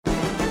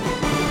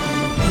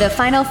The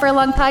Final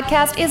Furlong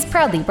podcast is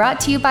proudly brought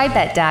to you by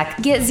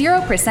BetDAC. Get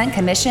 0%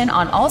 commission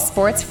on all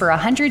sports for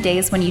 100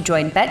 days when you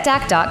join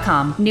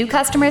BetDAC.com. New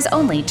customers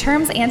only.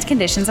 Terms and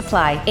conditions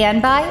apply.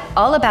 And by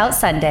All About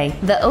Sunday,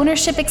 the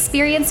ownership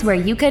experience where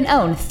you can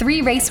own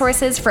 3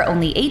 racehorses for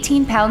only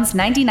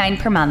 £18.99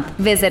 per month.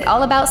 Visit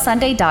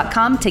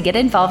allaboutsunday.com to get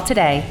involved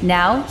today.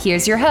 Now,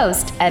 here's your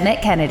host,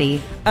 Emmett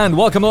Kennedy. And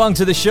welcome along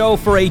to the show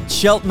for a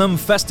Cheltenham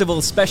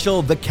Festival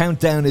special. The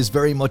countdown is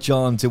very much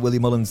on to Willie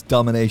Mullins'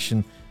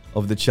 domination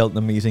of the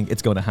Cheltenham meeting.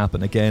 It's going to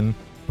happen again,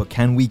 but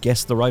can we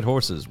guess the right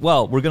horses?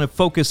 Well, we're going to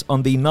focus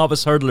on the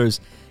novice hurdlers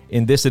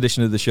in this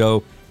edition of the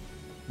show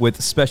with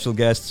special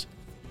guests,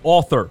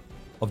 author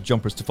of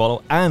Jumpers to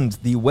Follow and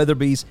the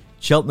Weatherby's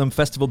Cheltenham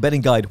Festival Betting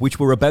Guide, which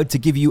we're about to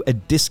give you a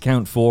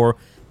discount for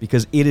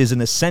because it is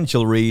an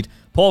essential read.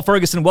 Paul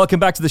Ferguson, welcome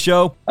back to the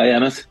show. Hi,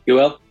 Emmett. You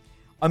well?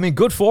 I'm in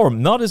good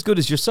form. Not as good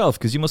as yourself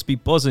because you must be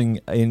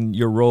buzzing in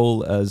your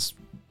role as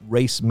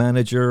race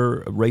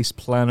manager, race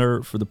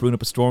planner for the Brunel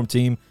Storm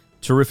team.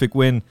 Terrific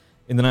win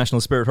in the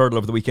National Spirit Hurdle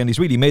over the weekend. He's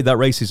really made that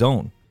race his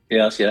own.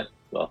 Yes, yeah.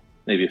 Well,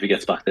 maybe if he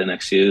gets back there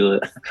next year.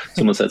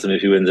 Someone said to me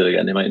if he wins it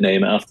again, they might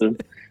name it after him.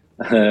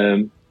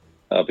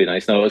 That'd be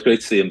nice. No, it was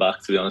great to see him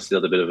back, to be honest. He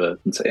had a bit of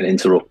an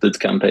interrupted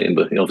campaign,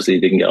 but obviously he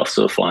didn't get off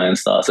to a flying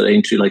start at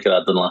Aintree like it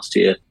had done last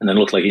year. And then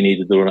looked like he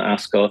needed the run at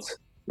Ascot.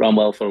 Ran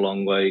well for a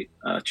long way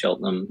at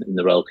Cheltenham in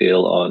the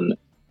Relkeel on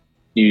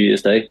New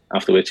Year's Day,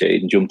 after which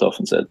Aidan jumped off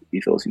and said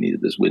he thought he needed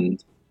this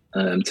wind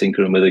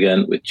tinkering with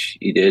again, which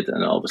he did,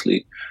 and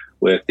obviously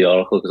worked the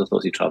oracle because I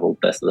thought he travelled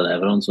better than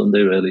ever on Sunday,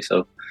 really.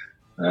 So,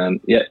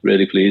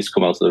 really pleased to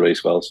come out to the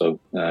race well.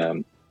 So,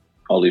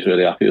 Ollie's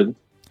really happy with him.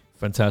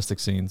 Fantastic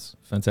scenes.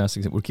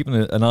 Fantastic. We're keeping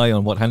an eye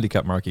on what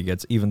handicap mark he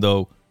gets, even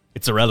though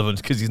it's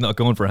irrelevant because he's not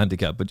going for a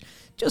handicap, but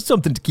just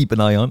something to keep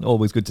an eye on.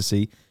 Always good to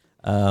see.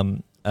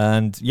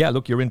 And yeah,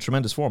 look, you're in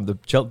tremendous form.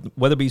 The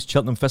Weatherby's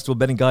Cheltenham Festival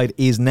Betting Guide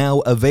is now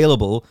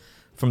available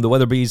from the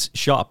Weatherby's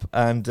shop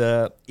and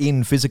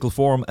in physical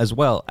form as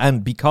well.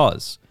 And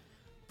because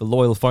the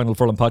loyal Final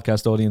Furlong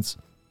podcast audience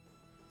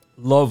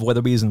love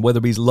Weatherby's and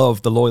Weatherby's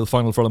love the loyal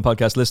Final Furlong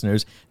podcast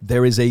listeners,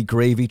 there is a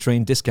Gravy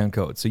Train discount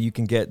code. So you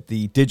can get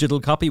the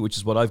digital copy, which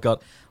is what I've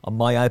got on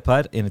my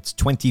iPad in its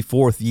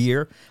 24th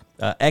year.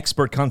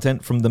 Expert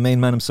content from the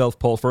main man himself,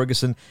 Paul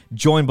Ferguson,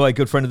 joined by a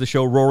good friend of the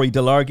show, Rory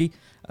Delargy.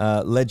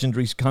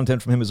 Legendary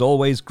content from him as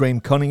always.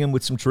 Graham Cunningham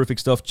with some terrific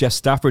stuff. Jess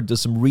Stafford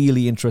does some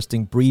really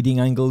interesting breeding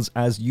angles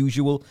as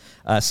usual.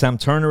 Sam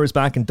Turner is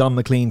back and Don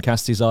McLean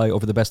casts his eye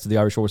over the best of the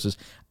Irish horses.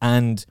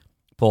 And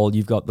Paul,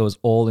 you've got those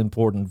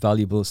all-important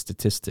valuable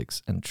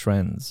statistics and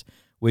trends,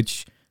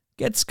 which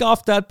get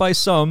scoffed at by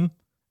some.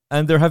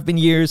 And there have been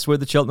years where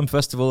the Cheltenham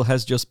Festival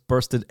has just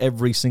bursted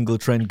every single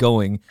trend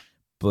going.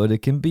 But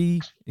it can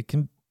be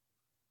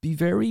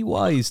very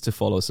wise to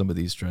follow some of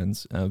these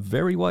trends.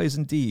 Very wise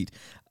indeed.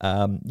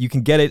 You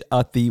can get it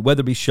at the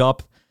Weatherby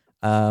shop.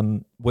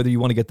 Whether you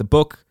want to get the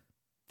book,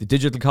 the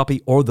digital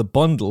copy, or the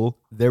bundle,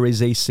 there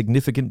is a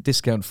significant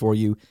discount for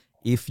you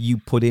if you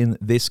put in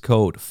this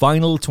code,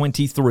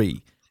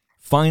 Final23.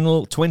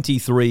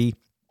 Final23.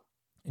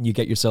 And you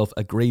get yourself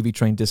a Gravy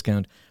Train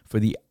discount for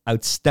the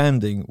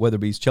outstanding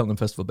Weatherby's Cheltenham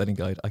Festival Betting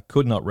Guide. I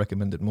could not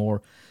recommend it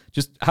more.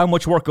 Just how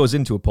much work goes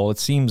into it, Paul. It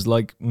seems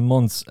like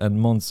months and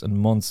months and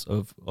months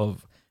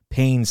of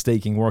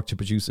painstaking work to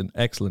produce an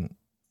excellent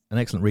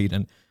read.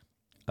 And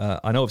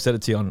I know I've said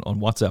it to you on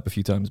WhatsApp a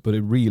few times, but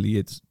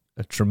it's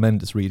a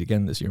tremendous read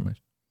again this year,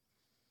 mate.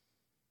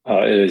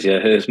 Oh, it is, yeah.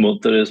 There is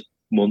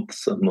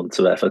months and months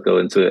of effort go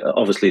into it.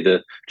 Obviously,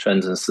 the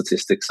trends and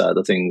statistics side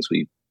of things,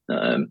 we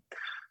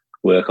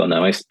work on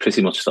them. I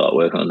pretty much start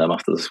working on them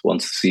after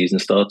once the season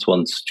starts,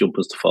 once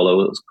Jumpers to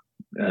Follow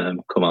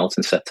come out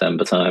in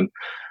September time.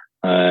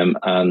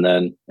 And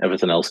then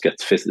everything else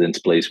gets fitted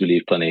into place. We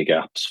leave plenty of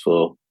gaps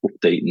for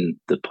updating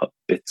the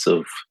bits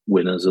of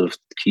winners of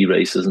key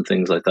races and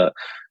things like that.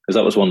 Because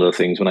that was one of the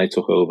things when I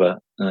took over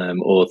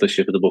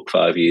authorship of the book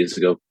 5 years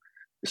ago.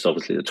 It's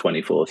obviously the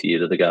 24th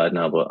year of the guide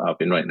now, but I've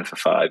been writing it for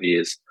 5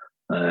 years.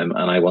 And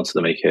I wanted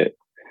to make it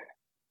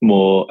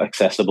more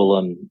accessible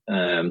and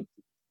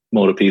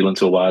more appealing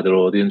to a wider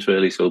audience,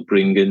 really. So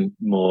bringing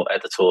more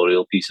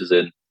editorial pieces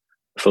in,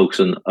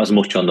 focusing as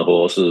much on the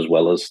horses as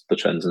well as the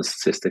trends and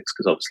statistics,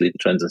 because obviously the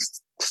trends and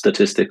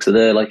statistics are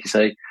there, like you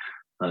say,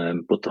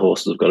 but the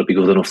horses have got to be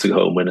good enough to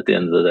go and win at the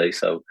end of the day.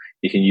 So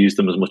you can use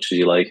them as much as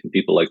you like, and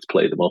people like to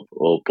play them up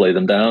or play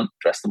them down,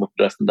 dress them up,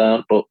 dress them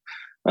down. But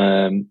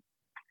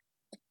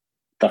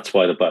that's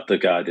why the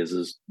guide is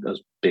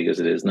as big as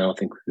it is now. I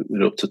think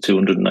we're up to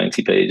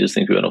 290 pages. I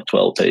think we went up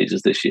 12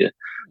 pages this year.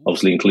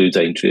 Obviously includes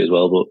Aintree as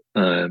well,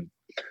 but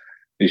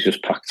he's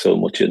just packed so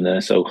much in there.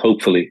 So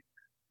hopefully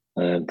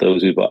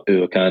those who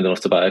are kind enough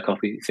to buy a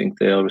copy think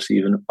they are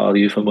receiving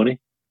value for money.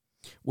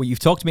 Well, you've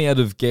talked me out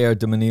of Gare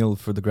de Menil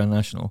for the Grand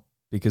National,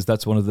 because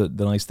that's one of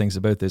the nice things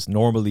about this.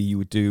 Normally you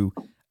would do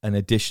an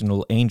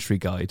additional Aintree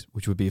guide,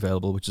 which would be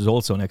available, which is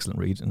also an excellent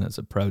read. And as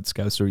a proud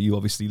Scouser, you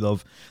obviously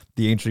love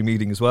the Aintree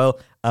meeting as well.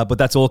 But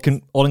that's all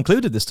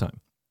included this time.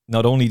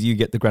 Not only do you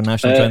get the Grand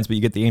National trends, but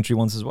you get the Aintree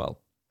ones as well.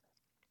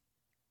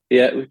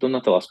 Yeah, we've done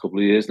that the last couple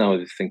of years now.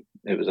 I think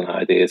it was an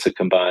idea to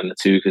combine the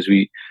two because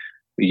we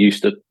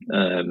used to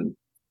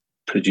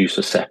produce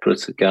a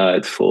separate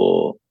guide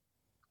for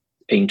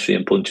Aintree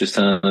and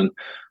Punchestown. And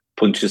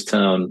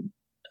Punchestown,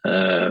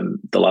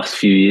 the last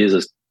few years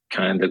has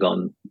kind of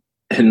gone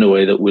in the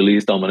way that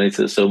Willie's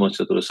dominated so much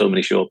that there were so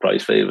many short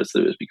price favourites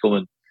that it was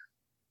becoming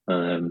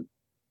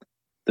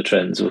the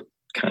trends were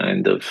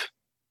kind of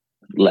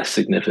less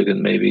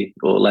significant maybe,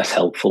 or less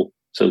helpful,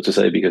 so to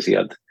say, because he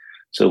had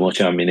so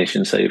much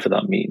ammunition saved for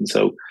that meeting.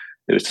 So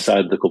it was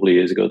decided a couple of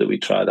years ago that we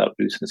tried that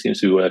route, and it seems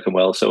to be working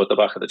well. So at the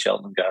back of the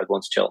Cheltenham guide,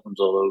 once Cheltenham's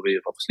all over,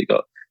 you've obviously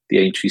got the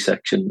Aintree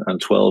section,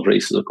 and 12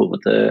 races are covered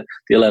there,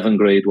 the 11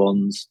 grade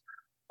ones,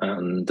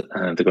 and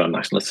the Grand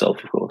National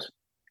itself, of course.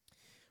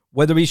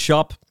 Weatherby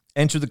shop,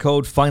 enter the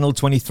code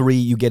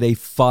FINAL23, you get a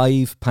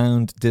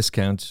 £5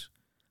 discount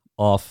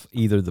off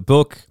either the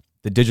book,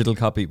 the digital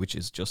copy, which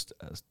is just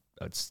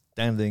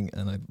outstanding,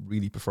 and I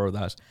really prefer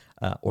that,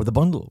 or the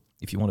bundle.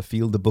 If you want to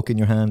feel the book in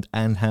your hand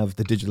and have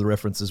the digital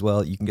reference as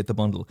well, you can get the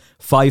bundle.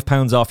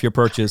 £5 off your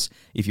purchase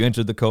if you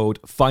enter the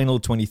code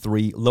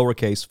FINAL23,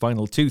 lowercase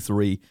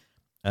FINAL23,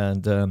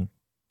 and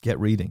get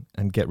reading.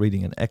 An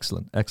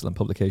excellent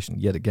publication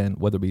yet again.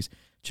 Weatherby's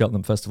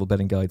Cheltenham Festival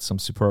Betting Guide, some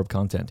superb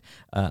content,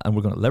 and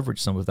we're going to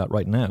leverage some of that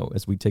right now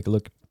as we take a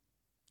look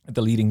at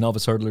the leading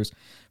novice hurdlers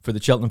for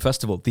the Cheltenham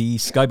Festival. The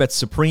Sky Bet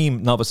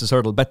Supreme Novices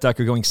Hurdle, Betdaq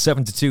are going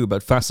 7-2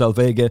 about Facile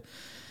Vega.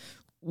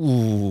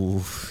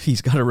 Ooh,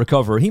 he's got to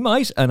recover. He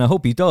might, and I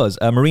hope he does.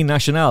 Marine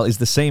Nationale is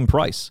the same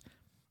price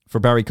for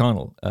Barry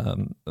Connell,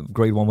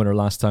 Grade 1 winner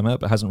last time out,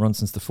 but hasn't run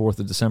since the 4th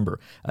of December.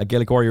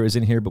 Gaelic Warrior is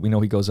in here, but we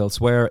know he goes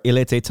elsewhere. Il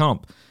Était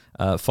Temps,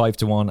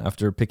 5-1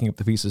 after picking up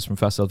the pieces from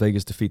Facile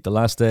Vega's defeat the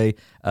last day.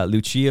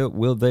 Lucia,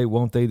 will they,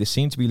 won't they? They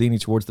seem to be leaning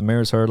towards the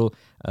Mare's Hurdle.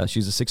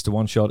 She's a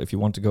 6-1 shot if you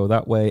want to go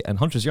that way. And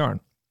Hunter's Yarn,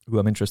 who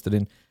I'm interested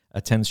in,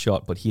 a 10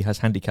 shot, but he has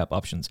handicap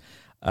options.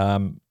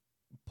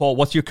 Paul,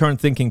 what's your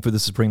current thinking for the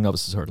Supreme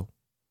Novices Hurdle?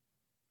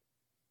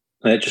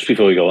 Just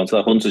before we go on to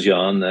that, Hunter's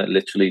Yarn,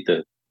 literally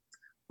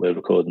we're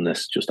recording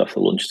this just after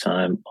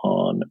lunchtime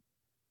on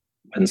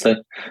Wednesday.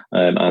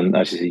 And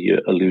as you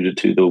alluded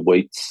to, the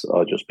weights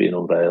are just being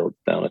unveiled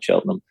down at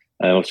Cheltenham.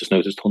 I've just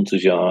noticed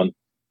Hunter's Yarn,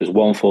 there's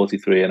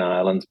 143 in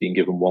Ireland, being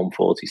given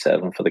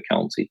 147 for the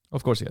county.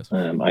 Of course he has.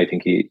 I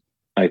think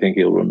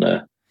he'll run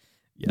there.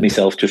 Yeah.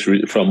 Myself, just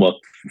from what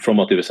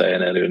they were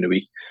saying earlier in the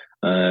week,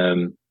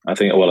 I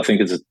think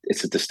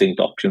it's a distinct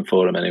option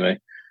for him anyway.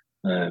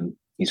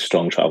 He's a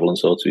strong travelling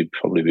sort, so he'd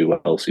probably be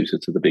well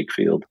suited to the big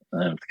field,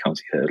 the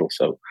county hurdle.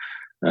 So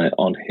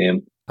on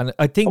him, and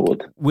I think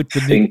with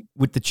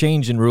the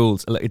change in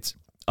rules,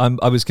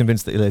 I was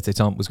convinced that Il Était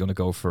Temps was going to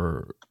go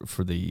for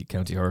the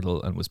county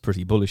hurdle and was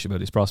pretty bullish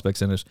about his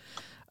prospects in it,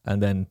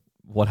 and then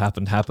what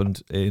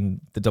happened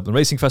in the Dublin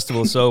Racing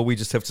Festival, so we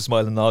just have to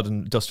smile and nod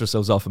and dust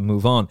ourselves off and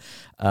move on.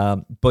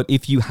 But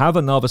if you have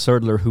a novice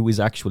hurdler who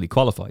is actually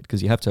qualified,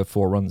 because you have to have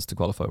 4 runs to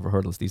qualify for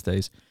hurdles these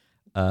days,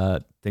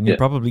 then you're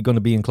probably going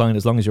to be inclined,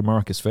 as long as your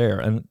mark is fair,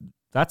 and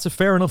that's a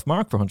fair enough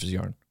mark for Hunter's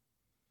Yarn.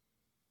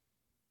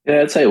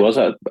 Yeah, I'd say it was.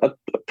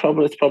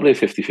 It's probably a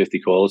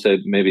 50-50 call. I'd say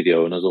maybe the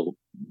owners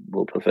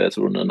will prefer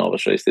to run a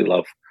novice race. They'll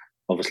have,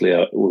 obviously,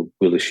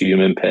 we'll assume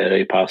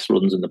Impere Pass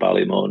runs in the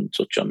Ballymore and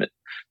touch on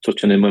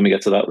him when we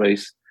get to that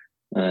race.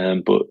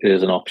 But it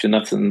is an option.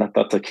 That's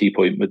a key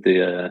point with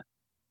the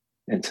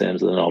in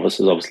terms of the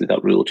novices. Obviously,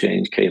 that rule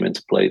change came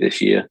into play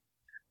this year,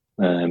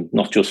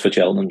 not just for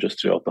Cheltenham, just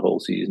throughout the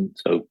whole season.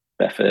 So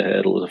Betfair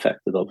Hurdle was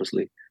affected,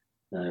 obviously.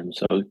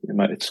 So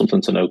it's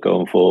something to note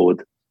going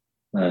forward.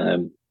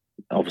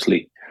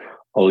 Obviously,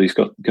 Ollie's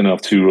going to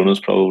have 2 runners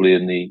probably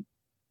in the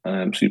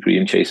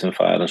Supreme, Chasing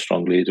Fire and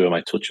Strong Leader, I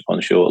might touch upon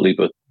shortly,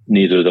 but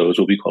neither of those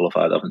will be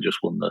qualified, having just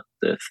won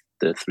the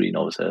 3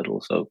 novice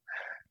hurdles. So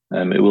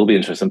it will be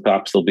interesting.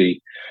 Perhaps there'll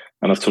be,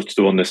 and I've touched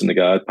on this in the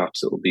guide,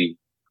 perhaps it'll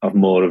have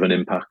more of an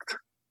impact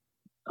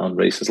on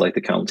races like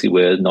the county,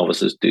 where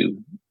novices do,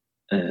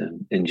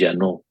 in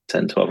general,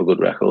 tend to have a good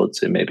record.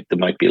 So maybe there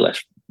might be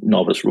less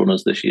novice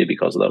runners this year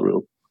because of that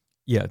rule.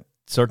 Yeah,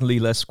 certainly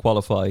less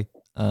qualify.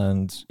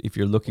 And if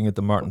you're looking at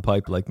the Martin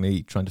Pipe like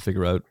me, trying to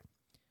figure out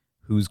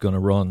who's going to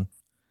run,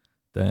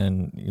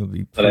 then you'll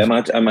be. But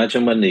I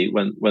imagine when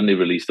they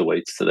release the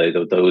weights today,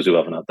 those who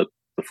haven't had the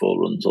 4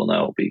 runs will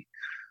now be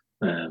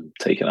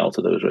taken out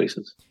of those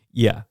races.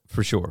 Yeah,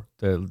 for sure.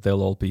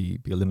 They'll all be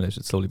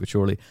eliminated slowly but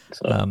surely.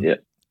 So, yeah.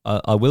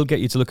 I will get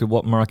you to look at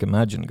what Mark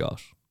Imagine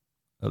got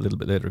a little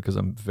bit later, because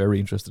I'm very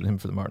interested in him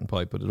for the Martin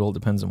Pipe, but it all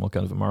depends on what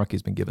kind of a mark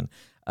he's been given.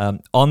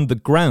 On the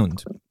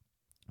ground,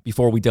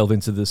 before we delve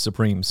into the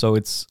Supreme, so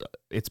it's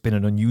been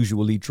an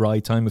unusually dry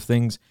time of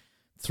things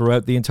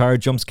throughout the entire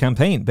jumps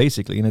campaign,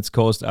 basically, and it's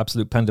caused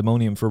absolute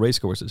pandemonium for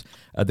racecourses.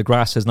 The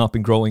grass has not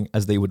been growing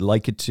as they would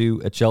like it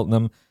to at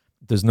Cheltenham.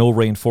 There's no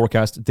rain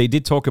forecast. They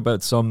did talk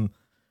about some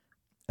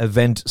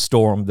event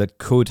storm that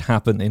could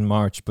happen in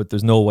March, but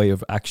there's no way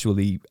of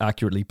actually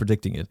accurately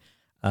predicting it.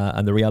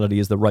 And the reality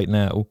is that right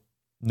now,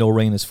 no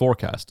rain is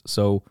forecast.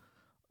 So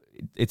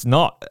it's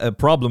not a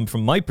problem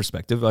from my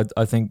perspective.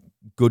 I think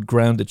good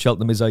ground at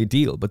Cheltenham is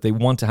ideal, but they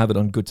want to have it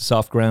on good to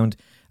soft ground.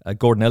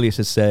 Gordon Elliott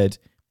has said,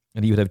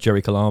 and he would have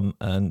Jerry Colombe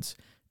and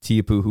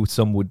Tiapu, who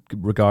some would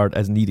regard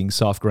as needing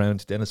soft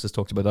ground. Dennis has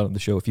talked about that on the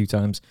show a few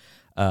times.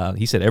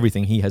 He said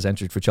everything he has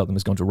entered for Cheltenham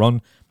is going to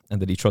run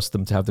and that he trusts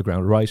them to have the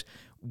ground right.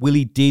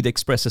 Willie did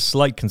express a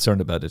slight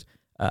concern about it.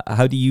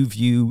 How do you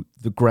view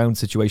the ground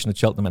situation at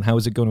Cheltenham and how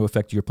is it going to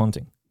affect your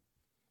punting?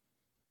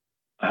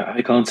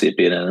 I can't see it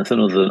being anything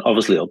other than,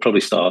 obviously, I'll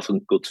probably start from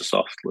good to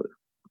soft,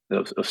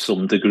 of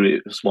some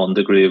degree, one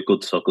degree of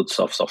good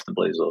soft in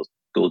places, or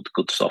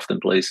good soft in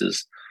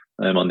places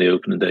on the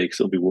opening day, because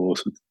it'll be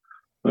watered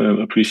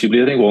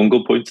appreciably. I think one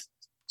good point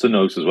to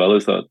note as well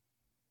is that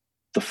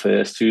the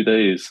first 2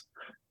 days,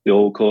 the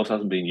old course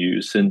hasn't been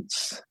used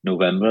since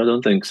November, I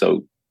don't think.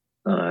 So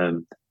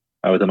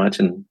I would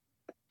imagine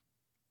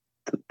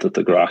that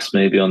the grass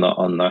maybe on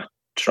that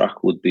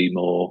track would be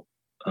more.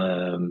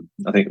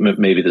 I think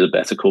maybe there's a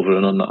better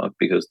covering on that,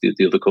 because the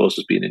other course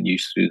has been in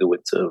use through the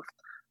winter of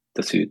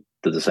the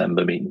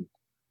December meeting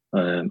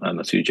and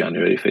the 2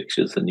 January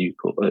fixtures, the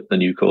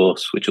new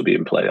course, which will be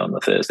in play on the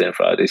Thursday and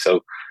Friday.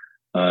 So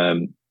I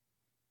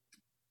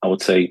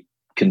would say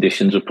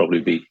conditions would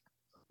probably be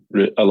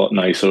a lot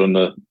nicer on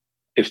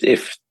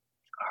if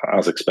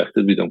as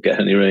expected we don't get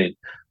any rain.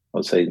 I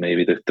would say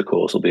maybe the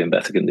course will be in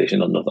better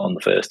condition on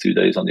the first 2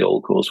 days on the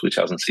old course, which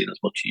hasn't seen as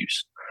much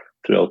use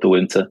throughout the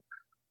winter.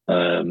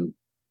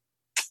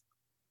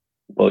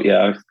 But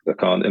yeah, I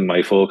can't. In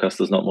my forecast,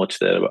 there's not much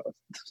there.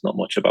 There's not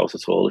much about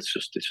it at all. It's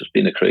just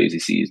been a crazy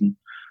season,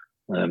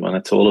 and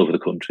it's all over the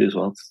country as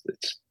well.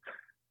 It's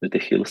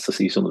ridiculous to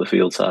see some of the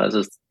field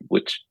sizes,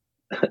 which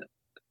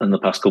in the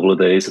past couple of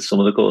days at some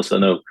of the courses. I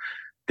know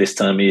this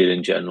time of year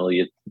in general,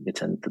 you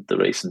tend the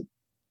racing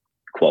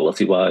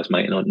quality wise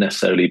might not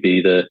necessarily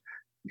be there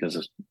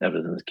because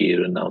everything's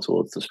gearing now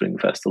towards the spring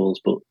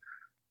festivals, but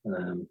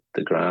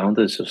the ground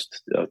is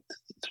just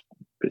it's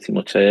pretty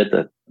much heard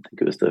that. I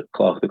think it was the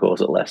clerk of the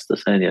course at Leicester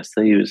saying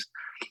yesterday he was,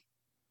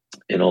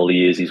 in all the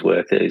years he's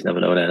worked there, he's never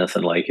known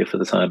anything like it for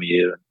the time of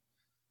year.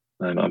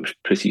 I'm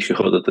pretty sure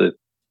that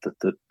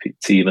the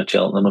team at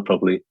Cheltenham are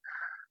probably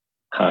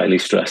highly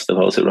stressed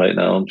about it right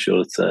now. I'm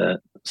sure it's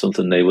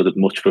something they would have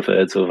much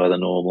preferred to have had a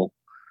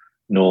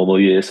normal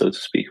year, so to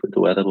speak, with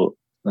the weather. But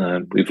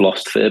we've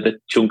lost fair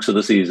bit chunks of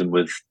the season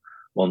with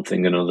one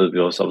thing and another.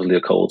 There was obviously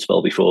a cold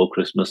spell before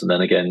Christmas, and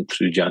then again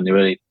through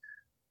January,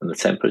 and the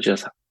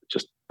temperatures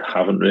just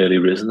haven't really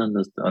risen, and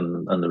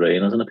the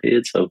rain hasn't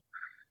appeared. So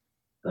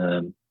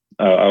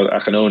I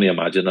can only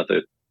imagine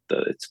that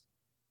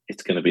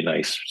it's going to be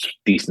nice,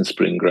 decent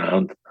spring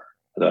ground.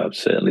 But I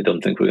certainly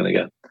don't think we're going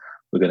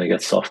to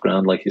get soft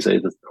ground like you say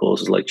that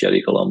horses like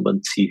Jerry Colombe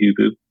and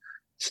Tiapu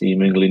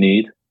seemingly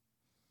need.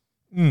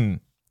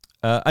 And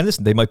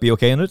listen, they might be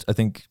okay in it. I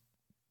think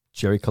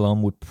Jerry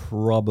Colombe would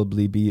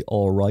probably be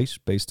all right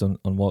based on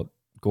what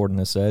Gordon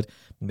has said.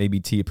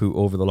 Maybe Tiapu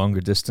over the longer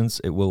distance,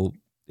 it won't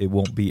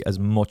be as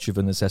much of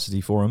a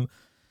necessity for him,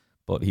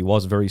 but he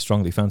was very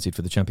strongly fancied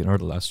for the champion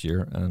hurdle last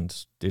year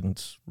and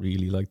didn't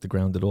really like the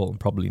ground at all and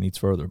probably needs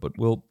further, but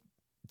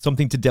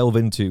something to delve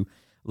into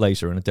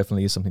later, and it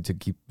definitely is something to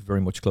keep very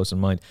much close in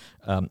mind.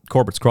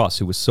 Corbett's Cross,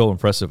 who was so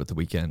impressive at the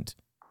weekend,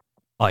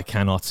 I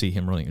cannot see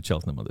him running at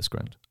Cheltenham on this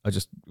ground. I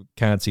just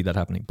can't see that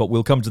happening, but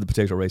we'll come to the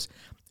potato race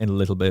in a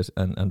little bit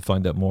and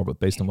find out more, but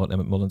based on what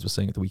Emmett Mullins was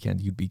saying at the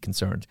weekend, you'd be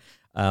concerned.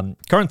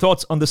 Current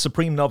thoughts on the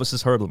Supreme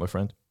Novices Hurdle, my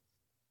friend?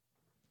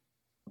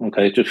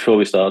 Okay, just before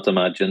we start,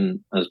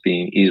 imagine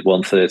he's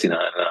 139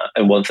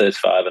 and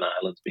 135 in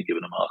Ireland's been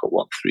given a mark at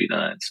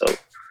 139, so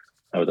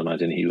I would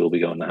imagine he will be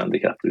going the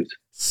handicap route.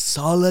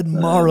 Solid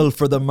moral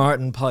for the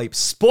Martin Pipe.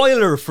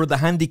 Spoiler for the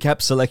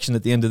handicap selection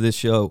at the end of this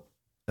show.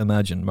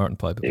 Imagine Martin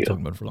Pipe. I've been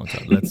talking about it for a long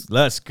time.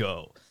 Let's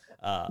go.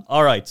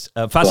 All right.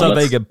 Facile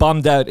Vega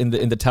bombed out in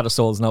the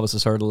Tattersalls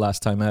Novices Hurdle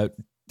last time out.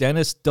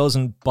 Dennis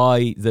doesn't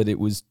buy that it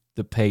was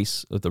the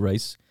pace of the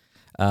race.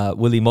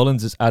 Willie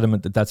Mullins is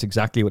adamant that that's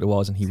exactly what it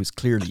was, and he was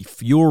clearly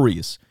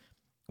furious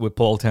with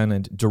Paul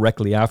Tennant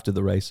directly after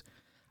the race,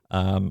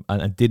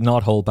 and did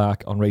not hold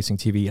back on Racing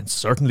TV, and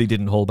certainly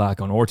didn't hold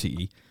back on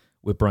RTE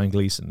with Brian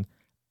Gleeson.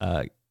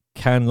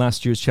 Can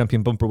last year's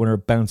champion bumper winner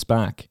bounce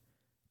back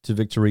to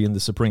victory in the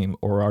Supreme,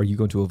 or are you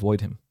going to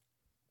avoid him?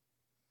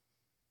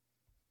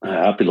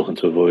 I'd be looking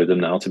to avoid him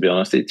now, to be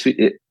honest.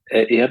 He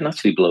hadn't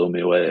actually blown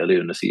me away earlier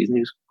in the season.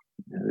 He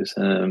was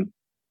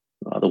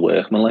rather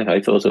workmanlike, I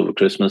thought, over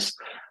Christmas.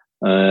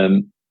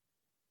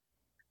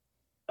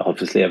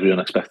 Obviously,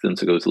 everyone expected him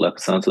to go to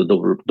Leopardstown to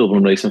the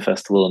Dublin Racing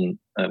Festival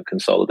and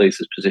consolidate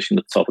his position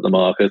at the top of the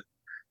market.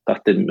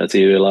 That didn't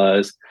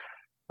materialise.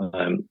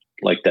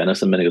 Like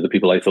Dennis and many other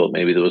people, I thought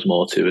maybe there was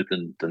more to it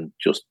than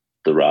just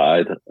the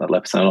ride at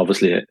Leopardstown.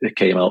 Obviously, it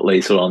came out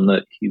later on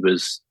that he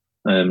was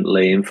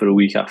lame for a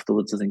week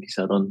afterwards, I think he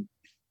said on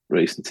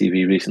Racing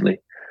TV recently,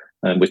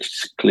 which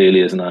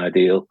clearly isn't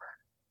ideal.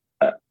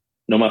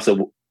 No matter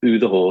who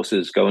the horse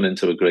is going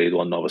into a Grade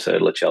 1 novice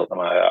hurdle at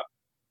Cheltenham,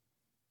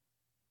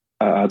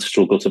 I'd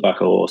struggle to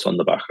back a horse on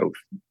the back of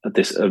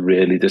a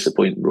really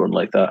disappointing run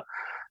like that.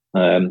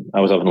 I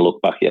was having a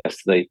look back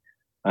yesterday,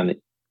 and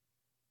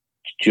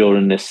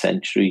during this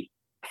century,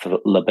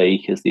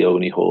 LeBake is the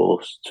only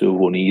horse to have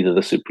won either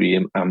the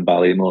Supreme and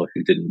Ballymore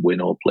who didn't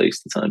win or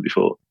place the time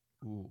before.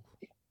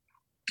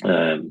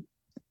 And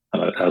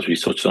as we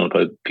touched on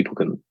about, people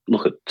can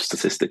look at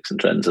statistics and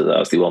trends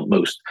as they want.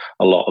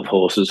 A lot of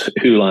horses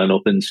who line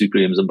up in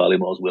Supremes and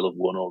Ballymores will have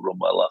won or run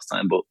well last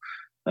time, but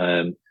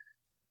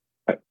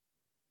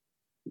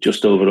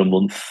just over a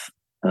month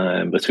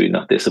between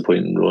that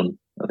disappointing run,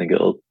 I think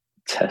it'll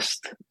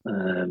test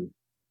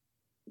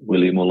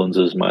Willie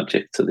Mullins'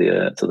 magic to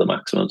the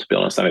maximum. To be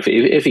honest, I mean,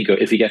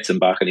 if he gets him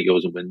back and he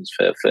goes and wins,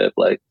 fair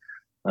play.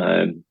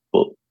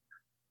 But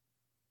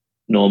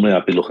normally,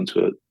 I'd be looking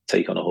to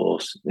take on a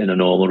horse in a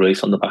normal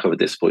race on the back of a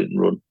disappointing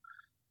run.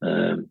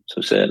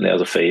 So certainly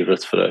as a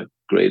favourite for a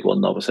Grade 1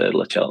 novice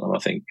hurdle at Cheltenham, I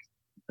think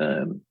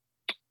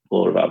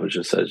Law of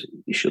Averages says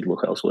you should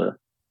look elsewhere.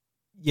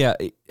 Yeah,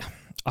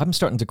 I'm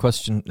starting to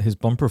question his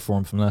bumper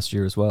form from last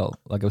year as well.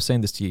 Like I was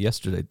saying this to you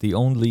yesterday, the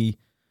only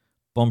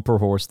bumper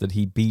horse that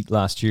he beat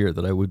last year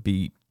that I would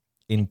be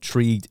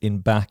intrigued in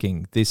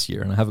backing this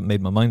year, and I haven't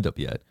made my mind up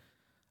yet,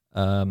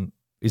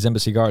 is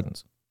Embassy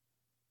Gardens.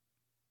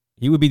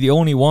 He would be the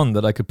only one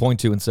that I could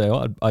point to and say,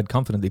 oh, I'd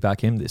confidently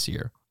back him this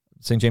year.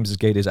 St. James's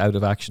Gate is out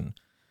of action,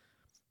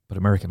 but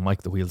American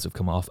Mike, the wheels have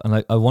come off.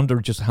 And I wonder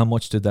just how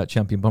much did that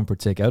champion bumper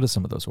take out of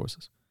some of those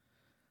horses?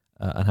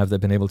 And have they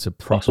been able to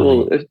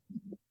properly...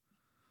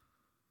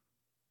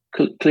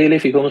 Clearly,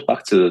 if he comes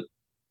back to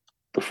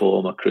the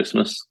form at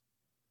Christmas,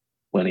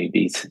 when he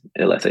beat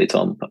Il Était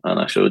Temps and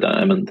Asho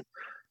Diamond,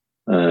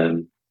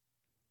 that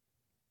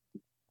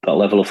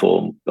level of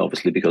form,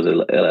 obviously because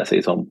Il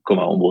Était Temps come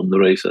out and won the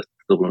race at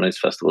the Dublin Race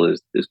Festival,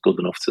 is good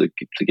enough to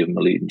give him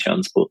a leading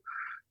chance. But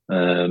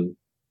and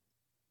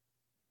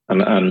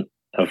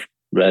I've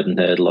read and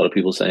heard a lot of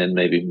people saying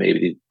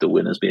maybe the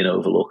winner's being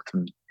overlooked,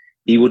 and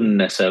he wouldn't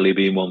necessarily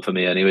be one for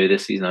me anyway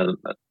this season.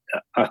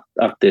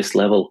 At this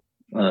level,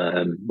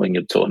 when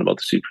you're talking about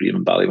the Supreme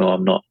and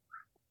Ballymore,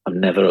 I'm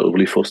never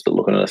overly fussed at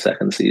looking at a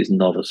second season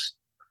novice.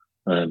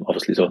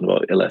 Obviously talking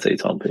about Il Était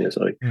Temps here,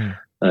 sorry.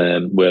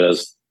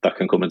 Whereas that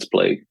can come into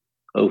play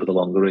over the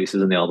longer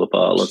races in the Albert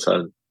Bartlett.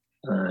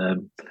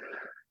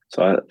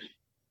 So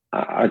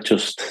I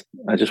just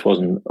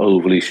wasn't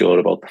overly sure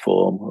about the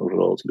form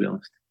overall, to be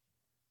honest.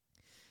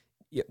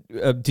 Yeah.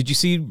 Did you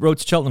see Road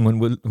to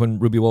Cheltenham when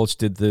Ruby Walsh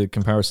did the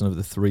comparison of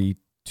the 3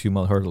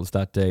 2-mile hurdles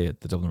that day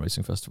at the Dublin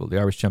Racing Festival? The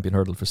Irish champion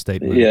hurdle for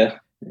Stateman. Yeah.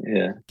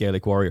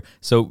 Gaelic Warrior.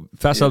 So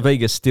Facile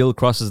Vega still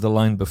crosses the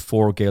line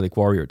before Gaelic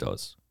Warrior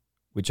does,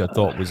 which I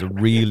thought was a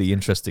really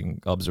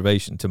interesting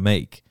observation to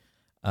make.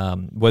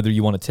 Whether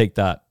you want to take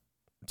that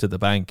to the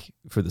bank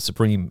for the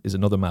Supreme is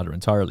another matter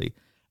entirely.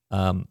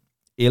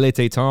 Il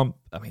Était Temps,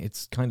 I mean,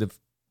 it's kind of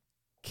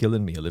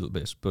killing me a little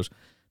bit, but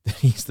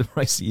he's the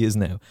price he is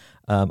now.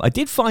 I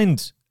did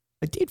find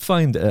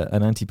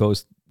an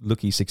anti-post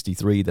Lucky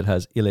 63 that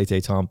has Il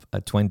Était Temps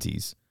at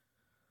 20s.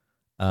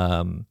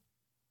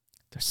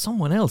 There's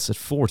someone else at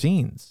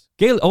 14s.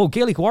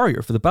 Gaelic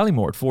Warrior for the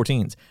Ballymore at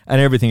 14s.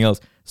 And everything else,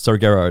 Sir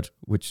Gerard,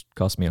 which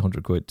cost me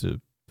 £100 to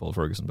Paul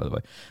Ferguson, by the way,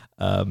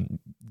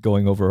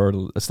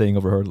 staying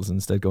over hurdles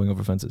instead going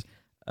over fences.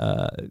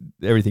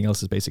 Everything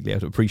else is basically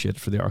out of appreciated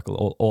for the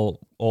Arkle,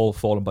 all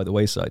fallen by the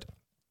wayside.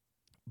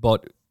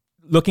 But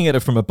looking at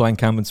it from a blank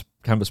canvas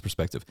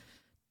perspective,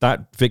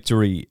 that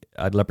victory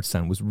at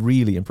Leopardstown was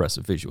really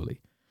impressive visually.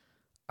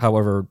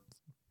 However,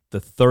 the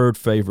third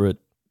favourite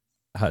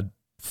had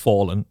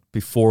fallen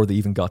before they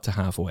even got to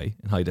halfway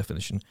in high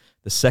definition.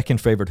 The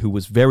second favourite, who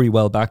was very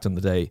well backed on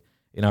the day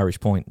in Irish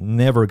Point,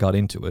 never got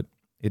into it.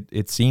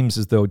 It seems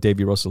as though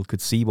Davy Russell could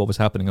see what was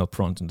happening up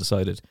front and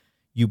decided,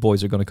 you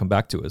boys are going to come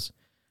back to us.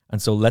 And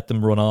so let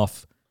them run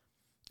off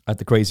at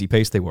the crazy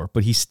pace they were.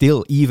 But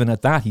even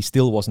at that, he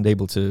still wasn't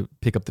able to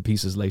pick up the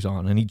pieces late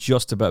on. And he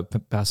just about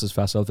passes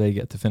Facile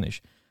Vega at the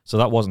finish. So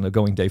that wasn't a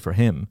going day for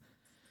him.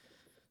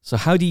 So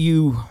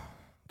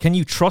can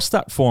you trust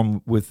that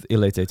form with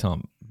Il Était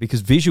Temps?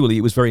 Because visually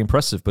it was very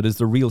impressive, but is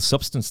there real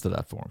substance to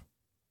that form?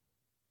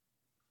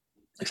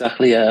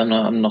 Exactly, yeah.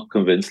 I'm not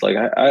convinced. Like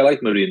I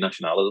like Marine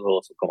Nationale as a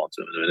horse. I'll come on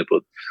to him in a minute,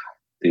 but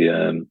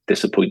the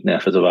disappointing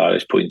effort of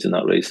Irish Point in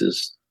that race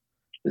is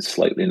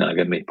slightly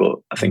nagging me. But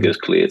I think it was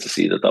clear to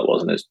see that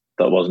wasn't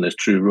his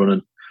true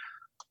running.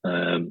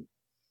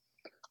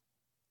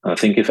 I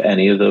think if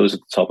any of those at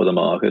the top of the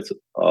market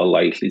are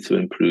likely to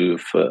improve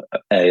for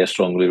A, a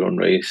strongly run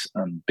race,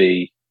 and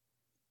B,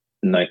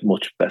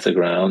 much better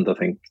ground, I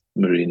think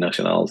Marine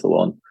Nationale is the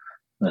one.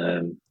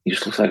 He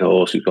just looks like a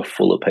horse who's got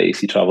full of pace.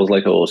 He travels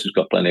like a horse who's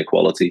got plenty of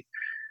quality.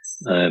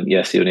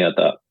 Yes, he only had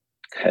that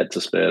head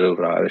to spare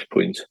over Irish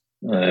Point,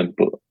 but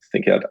I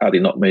think had he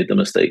not made the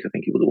mistake, I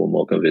think he would have won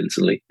more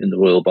convincingly in the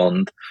Royal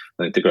Bond.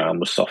 I think the ground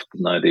was soft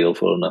and ideal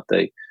for him that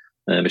day.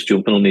 His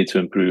jumping will need to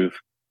improve,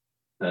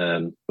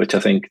 which I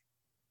think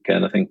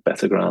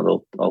better ground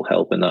will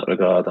help in that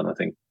regard. And I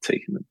think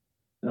taking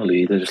a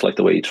lead, I just like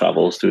the way he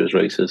travels through his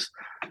races.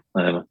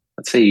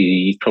 I'd say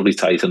he's probably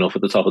tight enough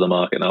at the top of the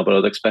market now, but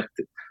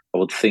I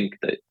would think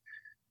that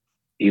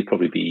he'd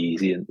probably be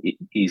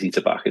easy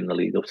to back in the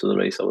lead up to the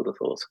race. I would have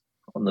thought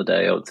on the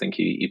day. I would think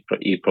he's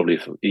going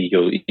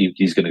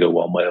to go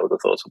one way. I would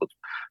have thought,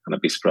 and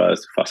I'd be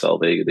surprised if Facile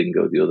Vega didn't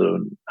go the other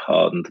and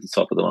hardened to the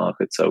top of the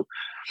market. So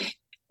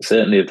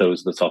certainly, if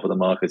those are the top of the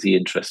market, he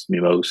interests me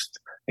most.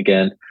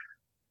 Again,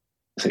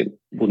 I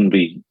wouldn't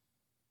be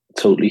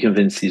totally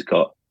convinced he's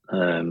got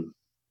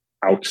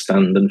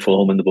outstanding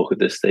form in the book at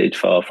this stage.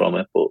 Far from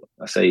it, but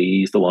I say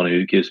he's the one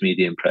who gives me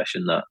the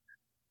impression that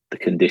the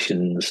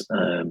conditions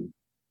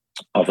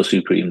of a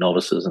Supreme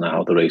Novices and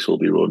how the race will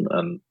be run,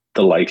 and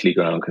the likely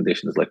ground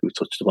conditions, like we've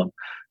touched upon,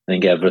 I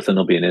think everything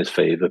will be in his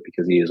favour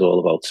because he is all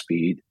about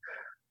speed,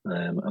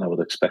 and I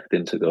would expect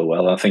him to go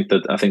well. I think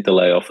the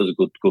layoff was a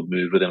good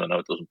move with him. I know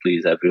it doesn't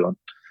please everyone,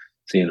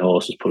 seeing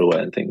horses put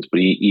away and things, but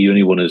he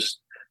only won his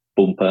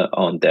bumper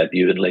on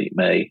debut in late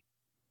May,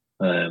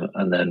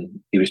 and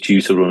then he was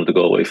due to run at the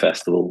Galway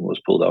Festival and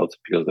was pulled out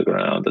because of the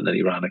ground, and then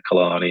he ran at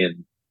Killarney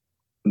in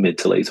mid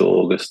to late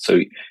August. So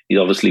he's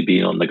obviously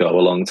been on the go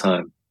a long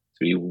time.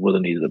 So he would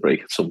have needed a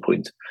break at some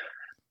point.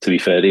 To be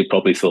fair, he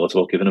probably thought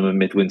about giving him a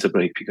midwinter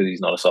break because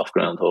he's not a soft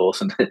ground horse,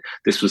 and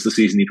this was the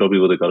season he probably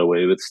would have got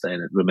away with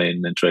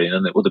remaining in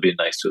training. It would have been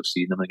nice to have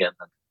seen him again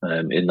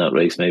in that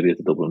race, maybe at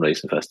the Dublin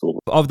Racing Festival.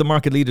 Of the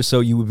market leaders, so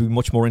you would be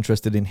much more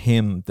interested in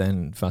him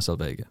than Facile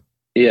Vega?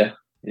 Yeah.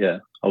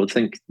 I would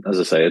think, as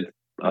I said,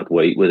 I'd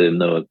wait with him,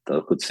 though. I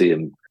could see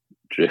him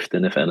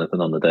drifting, if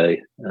anything, on the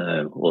day,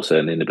 or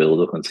certainly in the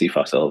build-up, and see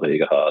Facile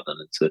Vega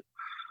hardening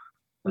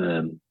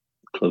into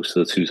close to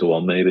the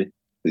 2-1 maybe.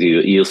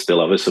 He'll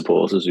still have his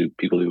supporters,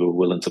 people who were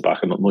willing to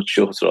back him at much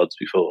shorter odds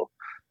before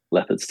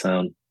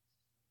Leopardstown.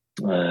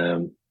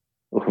 For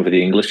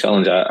the English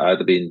Challenge, I'd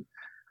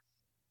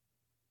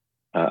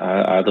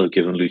have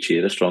given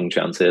Lucia a strong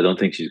chance here. I don't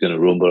think she's going to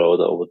run, but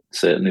I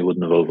certainly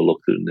wouldn't have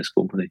overlooked it in this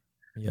company.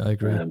 Yeah, I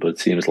agree. But it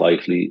seems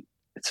likely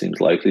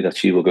that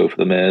she will go for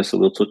the mare, so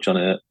we'll touch on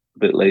it a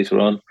bit later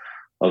on.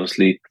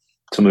 Obviously,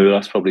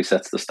 Tamuras probably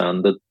sets the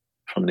standard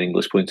from an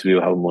English point of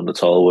view, having won the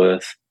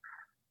Tolworth.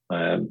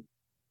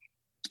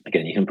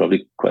 Again, you can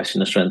probably question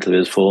the strength of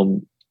his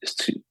form. His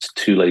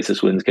two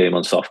latest wins came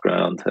on soft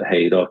ground at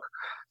Haydock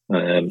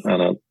and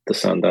at the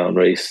Sandown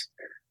race.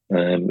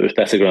 It was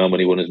better ground when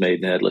he won his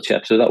maiden head,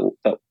 Lechep, so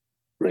that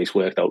race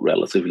worked out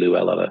relatively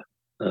well at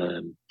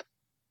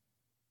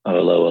a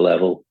lower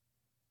level.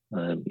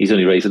 He's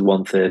only rated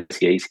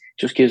 138.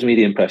 Just gives me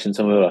the impression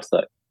somewhere else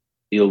that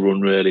he'll run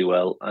really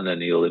well and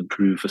then he'll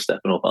improve for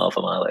stepping up half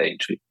a mile at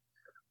Aintree,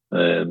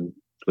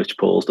 which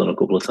Paul's done a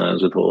couple of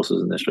times with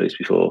horses in this race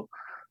before.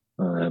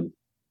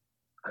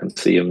 I can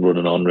see him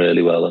running on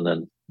really well, and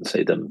then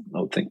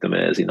I would think the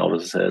Mersey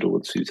Novices hurdle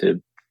would suit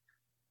him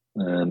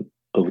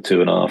over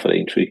 2.5 at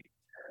Aintree.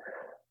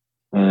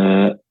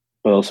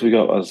 What else have we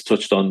got? As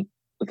touched on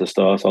at the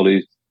start,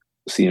 Ollie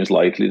seems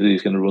likely that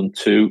he's going to run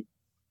 2,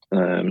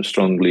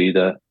 Strong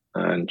Leader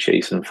and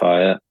Chasing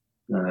Fire.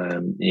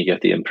 You get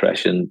the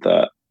impression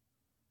that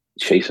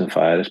Chasing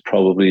Fire is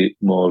probably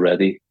more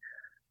ready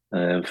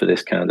for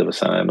this kind of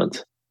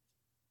assignment.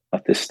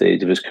 At this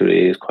stage of his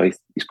career,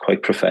 he's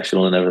quite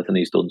professional in everything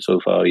he's done so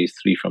far. He's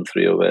 3 from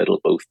 3 over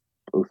hurdles.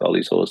 Both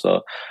Ollie's horses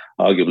are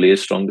arguably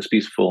his strongest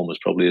piece of form was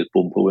probably his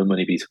bumper win when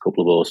he beat a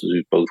couple of horses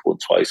who both won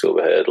twice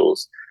over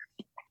hurdles.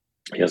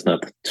 He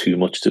hasn't had too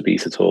much to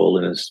beat at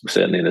all.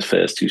 Certainly in his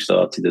first 2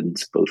 starts, he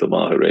didn't. Both at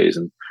Maher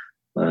Raisin,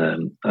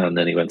 and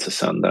then he went to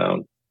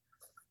Sandown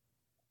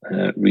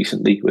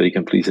recently, where he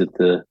completed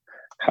the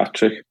hat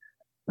trick,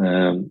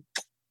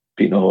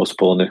 beating a horse,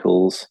 Paul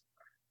Nicholls,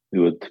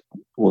 who had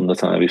won the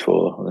time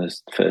before on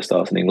his first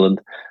start in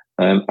England.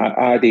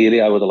 Ideally,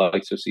 I would have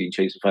liked to have seen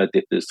Chasing Fire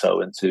dip his toe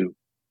into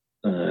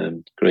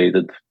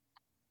graded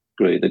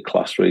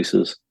class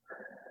races.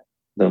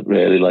 Don't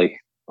really like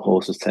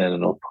horses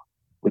turning up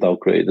without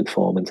graded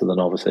form into the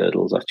novice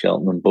hurdles at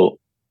Cheltenham, but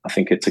I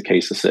think it's a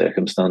case of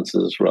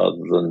circumstances rather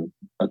than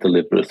a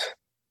deliberate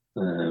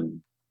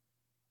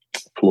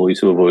ploy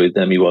to avoid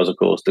them. He was, of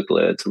course,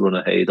 declared to run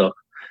a Haydock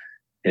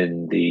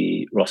in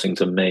the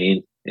Rossington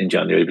Main in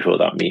January before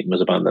that meeting was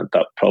abandoned.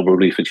 That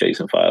probably for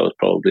Chasing Fire was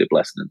probably a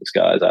blessing in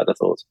disguise, I'd have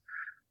thought.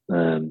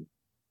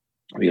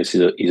 Because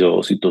he's a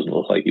horse who doesn't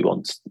look like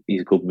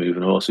he's a good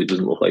moving horse, so he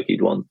doesn't look like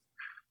he'd want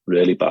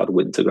really bad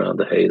winter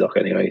ground at Haydock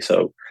anyway.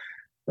 So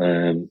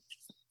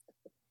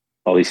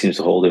Ollie seems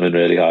to hold him in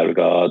really high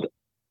regard.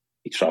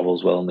 He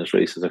travels well in this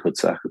race, as I could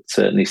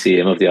certainly see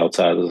him of the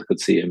outsiders. I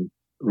could see him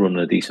running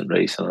a decent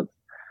race, and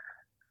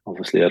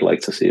I'd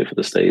like to see it for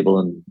the stable.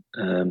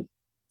 And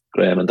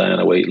Graham and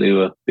Diana Waitley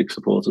were big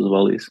supporters of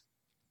Ollie's.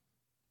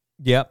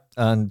 Yeah,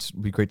 and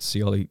it'd be great to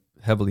see Ollie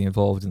heavily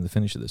involved in the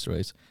finish of this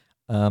race.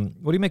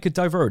 What do you make of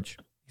Diverge?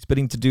 He's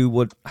bidding to do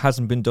what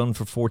hasn't been done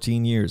for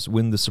 14 years,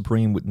 win the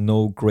Supreme with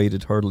no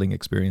graded hurdling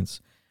experience.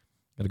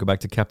 Got to go back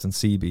to Captain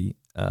CB.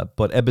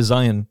 But Ebba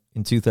Zion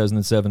in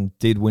 2007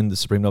 did win the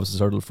Supreme Novices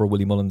Hurdle for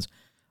Willie Mullins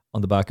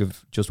on the back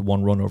of just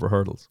one run over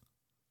hurdles.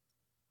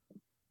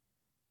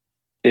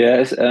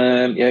 Yeah,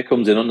 it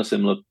comes in on a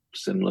similar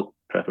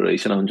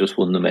preparation. I've just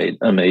won a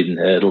maiden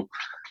hurdle.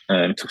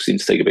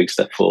 Seems to take a big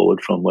step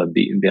forward from when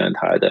beaten behind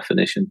high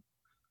definition.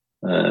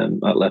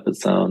 at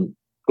Leopardstown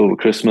over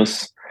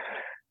Christmas.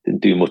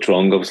 Didn't do much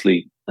wrong,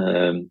 obviously.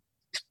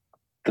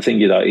 The thing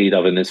he'd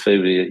have in his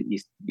favour,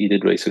 he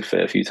did race a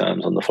fair few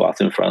times on the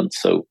flat in France,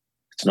 so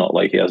it's not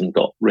like he hasn't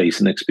got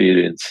racing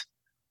experience.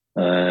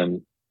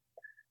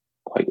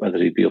 Quite whether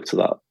he'd be up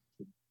to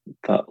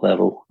that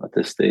level at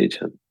this stage.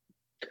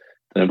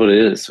 But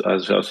it is,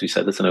 as we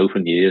said, it's an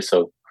open year,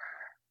 so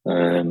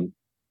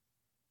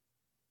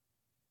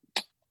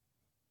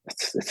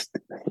it's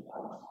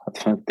I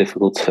find it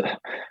difficult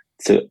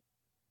to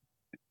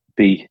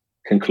be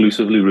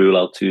conclusively rule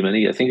out too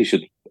many. I think we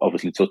should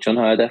obviously touch on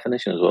high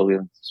definition as well. We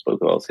haven't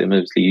spoken about him.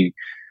 Obviously, he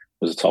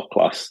was a top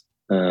class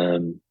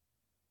flat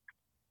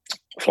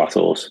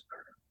horse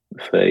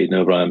for Aidan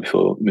O'Brien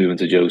before moving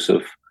to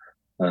Joseph.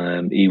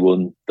 He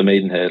won the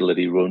maiden hurdle that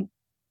he won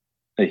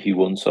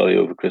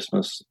over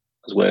Christmas.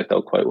 Has worked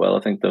out quite well. I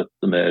think the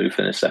mare who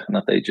finished second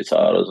that day,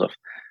 Jataras,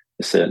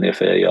 is certainly a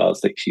fair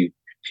yardstick. She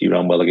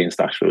ran well against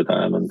Ashford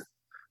Diamond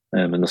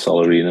in the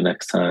Sol Arena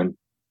next time,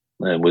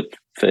 with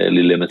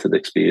fairly limited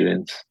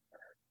experience.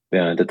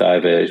 Behind the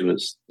Diverge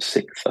was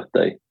sixth that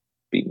day,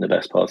 beating the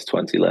best part of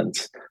 20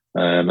 lengths.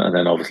 And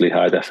then obviously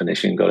High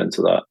Definition got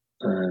into that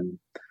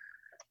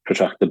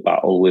protracted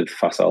battle with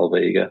Facile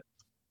Vega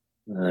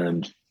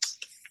in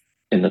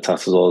the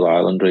Tattersall's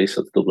Island race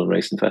at the Dublin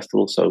Racing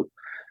Festival. So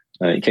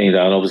he came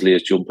down. Obviously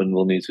his jumping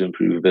will need to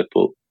improve a bit,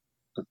 but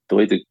the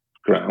way the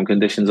ground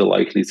conditions are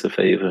likely to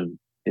favour him,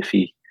 if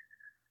he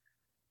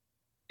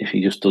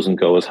just doesn't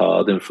go as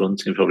hard in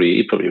front, he'd probably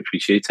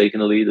appreciate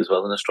taking a lead as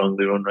well in a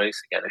strongly run race.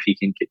 Again, if he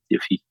can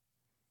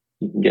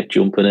get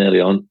jumping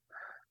early on,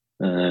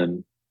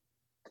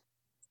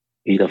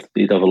 he'd have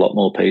a lot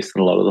more pace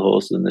than a lot of the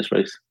horses in this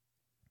race.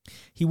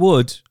 He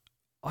would.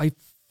 I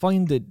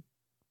find it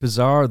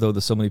bizarre though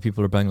that so many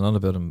people are banging on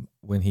about him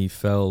when he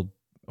fell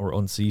or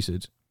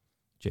unseated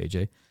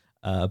JJ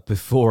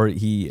before and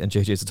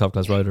JJ's a top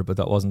class rider, but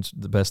that wasn't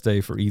the best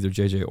day for either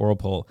JJ or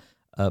Paul.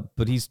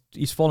 But he's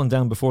fallen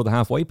down before the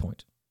halfway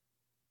point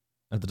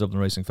at the Dublin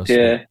Racing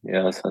Festival.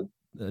 Yeah,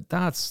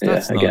 that's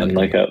again not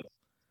like a.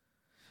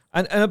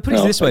 And I put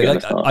it this way,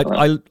 like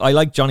I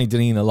like Johnny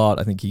Deneen a lot.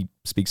 I think he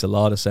speaks a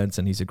lot of sense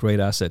and he's a great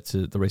asset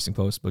to the Racing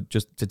Post. But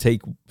just to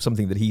take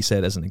something that he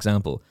said as an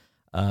example,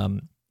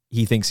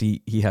 he thinks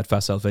he had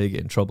Facile Vega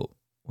in trouble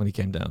when he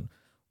came down.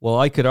 Well,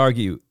 I could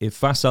argue if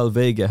Facile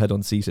Vega had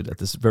unseated at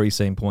this very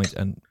same point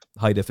and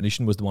High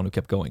Definition was the one who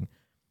kept going,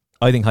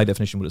 I think High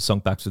Definition would have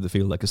sunk back to the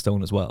field like a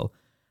stone as well.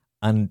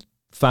 And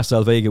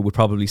Facile Vega would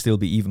probably still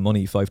be even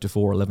money, 5-4,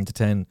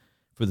 11-10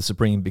 for the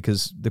Supreme,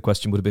 because the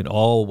question would have been,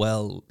 oh,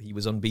 well, he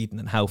was unbeaten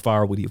and how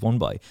far would he have won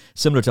by?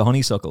 Similar to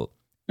Honeysuckle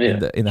in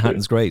the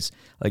Hatton's Grace.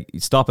 Like,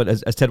 stop it,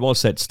 as Ted Walsh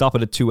said, stop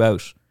it at 2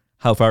 out.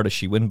 How far does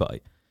she win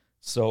by?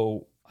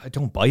 So I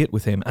don't buy it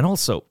with him. And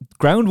also,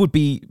 ground would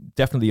be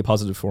definitely a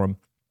positive for him.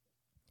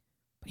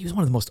 But he was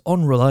one of the most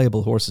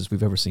unreliable horses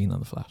we've ever seen on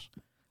the flat,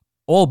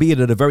 albeit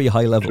at a very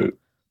high level. True.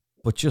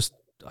 But just,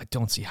 I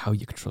don't see how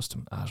you could trust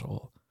him at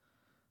all.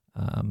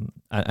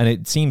 And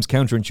it seems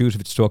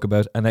counterintuitive to talk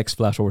about an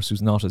ex-flat horse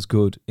who's not as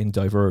good in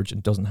Diverge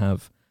and doesn't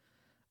have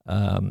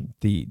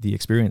the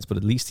experience, but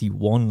at least he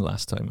won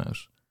last time out.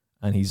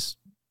 And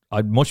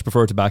I'd much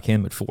prefer to back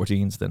him at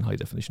 14s than High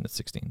Definition at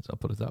 16s. I'll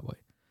put it that way.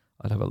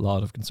 I'd have a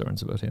lot of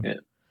concerns about him. Yeah.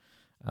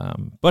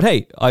 But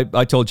hey,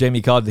 I told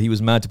Jamie Codd that he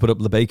was mad to put up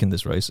LeBake in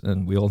this race,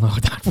 and we all know how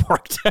that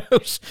worked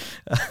out.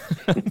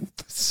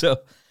 So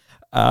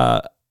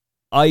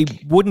I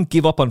wouldn't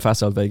give up on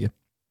Facile Vega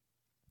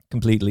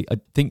completely. I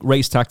think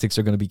race tactics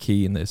are going to be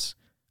key in this.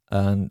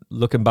 And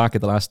looking back at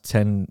the last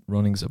 10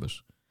 runnings of it,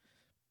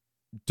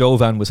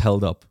 Dovan was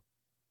held up.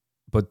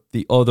 But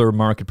the other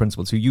market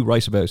principles, who you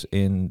write about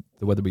in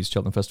the Weatherby's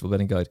Cheltenham Festival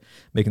Betting Guide,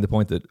 making the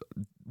point that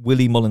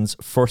Willie Mullen's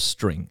first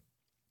string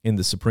in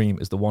the Supreme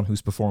is the one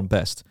who's performed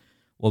best.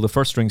 Well, the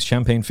first strings,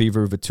 Champagne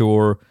Fever,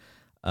 Vitour,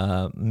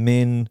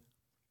 Min,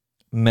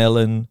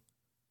 Melon,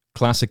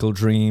 Classical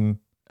Dream,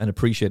 and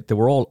Appreciate, they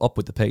were all up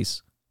with the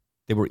pace.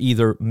 They were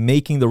either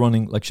making the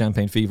running like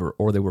Champagne Fever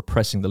or they were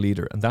pressing the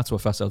leader, and that's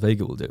what Facile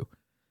Vega will do.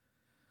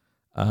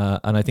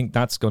 And I think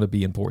that's going to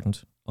be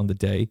important on the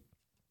day.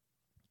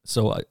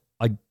 So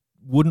I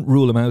wouldn't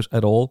rule him out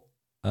at all.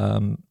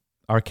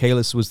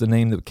 Arcalis was the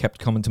name that kept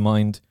coming to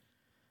mind,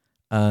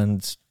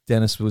 and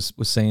Dennis was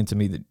saying to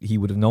me that he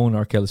would have known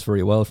Arcalis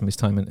very well from his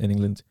time in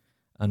England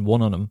and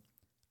won on him,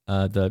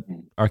 that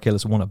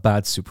Arcalis won a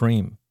bad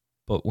Supreme.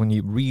 But when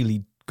you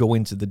really go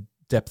into the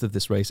depth of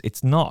this race,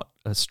 it's not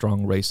a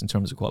strong race in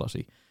terms of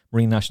quality.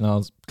 Marine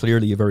National's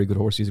clearly a very good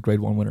horse. He's a Grade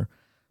 1 winner.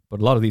 But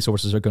a lot of these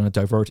horses are going to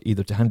divert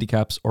either to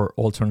handicaps or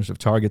alternative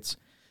targets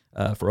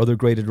for other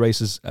graded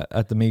races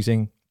at the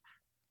meeting.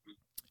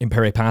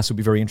 Impere Pass would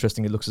be very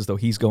interesting. It looks as though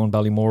he's going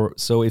Ballymore.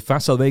 So if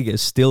Facile Vega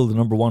is still the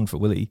number one for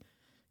Willie,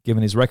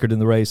 given his record in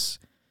the race,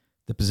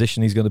 the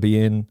position he's going to be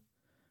in,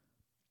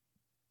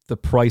 the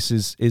price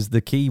is the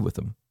key with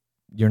him.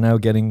 You're now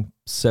getting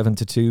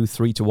 7-2,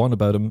 3-1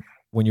 about him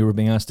when you were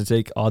being asked to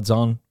take odds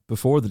on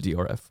before the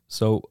DRF.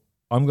 So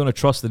I'm going to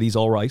trust that he's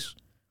all right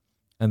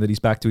and that he's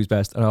back to his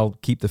best, and I'll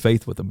keep the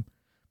faith with him.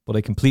 but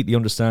I completely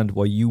understand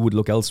why you would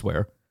look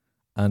elsewhere.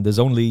 And there's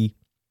only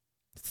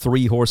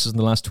 3 horses in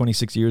the last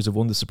 26 years have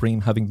won the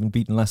Supreme, having been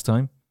beaten last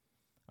time.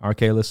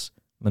 Arcalis,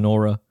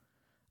 Menora,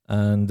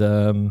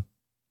 and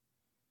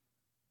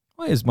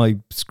why is my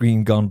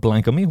screen gone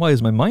blank on me? Why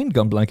is my mind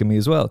gone blank on me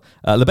as well?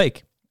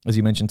 Lebeque, as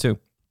you mentioned too.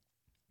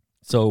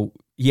 So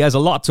he has a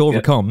lot to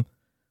overcome,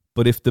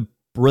 but if the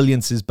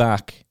brilliance is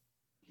back,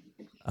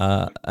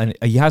 and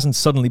he hasn't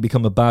suddenly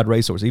become a bad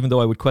racehorse, even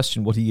though I would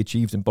question what he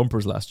achieved in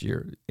bumpers last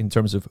year in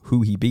terms of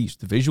who he beat.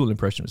 The visual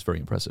impression was very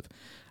impressive.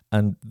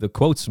 And the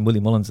quotes from Willie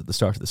Mullins at the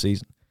start of the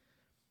season,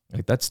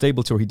 like that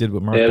stable tour he did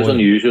with Mark Boyle. It was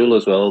unusual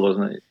as well,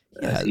 wasn't it?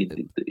 Yeah.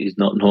 He's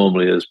not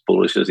normally as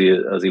bullish as he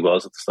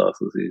was at the start of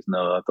the season.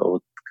 No, I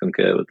would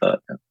concur with that.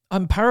 Yeah.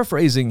 I'm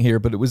paraphrasing here,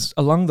 but it was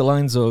along the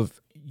lines of,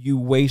 you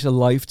wait a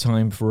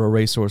lifetime for a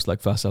racehorse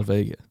like Facile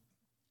Vega.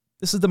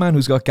 This is the man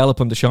who's got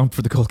Galopin de Champs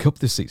for the Gold Cup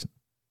this season.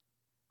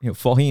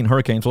 Faugheen,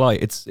 Hurricane Fly.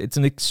 It's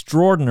an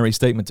extraordinary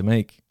statement to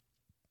make.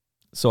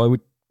 So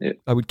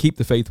I would keep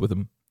the faith with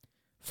him,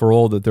 for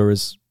all that there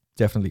is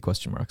definitely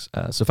question marks.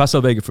 So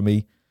Facile Vega for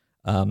me.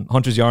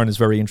 Hunter's Yarn is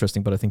very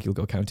interesting, but I think he'll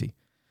go county.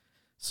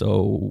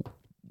 So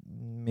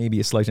maybe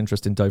a slight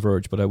interest in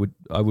Diverge, but I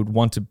would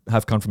want to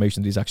have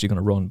confirmation that he's actually going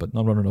to run, but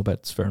not runner, no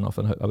bets, fair enough,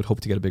 and I would hope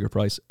to get a bigger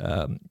price.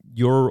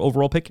 Your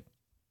overall pick?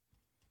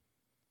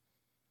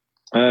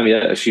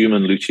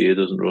 Assuming Lucia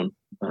doesn't run,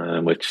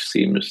 which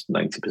seems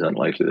 90%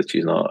 likely that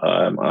she's not,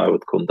 I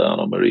would come down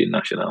on Marine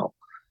Nationale.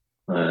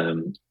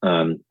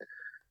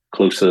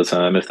 Close to the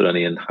time, if there are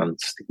any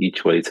enhanced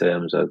each way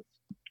terms,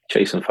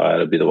 Chase and Fire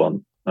would be the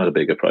one at a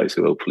bigger price,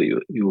 who hopefully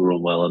you will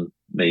run well and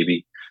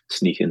maybe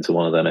sneak into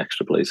one of them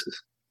extra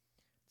places.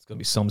 It's going to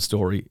be some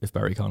story if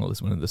Barry Connell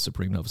is winning the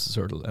Supreme Novices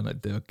Hurdle,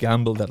 and the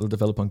gamble that'll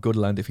develop on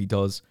Goodland if he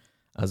does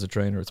as a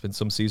trainer. It's been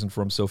some season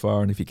for him so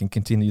far, and if he can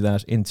continue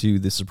that into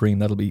the Supreme,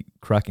 that'll be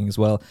cracking as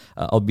well.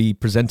 I'll be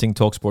presenting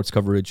TalkSport's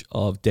coverage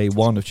of day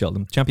 1 of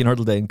Cheltenham, Champion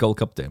Hurdle Day and Gold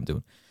Cup Day I'm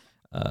doing.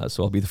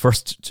 So I'll be the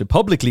first to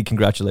publicly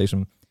congratulate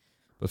him,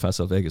 but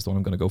Facile Vega is the one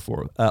I'm going to go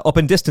for. Up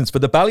in distance for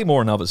the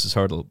Ballymore Novices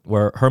Hurdle,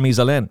 where Hermes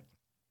Allen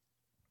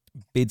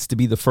bids to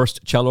be the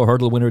first Challow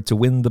Hurdle winner to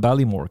win the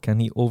Ballymore.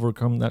 Can he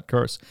overcome that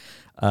curse?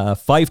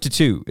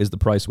 5-2 is the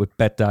price with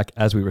BetDAC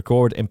as we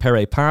record.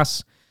 Impere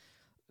Pass.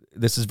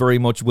 This is very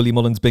much Willie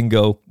Mullins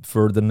bingo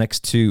for the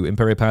next 2,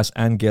 Impere Pass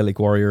and Gaelic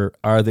Warrior.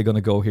 Are they going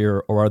to go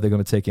here, or are they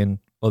going to take in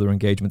other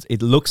engagements?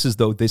 It looks as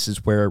though this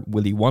is where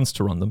Willie wants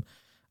to run them,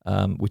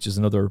 which is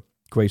another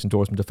great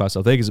endorsement of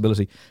Facile Vega's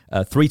ability.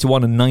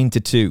 3-1 and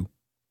 9-2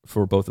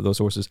 for both of those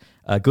horses.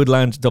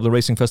 Goodland, Dublin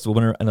Racing Festival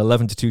winner, an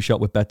 11-2 shot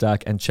with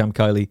BetDAC, and Champ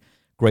Kiley,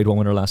 Grade 1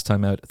 winner last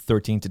time out,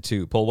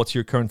 13-2. Paul, what's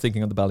your current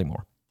thinking on the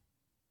Ballymore?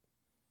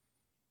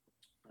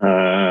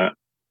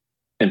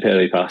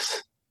 Imperi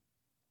Pass.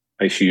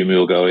 I assume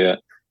he'll go, yeah.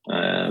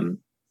 I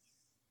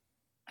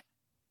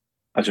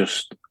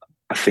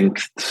think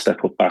the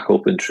step back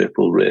up in trip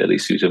will really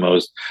suit him. I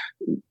was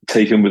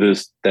taken with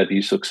his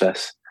debut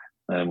success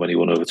when he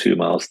won over 2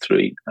 miles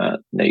 3 at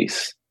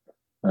Nice.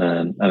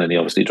 And then he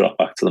obviously dropped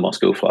back to the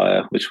Moscow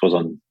Flyer, which was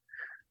on,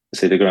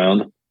 say, the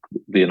ground,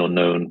 being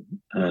unknown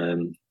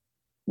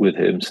with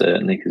him,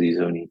 certainly, because he's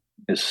only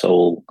his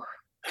sole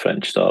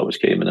French start, which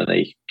came in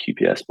an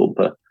QPS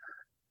bumper.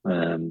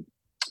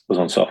 Was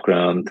on soft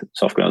ground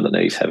at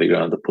Nice, heavy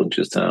ground at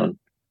Punchestown.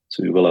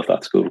 So we will have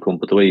that to overcome.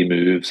 But the way he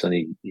moves and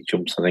he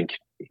jumps, I think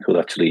he could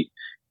actually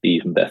be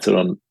even better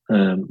on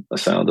a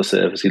sounder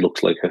surface. He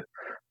looks like a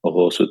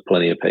horse with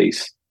plenty of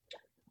pace.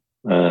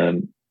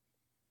 But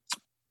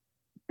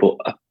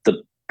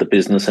the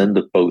business end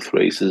of both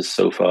races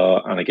so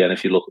far, and again,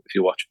 if you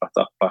watch back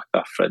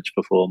that French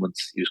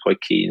performance, he was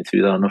quite keen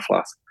through that on the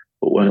flat.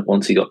 But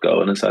once he got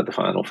going inside the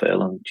final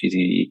furlong,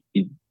 he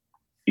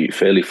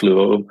fairly flew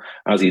over him,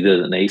 as he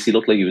did at Nice. He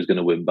looked like he was going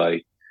to win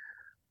by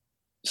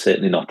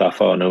certainly not that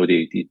far. No,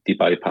 he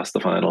bypassed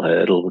the final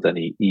hurdle, but then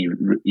he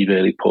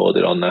really poured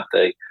it on that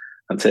day.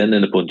 And turning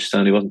into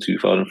Punchestown, he wasn't too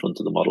far in front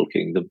of the Model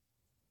Kingdom.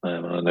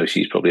 I know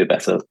she's probably a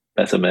better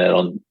mare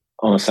on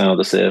a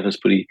sounder surface,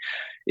 but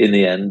in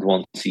the end,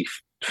 once he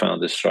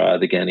found his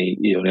stride again,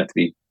 he only had to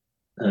be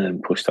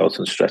pushed out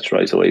and stretched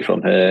right away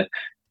from her,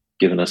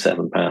 given her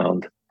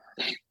 £7.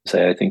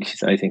 So I think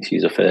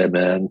she's a fair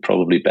mare and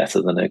probably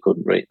better than her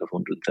current rate of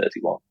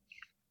 131.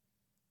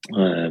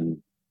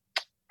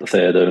 The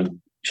third,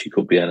 she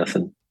could be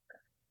anything.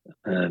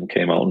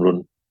 Came out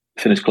and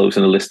finished close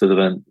in a listed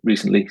event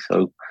recently.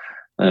 So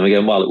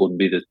again, while it wouldn't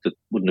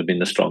have been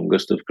the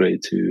strongest of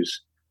Grade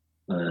 2s,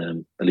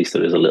 at least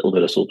there is a little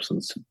bit of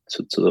substance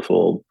to the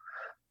form.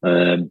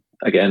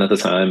 Again, at the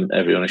time,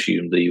 everyone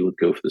assumed that he would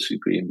go for the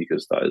Supreme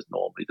because that is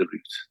normally the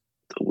route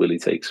that Willie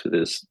takes with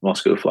his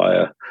Moscow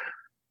Flyer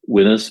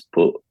winners.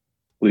 But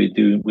we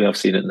have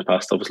seen it in the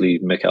past. Obviously,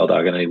 Mikel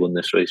Dagenais won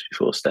this race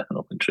before stepping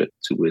up in trip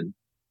to win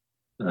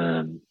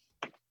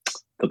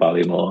the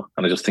Ballymore,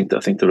 and I think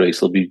the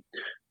race will be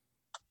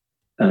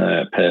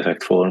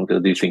perfect for him, because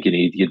I do think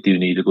you do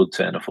need a good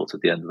turn of foot at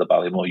the end of the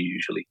Ballymore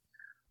usually,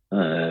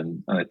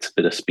 and it's a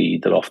bit of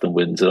speed that often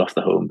wins it off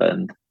the home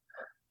bend.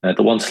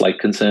 The one slight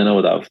concern I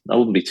would have, I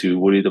wouldn't be too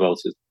worried about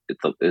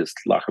his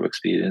lack of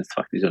experience. The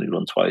fact he's only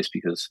run twice,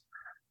 because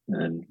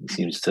he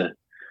seems to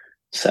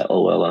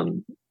settle well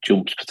and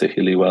jumps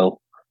particularly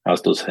well,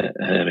 as does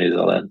Hermes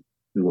Allen,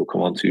 who we'll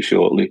come on to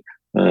shortly.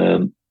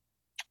 The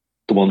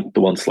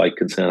one slight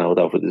concern I would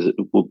have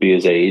would be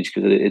his age,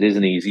 because it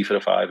isn't easy for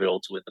a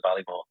 5-year-old to win the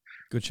Ballymore.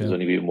 Good show. There's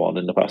only been one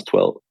in the past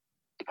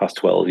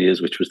 12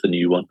 years, which was the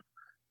new one,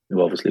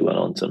 who obviously went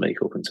on to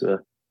make up into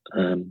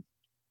a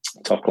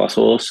top class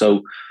horse.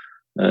 So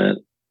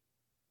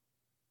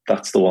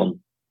that's the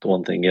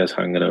one thing he has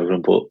hanging over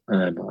him. But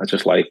I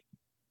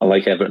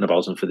like everything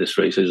about him for this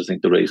race. I just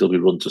think the race will be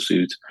run to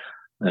suit,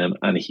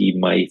 and he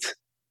might.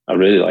 I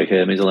really like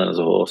Hermes Allen as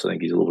a horse. I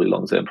think he's a lovely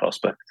long-term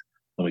prospect,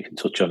 and we can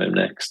touch on him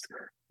next.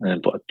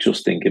 But I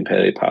just think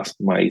Imperial Pass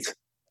might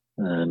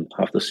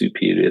have the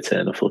superior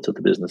turn of foot at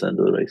the business end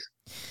of the race.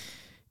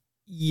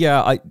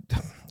 Yeah, I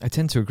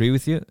tend to agree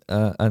with you.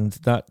 And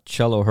that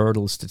shallow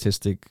hurdle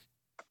statistic,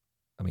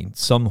 I mean,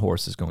 some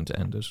horse is going to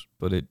end it,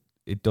 but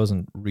it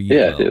doesn't read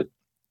well.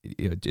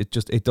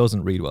 It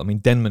doesn't read well. I mean,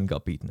 Denman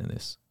got beaten in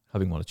this,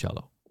 having won a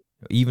shallow.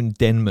 Even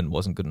Denman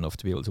wasn't good enough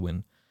to be able to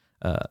win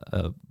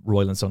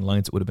Royal and Sun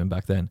Alliance. It would have been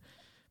back then.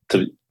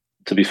 To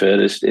be fair,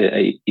 his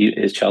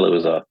shallow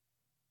was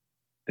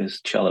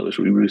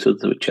rerouted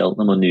to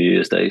Cheltenham on New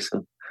Year's Day,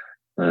 so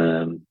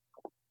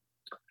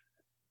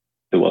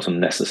it wasn't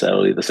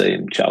necessarily the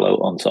same shallow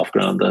on soft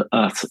ground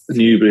at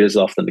Newbury as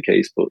often the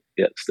case, but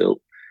yeah, still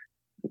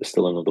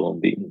another one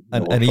beaten.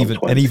 And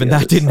even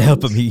that didn't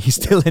help him. He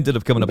still ended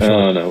up coming up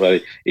short. No, well,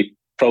 he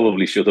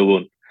probably should have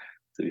won,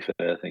 to be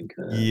fair, I think.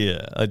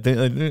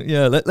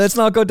 Let's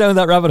not go down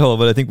that rabbit hole,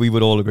 but I think we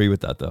would all agree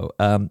with that, though.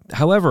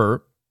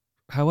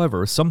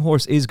 However, some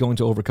horse is going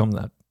to overcome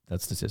that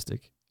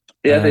statistic.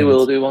 Yeah, they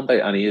will do one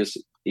day, and he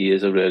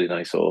is a really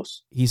nice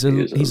horse. He's a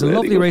really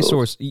lovely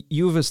racehorse.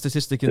 You have a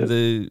statistic in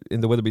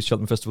the Weatherby's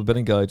Cheltenham Festival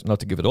betting guide, not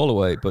to give it all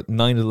away, but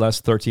 9 of the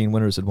last 13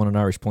 winners had won an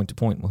Irish point to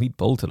point. Well, he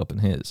bolted up in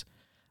his.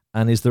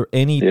 And is there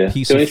any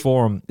piece of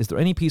form? Is there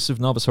any piece of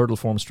novice hurdle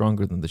form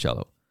stronger than the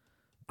shallow?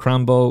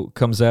 Crambo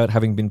comes out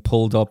having been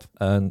pulled up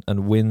and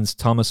wins.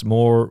 Thomas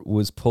Moore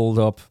was pulled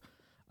up.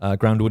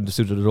 Ground wouldn't have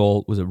suited at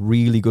all. Was a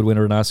really good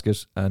winner in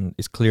Ascot and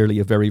is clearly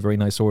a very, very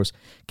nice horse.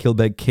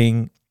 Kilbeg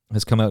King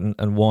has come out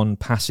and won,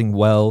 passing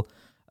well.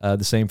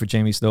 The same for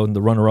Jamie Snowden,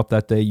 the runner-up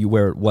that day. You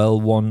Wear It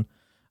Well won.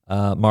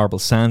 Marble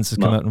Sands has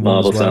come out and won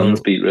as well. Marble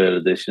Sands beat Rare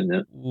Edition,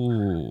 yeah.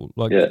 Ooh,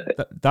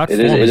 that form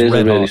is a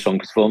really strong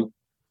form.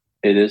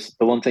 It is.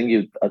 The one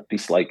thing I'd be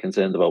slightly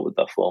concerned about with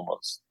that form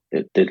was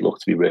it did look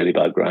to be really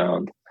bad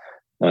ground.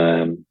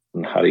 And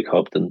Harry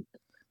Cobden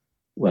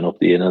went up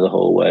the inner the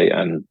whole way,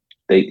 and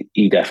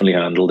he definitely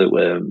handled it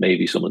where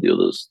maybe some of the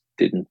others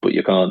didn't. But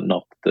you can't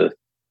knock the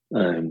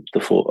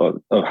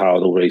thought of how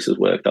the race has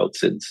worked out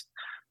since.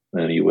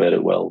 You Wear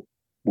It Well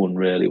won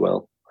really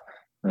well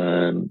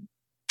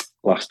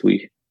last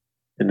week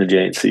in the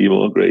Jane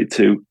Seymour Grade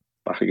 2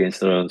 back against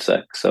their own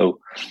sex. So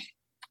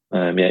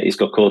he's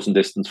got course and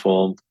distance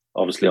form,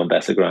 obviously on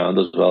better ground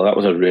as well. That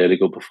was a really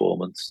good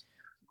performance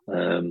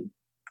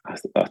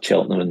at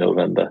Cheltenham in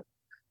November,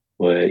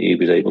 where he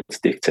was able to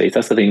dictate.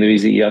 That's the thing,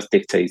 he has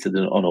dictated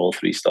on all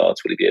 3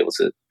 starts. Will he be able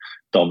to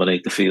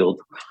dominate the field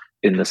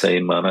in the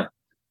same manner?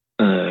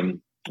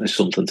 There's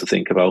something to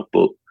think about,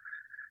 but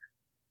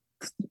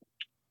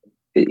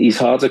he's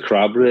hard to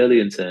crab really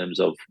in terms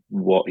of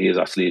what he has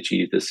actually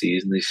achieved this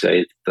season. They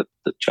say that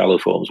the shallow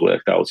form's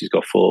worked out. He's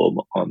got form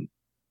on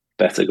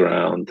better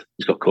ground.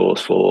 He's got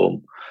course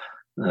form.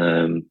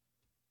 And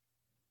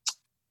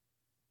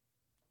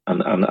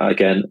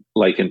again,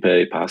 like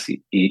Imperial Pass,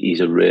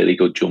 he's a really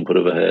good jumper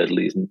of a hurdle.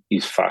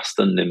 He's fast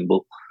and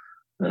nimble.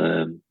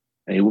 And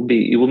he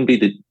wouldn't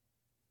be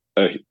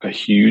a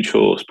huge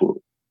horse, but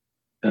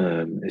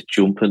it's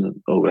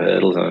jumping over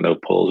hurdles. And I know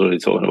Paul's already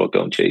talking about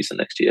going chasing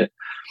next year.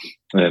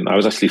 I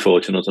was actually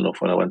fortunate enough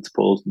when I went to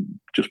Paul's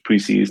just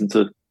pre-season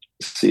to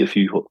see a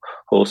few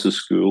horses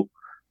school,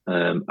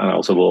 and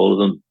out of all of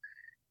them,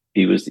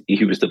 he was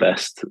the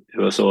best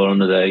who I saw on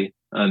the day.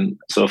 And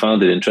so I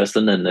found it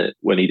interesting then that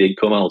when he did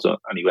come out and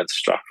he went to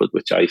Stratford,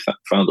 which I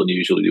found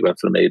unusual, he went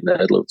for a maiden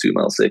hurdle of 2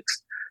 mile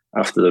 6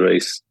 after the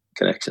race.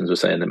 Connections were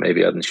saying that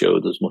maybe he hadn't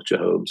showed as much at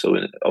home, so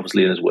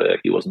obviously in his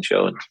work he wasn't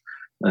showing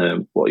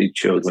what he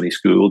showed when he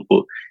schooled,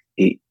 but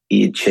he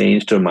had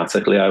changed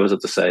dramatically. I was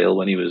at the sale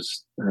when he went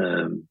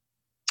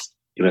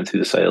through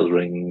the sales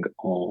ring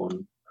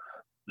on,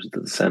 was it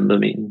the December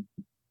meeting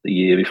the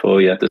year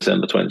before? Yeah,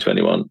 December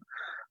 2021.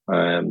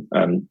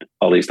 And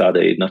Ollie's dad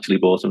Aidan actually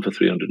bought him for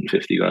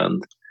 350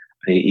 grand.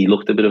 He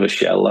looked a bit of a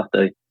shell that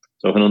day,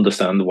 so I can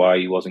understand why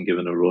he wasn't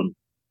given a run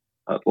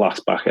at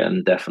last back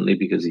end, definitely,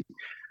 because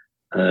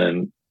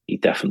he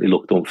definitely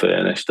looked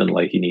unfurnished and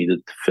like he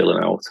needed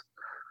filling out.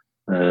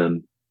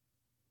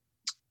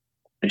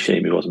 A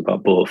shame he wasn't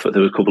bad bought.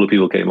 There were a couple of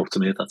people came up to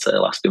me at that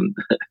sale asking,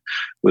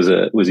 was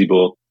he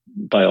bought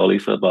by Ollie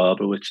for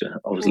Barbara, which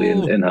obviously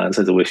in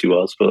hindsight I wish he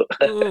was, but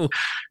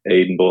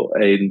Aidan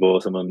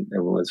bought him, and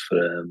it was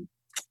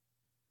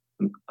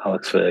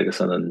Alex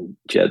Ferguson and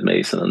Jed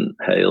Mason and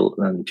Hale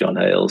and John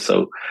Hale.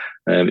 So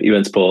he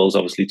went to Paul's,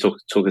 obviously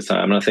took his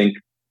time, and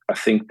I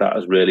think that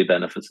has really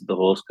benefited the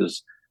horse,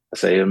 because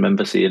I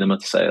remember seeing him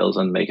at the sales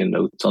and making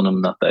notes on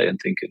him that day and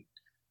thinking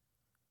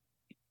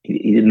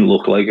he didn't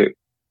look like it.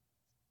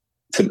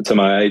 To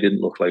my eye, he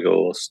didn't look like a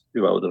horse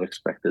who I would have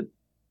expected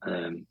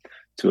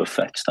to have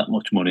fetched that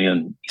much money,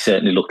 and he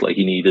certainly looked like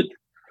he needed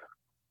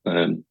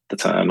the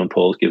time, and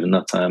Paul's given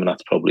that time, and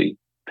that's probably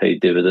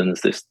paid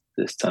dividends this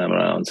time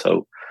around.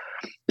 So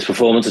his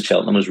performance at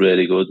Cheltenham was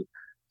really good.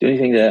 The only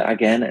thing there,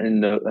 again,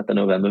 at the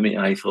November meeting,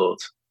 I just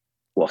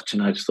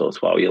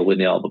thought, wow, he'll win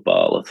the Albert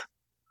Bartlett.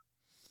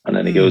 And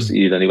then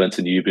he went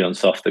to Newbury on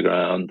softer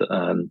ground,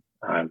 and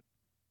I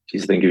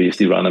think if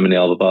he ran him in the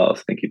Albert Bartlett,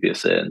 I think he'd be a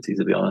certainty,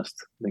 to be honest.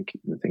 I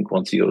think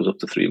once he goes up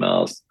to 3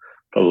 miles,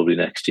 probably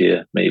next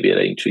year, maybe at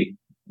Aintree,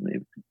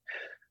 maybe.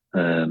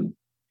 I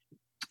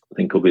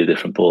think it'll be a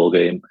different ball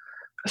game.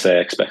 I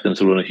expect him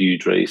to run a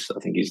huge race. I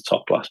think he's a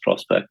top class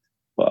prospect,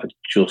 but I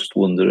just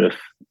wonder if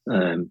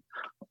a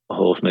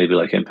horse maybe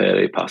like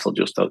Imperial Pass will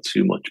just have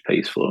too much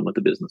pace for him at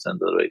the business end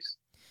of the race.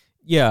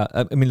 Yeah,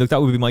 I mean, look, that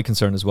would be my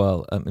concern as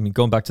well. I mean,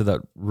 going back to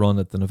that run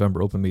at the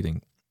November Open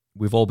meeting,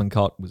 We've All Been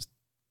Caught was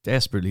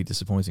desperately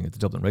disappointing at the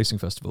Dublin Racing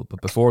Festival,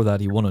 but before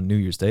that he won on New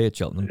Year's Day at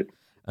Cheltenham,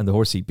 and the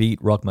horse he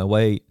beat, Rock My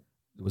Way,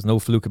 there was no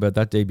fluke about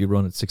that debut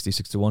run at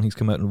 66-1. He's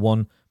come out and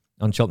won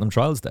on Cheltenham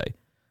Trials Day.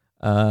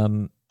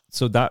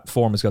 So that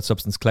form has got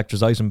substance.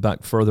 Collector's Item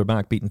further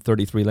back, beaten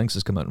 33 lengths,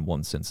 has come out and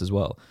won since as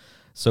well.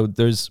 So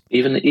there's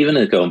even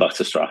going back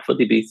to Stratford,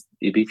 he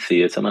beat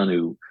Theatre Man,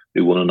 who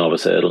won a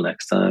Novice Hurdle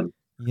next time.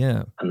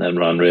 Yeah, and then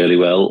ran really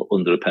well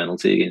under a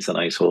penalty against a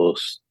nice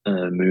horse,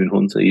 Moon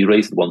Hunter. He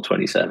raced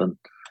 127,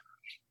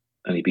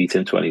 and he beat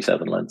him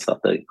 27 lengths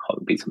that day.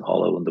 Beat him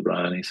hollow under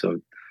Bryony.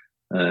 So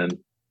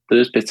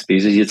there's bits and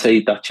pieces. You'd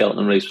say that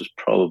Cheltenham race was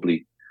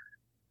probably,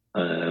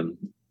 other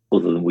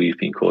than We've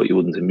Been Caught, you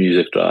wouldn't. In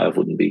Music Drive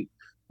wouldn't be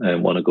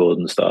one of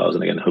Gordon's stars,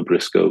 and again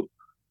Hubrisco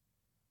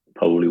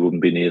probably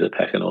wouldn't be near the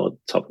pecking order,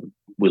 top of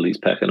Willie's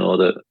pecking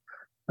order.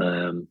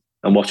 And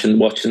watching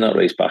that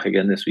race back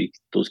again this week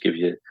does give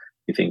you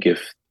think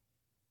if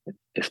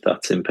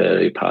that's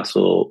Imperial Pass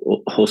or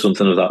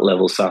something of that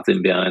level sat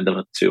in behind them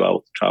at 2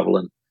 hours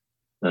travelling,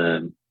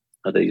 are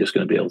they just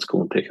going to be able to come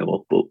and pick him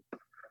up? But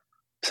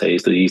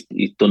says that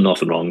he's done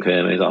nothing wrong,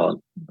 Kermit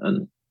Allen,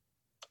 and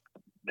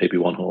maybe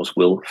one horse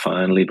will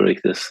finally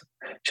break this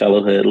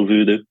shallow hurdle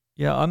voodoo.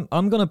 Yeah,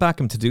 I'm going to back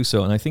him to do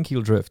so, and I think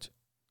he'll drift.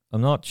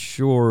 I'm not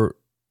sure,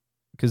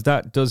 because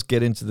that does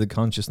get into the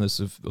consciousness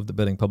of the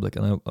betting public,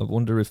 and I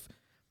wonder if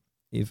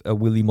a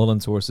Willie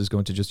Mullins horse is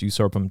going to just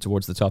usurp him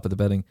towards the top of the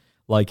betting,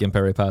 like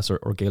Imperial Pass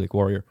or Gaelic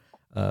Warrior,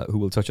 who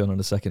we'll touch on in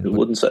a second. It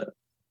wouldn't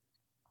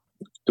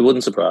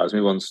surprise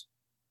me once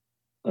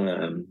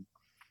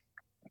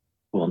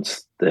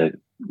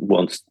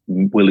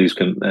Willie's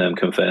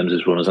confirms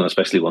his runners, and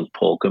especially once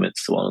Paul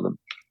commits to one of them.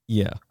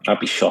 Yeah, I'd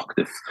be shocked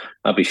if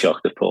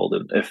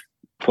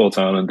Paul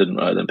Townend didn't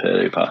ride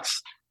Imperial Pass.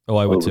 Oh,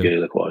 I would too.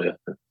 Gaelic Warrior.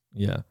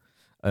 Yeah.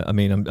 I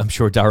mean, I'm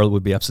sure Darryl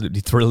would be absolutely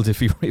thrilled if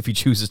he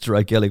chooses to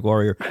ride Gaelic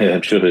Warrior. Yeah,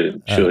 I'm sure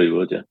he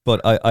would. Yeah, but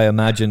I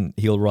imagine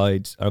he'll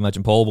ride. I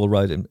imagine Paul will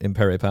ride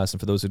Imperial Pass. And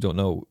for those who don't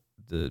know,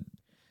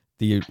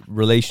 the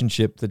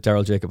relationship that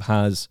Darryl Jacob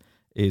has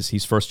is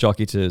he's first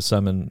jockey to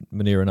Simon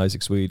Munir and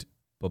Isaac Swede,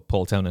 but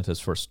Paul Townend has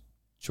first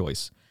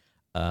choice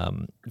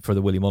for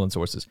the Willie Mullins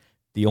horses.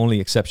 The only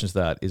exception to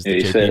that is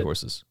the JP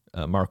horses.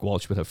 Mark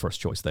Walsh would have first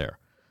choice there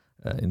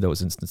in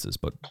those instances,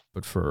 but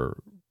for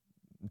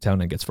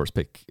Townend gets first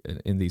pick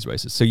in these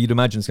races. So you'd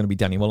imagine it's going to be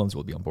Danny Mullins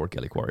will be on board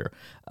Gaelic Warrior.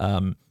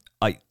 I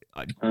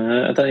don't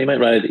know, he might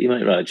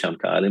ride Champ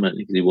Carly,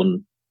 because he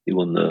won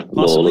the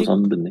Lawless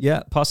on, didn't he?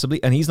 Yeah,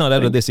 possibly. And he's not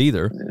out of this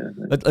either.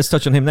 Yeah, let's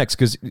touch on him next,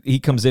 because he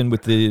comes in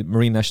with the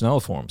Marine Nationale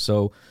form.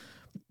 So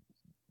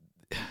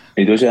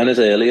he does, and his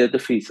earlier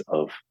defeat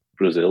of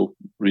Brazil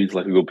reads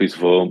like a good piece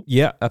of form.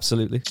 Yeah,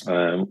 absolutely.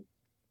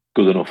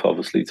 Good enough,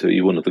 obviously,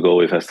 he won at the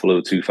Galway Festival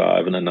over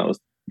 2.5, and then that was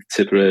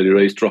Tipperary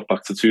race, dropped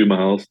back to 2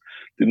 miles.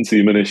 Didn't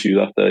seem an issue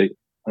that day.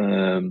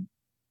 And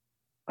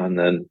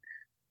then,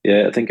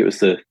 I think he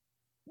said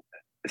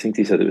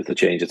it was the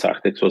change of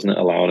tactics, wasn't it?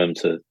 Allowing him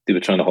they were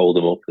trying to hold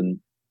him up, and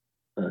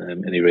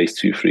he raced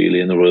too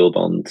freely in the Royal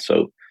Bond.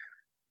 So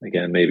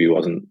again, maybe he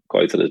wasn't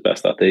quite at his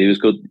best that day. He was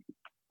good.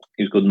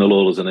 He was good in the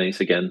Lawless and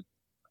Ace again.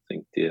 I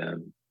think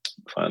the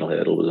final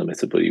hurdle was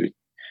omitted, but he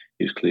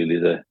was clearly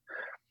the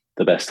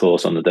best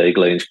horse on the day.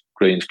 Grange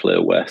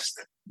Clear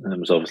West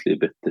was obviously a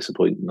bit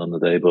disappointing on the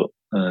day, but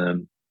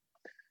there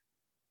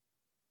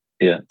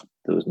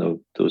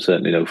was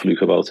certainly no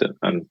fluke about it.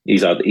 And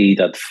he'd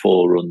had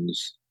 4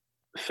 runs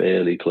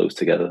fairly close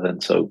together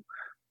then. So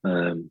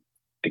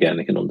again,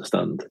 I can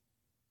understand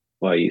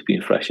why he's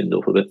been freshened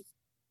up a bit.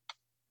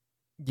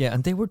 Yeah,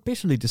 and they were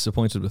bitterly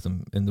disappointed with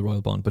him in the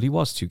Royal Bond, but he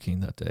was too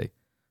keen that day.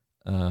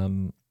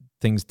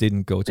 Things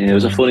didn't go to plan. It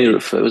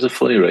was a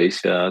funny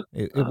race. Yeah,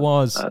 it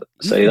was. I'd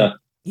say that.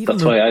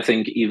 That's why I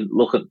think even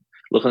looking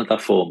at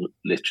that form,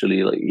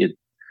 literally, like you'd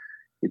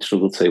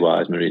struggle to say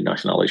why is Marine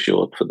Nationale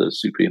short for the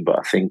Supreme, but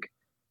I think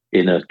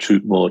in a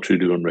more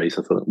truly run race,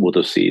 I thought would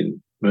have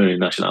seen Marine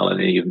National in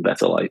an even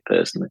better light,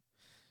 personally.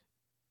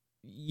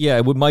 Yeah,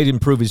 it might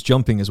improve his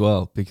jumping as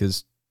well,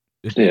 because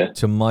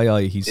to my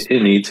eye, he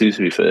needs to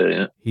be fair.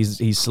 Yeah,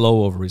 he's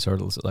slow over his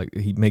hurdles. Like,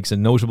 he makes a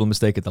notable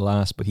mistake at the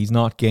last, but he's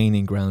not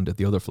gaining ground at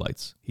the other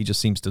flights. He just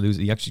seems to lose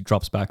it. He actually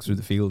drops back through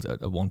the field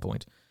at one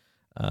point,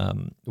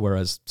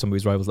 whereas some of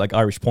his rivals, like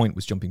Irish Point,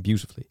 was jumping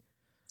beautifully,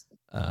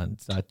 and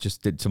that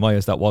just did, to my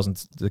eyes, that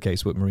wasn't the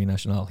case with Marine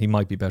National. He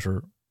might be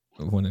better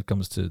when it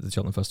comes to the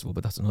Cheltenham Festival,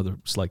 but that's another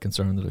slight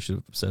concern that I should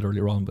have said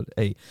earlier on. But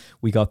hey,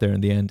 we got there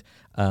in the end.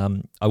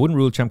 I wouldn't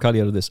rule Chamcali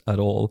out of this at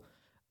all.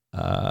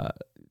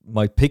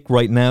 My pick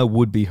right now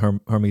would be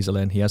Hermes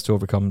Allen. He has to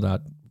overcome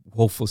that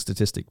woeful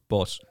statistic,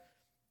 but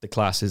the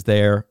class is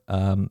there,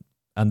 and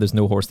there's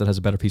no horse that has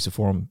a better piece of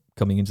form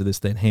coming into this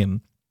than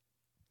him.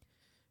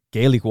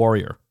 Gaelic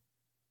Warrior.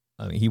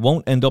 I mean, he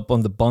won't end up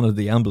on the bonnet of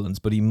the ambulance,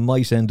 but he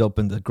might end up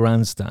in the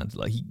grandstand.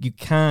 Like, you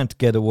can't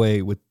get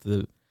away with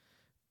the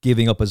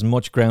giving up as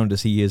much ground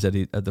as he is at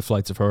the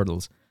flights of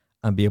hurdles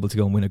and be able to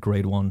go and win a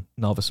Grade 1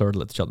 novice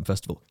hurdle at the Cheltenham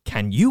Festival.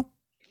 Can you?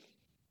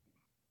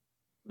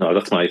 No,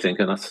 that's my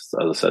thinking. That's,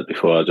 as I said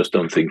before, I just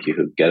don't think you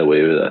could get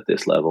away with it at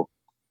this level.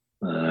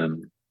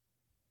 I'm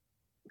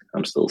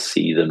still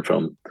seething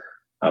from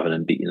having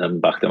him beaten him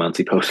back to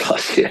Ante post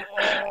last year,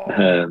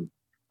 and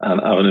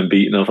having him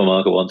beaten off a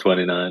mark at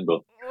 129.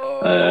 But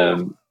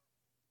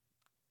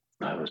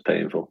that was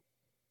painful.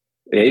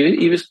 Yeah,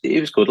 he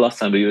was good last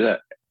time,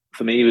 but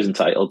for me, he was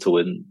entitled to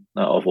win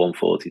that of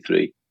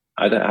 143.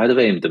 I would have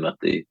aimed him at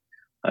the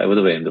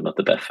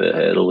Betfair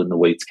hurdle when the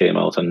weights came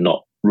out, and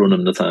not run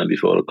him the time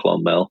before at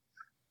Clonmel,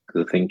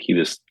 because I think he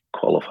was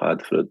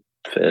qualified for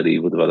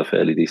would have had a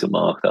fairly decent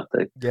mark that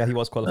day. Yeah, he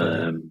was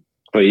qualified.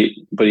 But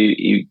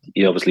he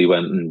obviously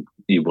went and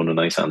he won a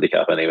nice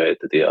handicap anyway at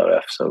the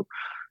DRF. So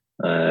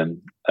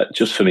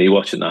just for me,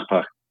 watching that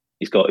pack,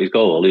 he's got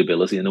all the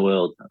ability in the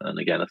world, and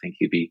again, I think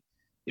he'd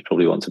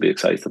probably want to be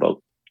excited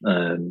about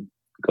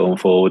going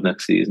forward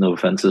next season. No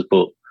offences,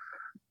 but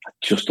it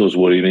just does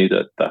worry me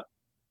that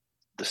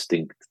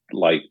distinct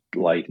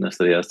likeness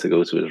that he has to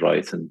go to his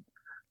right, and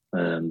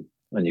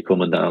when you're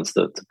coming down to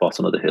the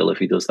bottom of the hill, if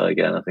he does that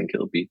again, I think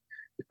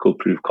it could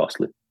prove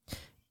costly.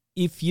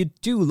 If you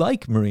do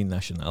like Marine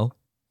National,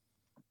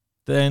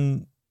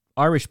 then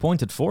Irish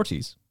Point at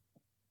 40s.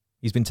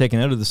 He's been taken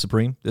out of the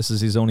Supreme. This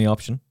is his only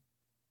option.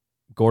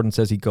 Gordon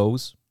says he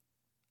goes.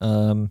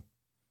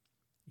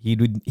 He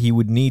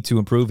would need to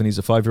improve, and he's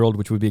a 5-year-old,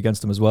 which would be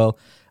against him as well.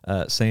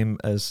 Same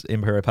as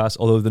Imperial Pass,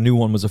 although the new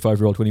one was a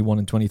 5-year-old when he won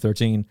in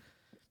 2013.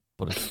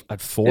 But at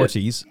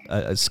 40s,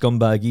 a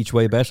scumbag each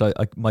way bet, I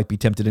might be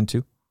tempted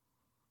into.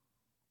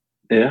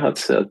 Yeah, I'd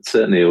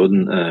certainly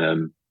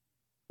wouldn't.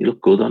 He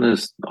looked good on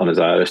his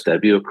Irish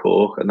debut at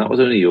Cork, and that was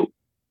only a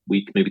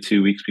week, maybe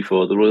 2 weeks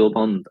before the Royal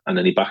Bond, and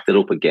then he backed it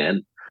up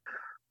again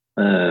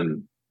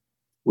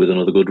with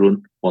another good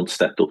run. Once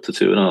stepped up to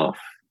 2.5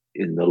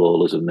 in the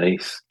Lawlers of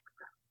Naas.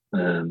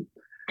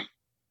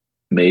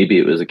 Maybe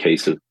it was a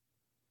case of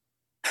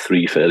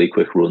 3 fairly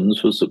quick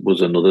runs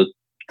was another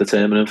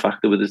determining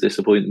factor with his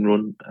disappointing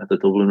run at the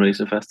Dublin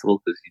Racing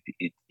Festival, because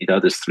he'd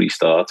had his 3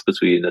 starts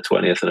between the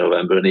 20th of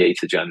November and the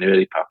 8th of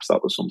January. Perhaps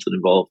that was something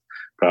involved.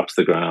 Perhaps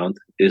the ground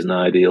isn't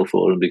ideal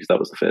for him, because that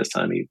was the first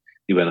time he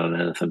went on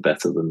anything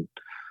better than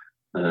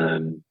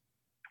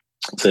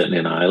certainly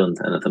in Ireland,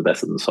 anything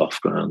better than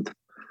soft ground.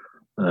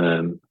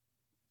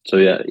 So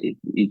yeah,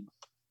 he'd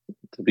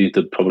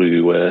probably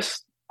be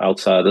worse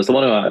outsiders. The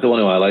one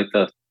who I like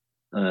that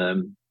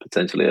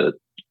potentially at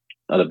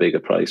a bigger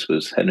price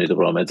was Henry de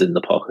Bromhead's In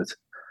the Pocket.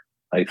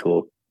 I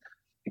thought,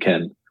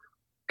 again,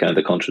 kind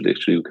of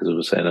contradictory, because I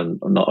was saying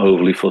I'm not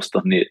overly fussed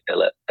on the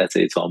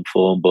Ete Tom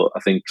form, but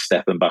I think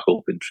stepping back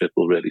up in trip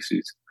will really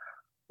suit.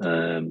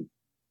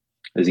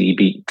 As he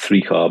beat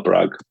 3-car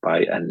Bragg by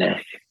a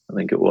neck, I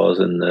think it was,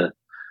 in the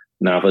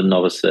Navan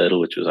Novice Hurdle,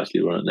 which was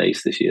actually run at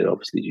Naas this year,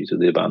 obviously due to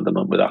the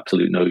abandonment with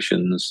Absolute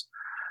Notions.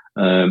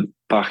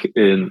 Back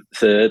in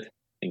third, I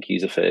think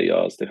he's a fair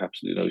yardstick.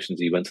 Absolute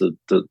Notions. He went to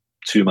the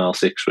 2-mile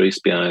 6 race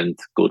behind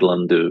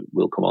Goodland, who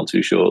we'll come on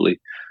to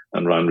shortly,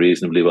 and ran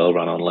reasonably well,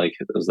 ran on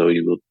as though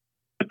he would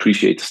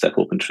appreciate the step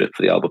up and trip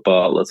for the Albert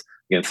Bartlett.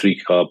 Again,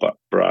 3-car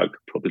Bragg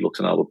probably looks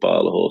an Albert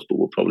Bartlett horse, but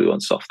we'll probably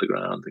want softer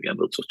ground. Again,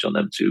 we'll touch on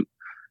them too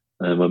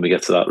when we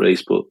get to that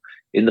race. But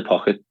In the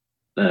Pocket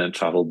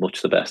travelled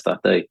much the best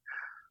that day.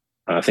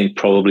 And I think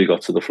probably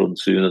got to the front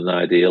sooner than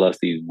ideal as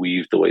they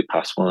weaved their way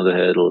past one of the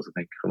hurdles.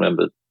 I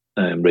remember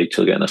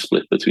Rachel getting a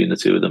split between the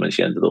two of them, and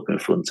she ended up in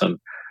front. And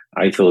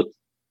I thought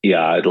he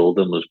idled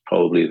and was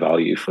probably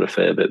valued for a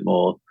fair bit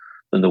more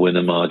than the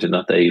winning margin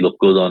that day. He looked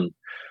good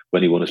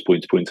when he won his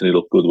point, and he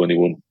looked good when he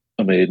won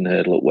a maiden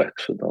hurdle at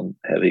Wexford on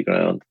heavy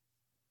ground.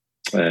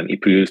 He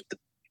proved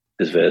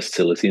his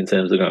versatility in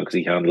terms of ground, because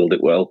he handled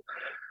it well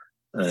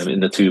in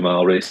the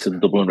 2-mile race at the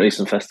Dublin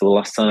Racing Festival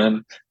last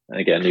time. And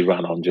again, he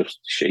ran on just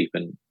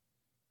shaping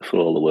for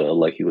all the world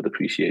like he would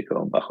appreciate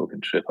going back up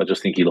in trip. I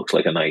just think he looks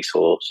like a nice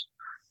horse.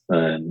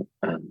 And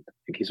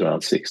think he's around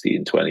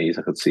 16-20s.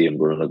 I could see him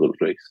running a good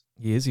race.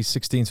 He is. He's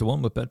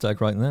 16-1 with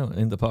BetDAC right now.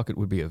 In the pocket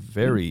would be a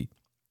very,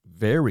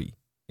 very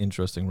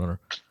interesting runner.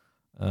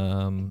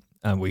 And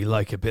we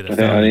like a bit of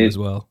value as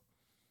well.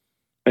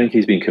 I think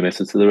he's been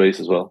committed to the race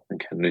as well. I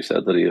think Henry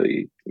said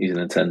that he's an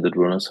intended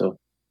runner, so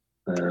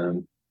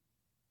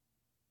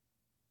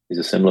he's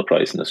a similar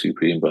price in the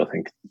Supreme, but I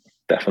think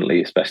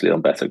definitely, especially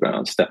on better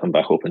ground, stepping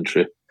back up in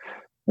trip.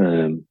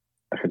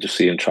 I could just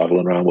see him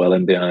travelling around well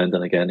in behind,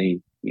 and again,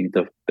 he'd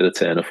have a bit of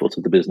turn of foot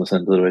at the business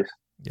end of the race.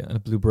 Yeah,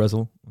 and Blue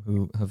Brezel,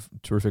 who have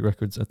terrific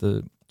records at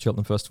the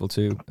Cheltenham Festival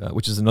too,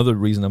 which is another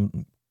reason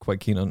I'm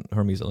quite keen on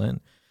Hermes Allen,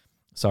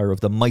 sire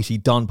of the mighty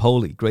Don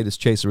Poli, greatest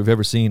chaser we've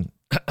ever seen,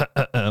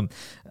 and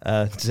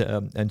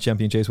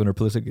champion chase winner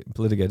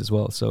Politigate as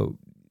well. So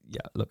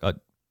yeah, look,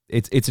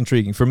 it's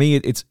intriguing for me.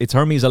 It's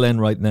Hermes Allen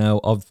right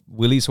now. Of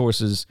Willie's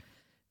horses,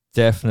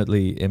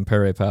 definitely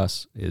Impere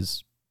Pass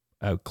is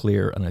out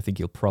clear, and I think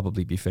he'll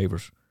probably be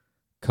favourite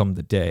come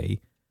the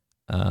day.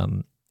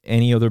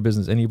 Any other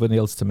business? Anybody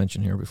else to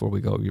mention here before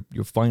we go?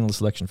 Your final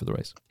selection for the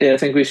race? Yeah, I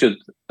think we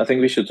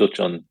should touch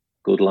on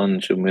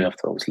Goodland, shouldn't we? Have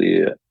to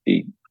obviously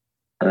he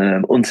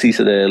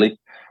unseated early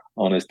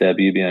on his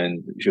debut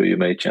behind Show You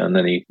Mate Chan,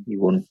 and he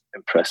won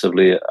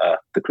impressively at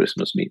the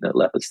Christmas meeting at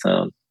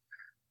Leopardstown.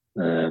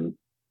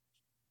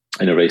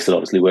 In a race that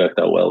obviously worked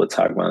out well with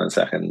Tagman in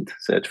second,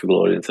 Search for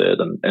Glory in third,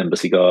 and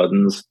Embassy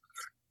Gardens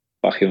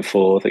back and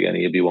forth. Again,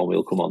 he'll be one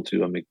we'll come on to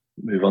when we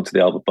move on to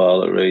the Albert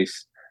Bartlett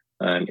race.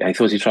 I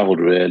thought he travelled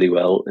really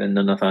well in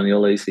the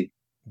Nathaniel Lacey.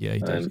 Yeah, he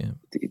did.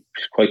 He's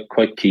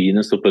quite keen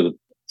and stuff, but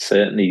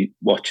certainly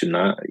watching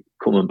that,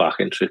 coming back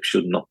in trip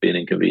should not be an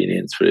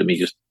inconvenience for him. He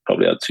just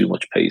probably had too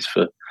much pace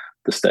for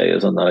the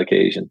stayers on that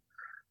occasion.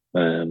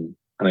 And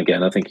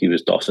again, I think he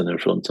was dossing in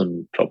front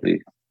and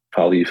probably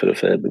value for a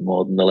fair bit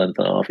more than the length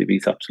and a half. He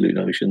beat Absolute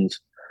Notions.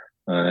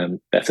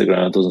 Better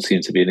ground doesn't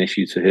seem to be an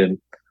issue to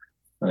him.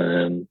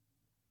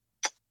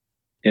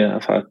 Yeah,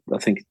 I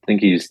think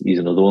he's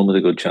another one with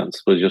a good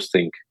chance. But I just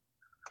think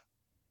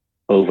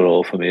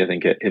overall for me, I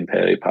think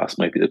Imperial Pass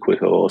might be the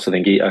quicker horse. I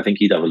think he'd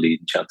have a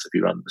leading chance if he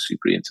ran the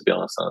Supreme, to be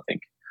honest. And I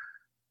think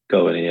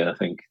going here, I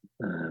think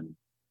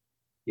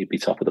he'd be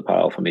top of the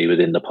pile for me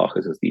within the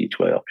pocket as the each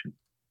way option.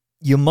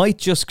 You might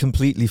just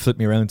completely flip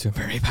me around to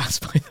Imperial Pass,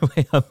 by the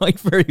way. I might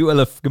very well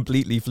have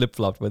completely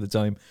flip-flopped by the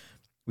time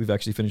we've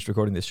actually finished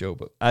recording this show.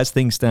 But as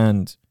things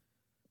stand,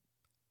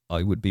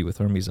 I would be with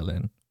Hermes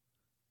Allen.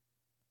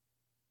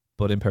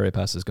 But Imperial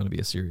Pass is going to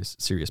be a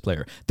serious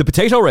player. The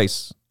Potato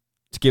Race,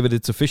 to give it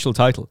its official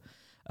title.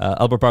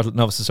 Albert Bartlett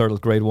Novices Hurdle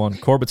Grade 1.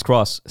 Corbett's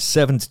Cross,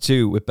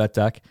 7-2 with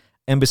BetDAC.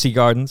 Embassy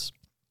Gardens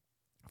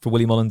for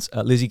Willie Mullins.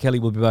 Lizzie Kelly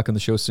will be back on the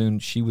show soon.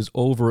 She was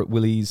over at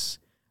Willie's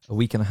a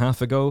week and a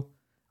half ago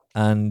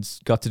and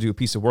got to do a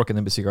piece of work in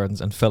Embassy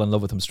Gardens and fell in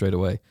love with him straight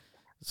away.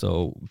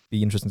 So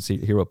be interesting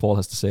to hear what Paul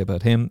has to say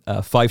about him.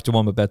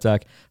 5-1 with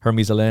BetDAC.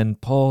 Hermes Allen.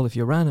 Paul, if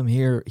you ran him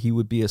here, he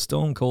would be a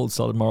stone cold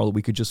solid moral.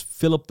 We could just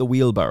fill up the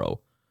wheelbarrow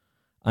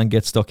and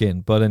get stuck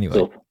in. But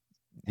anyway,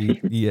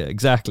 yeah,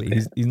 exactly.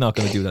 He's not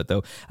going to do that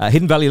though.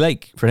 Hidden Valley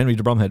Lake for Henry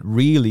de Bromhead.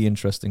 Really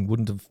interesting.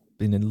 Wouldn't have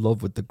been in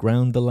love with the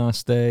ground the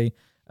last day,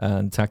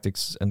 and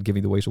tactics and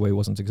giving the weight away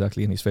wasn't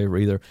exactly in his favour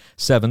either.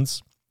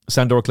 Sevens.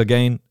 Sandor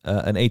Clegane,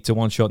 an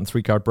 8-1 shot and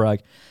 3-card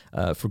brag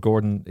for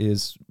Gordon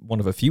is one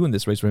of a few in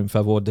this race for him.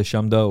 Favor de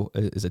Chamdeau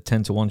is a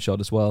 10-1 shot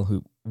as well,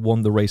 who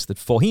won the race that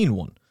Faugheen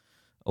won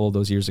all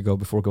those years ago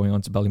before going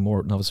on to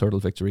Ballymore Novice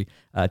Hurdle victory.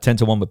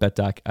 10-1 with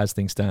BetDAC as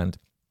things stand.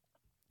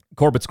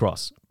 Corbett's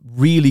Cross,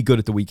 really good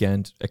at the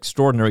weekend.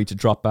 Extraordinary to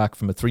drop back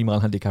from a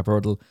 3-mile handicap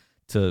hurdle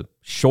to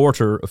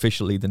shorter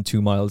officially than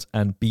 2 miles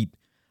and beat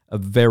a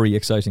very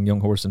exciting young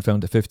horse and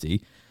found a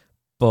 50.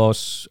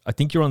 But I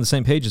think you're on the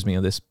same page as me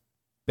on this.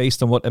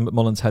 Based on what Emmett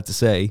Mullins had to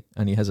say,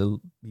 and he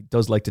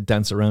does like to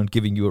dance around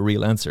giving you a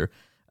real answer,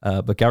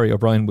 but Gary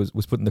O'Brien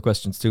was putting the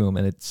questions to him,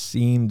 and it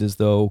seemed as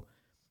though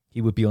he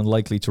would be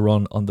unlikely to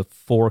run on the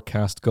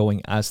forecast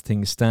going as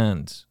things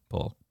stand,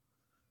 Paul.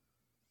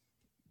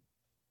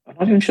 I'm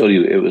not even sure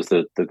it was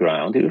the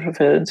ground he was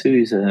referring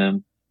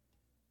to.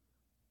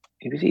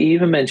 He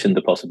even mentioned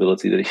the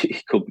possibility that he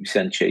could be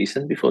sent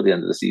chasing before the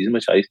end of the season,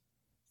 which I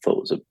thought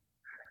was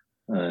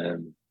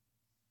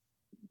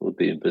would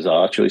be a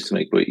bizarre choice to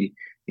make, but he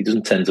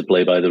doesn't tend to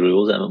play by the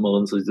rules, Emmett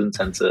Mullins. He doesn't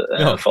tend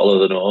to follow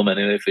the norm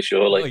anyway, for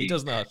sure. Like, he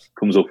does not.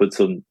 Comes up with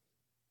some,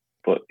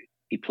 but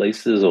he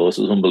places his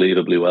horses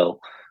unbelievably well.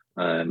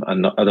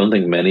 And I don't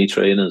think many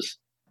trainers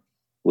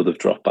would have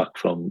dropped back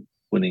from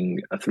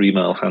winning a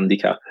 3-mile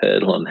handicap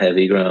hurdle on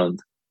heavy ground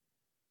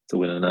to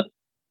winning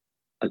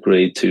a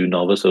Grade 2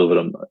 novice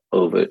over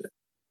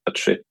a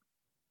trip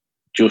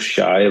just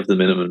shy of the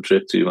minimum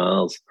trip, 2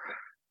 miles.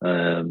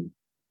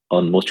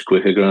 On much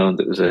quicker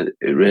ground. It was a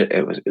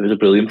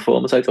brilliant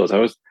performance. I thought I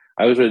was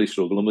really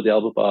struggling with the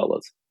Albert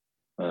Bartlett,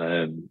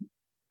 and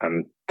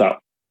that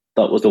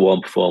was the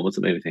one performance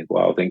that made me think,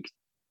 wow, I think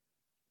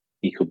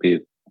he could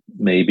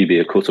maybe be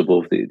a cut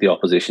above the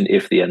opposition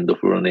if they end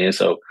up running here.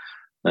 So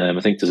I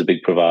think there's a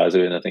big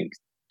proviso, and I think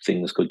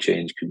things could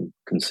change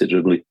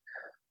considerably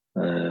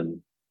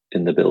in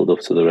the build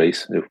up to the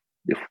race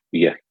if we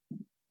get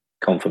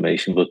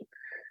confirmation, but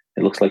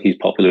it looks like he's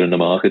popular in the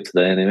market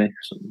today anyway,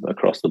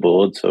 across the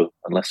board. So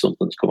unless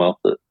something's come out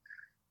that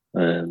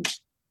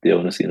the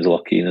owner seems a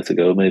lot keener to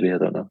go, maybe, I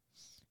don't know.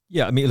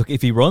 Yeah, I mean, look,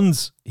 if he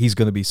runs, he's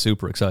going to be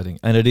super exciting.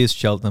 And it is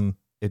Cheltenham.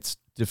 It's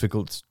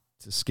difficult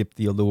to skip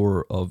the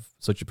allure of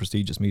such a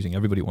prestigious meeting.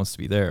 Everybody wants to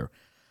be there.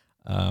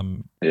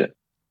 Yeah.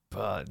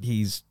 But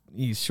he's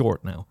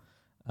short now.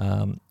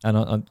 And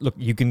look,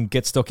 you can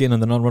get stuck in on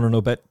the non-runner,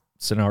 no-bet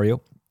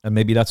scenario. And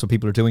maybe that's what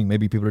people are doing.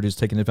 Maybe people are just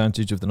taking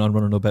advantage of the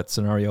non-runner, no-bet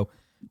scenario.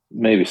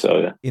 Maybe so,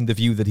 yeah. In the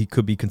view that he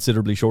could be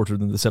considerably shorter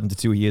than the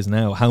 7-2 he is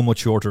now. How much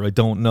shorter, I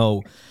don't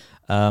know.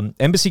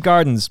 Embassy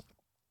Gardens,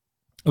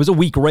 it was a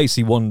weak race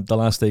he won the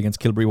last day against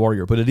Kilbury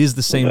Warrior, but it is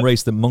the same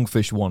race that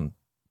Monkfish won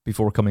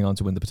before coming on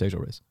to win the potato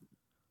race.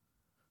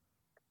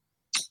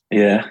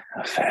 Yeah,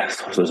 I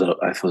thought it was a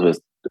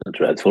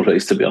dreadful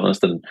race, to be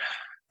honest. And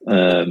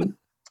not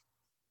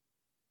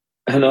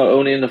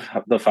only in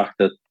the fact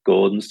that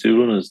Gordon's two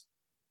runners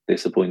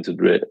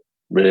disappointed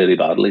really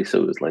badly,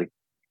 so it was like,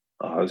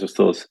 I just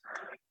thought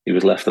he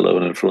was left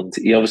alone in front.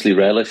 He obviously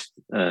relished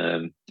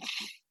the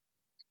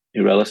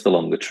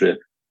longer trip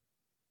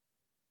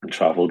and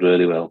travelled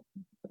really well,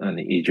 and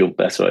he jumped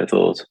better, I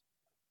thought.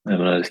 On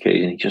that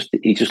occasion,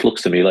 he just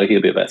looks to me like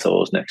he'll be a better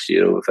horse next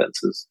year over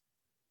fences.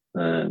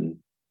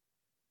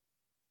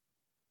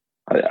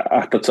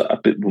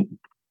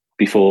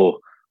 Before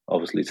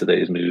obviously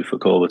today's move for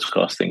Corbett's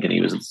Cross, thinking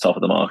he was at the top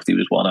of the market, he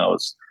was one I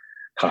was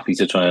happy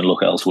to try and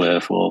look elsewhere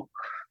for.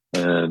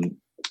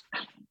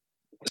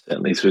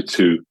 Certainly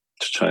to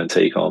try and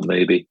take on,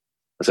 maybe.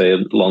 I say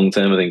long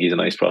term, I think he's a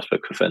nice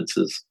prospect for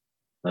fences.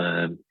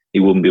 He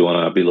wouldn't be one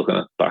I'd be looking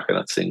at backing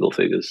at single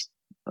figures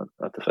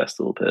at the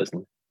festival,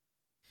 personally.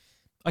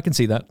 I can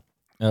see that,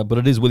 but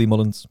it is Willie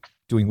Mullins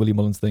doing Willie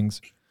Mullins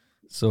things,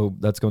 so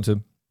that's going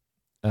to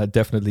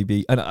definitely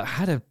be. And I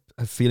had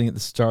a feeling at the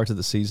start of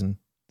the season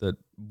that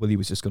Willie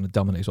was just going to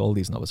dominate all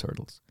these novice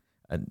hurdles,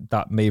 and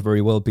that may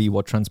very well be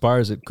what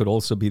transpires. It could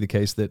also be the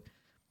case that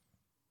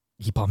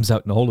he bombs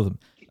out in all of them.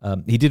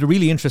 He did a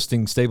really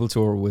interesting stable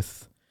tour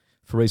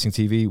for Racing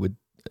TV with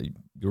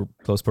your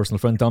close personal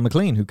friend Don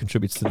McLean, who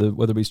contributes to the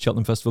Weatherby's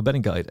Cheltenham Festival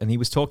betting guide, and he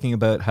was talking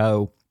about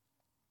how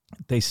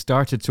they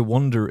started to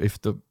wonder if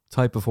the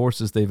type of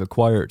horses they've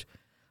acquired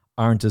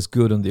aren't as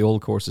good on the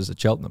old courses at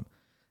Cheltenham,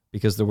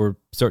 because there were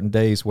certain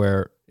days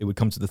where it would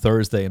come to the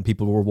Thursday and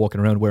people were walking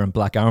around wearing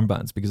black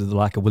armbands because of the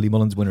lack of Willie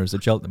Mullins winners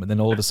at Cheltenham, and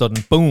then all of a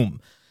sudden, boom,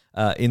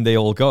 in they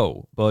all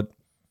go. But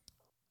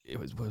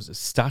it was a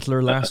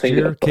Statler last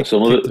year kicked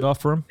it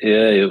off for him.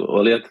 Yeah,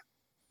 well, he had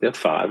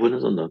 5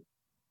 winners on the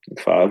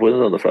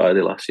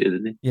Friday last year,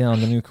 didn't he? Yeah,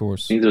 on the new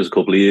course. I think there was a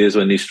couple of years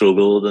when he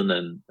struggled, and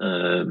then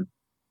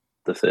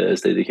the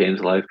Thursday they came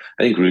to life.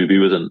 I think Ruby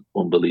was an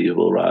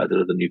unbelievable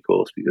rider of the new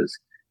course because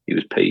he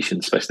was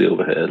patient, especially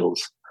over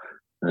hurdles.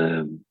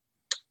 That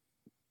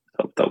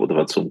would have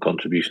had some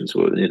contribution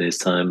to it in his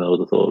time, I would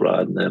have thought,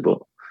 riding there. But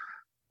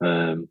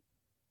yeah,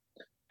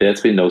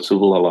 it's been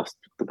noticeable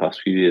the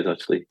past few years,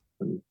 actually.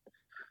 And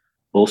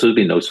also it's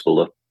been noticeable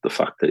that the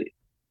fact that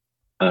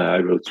I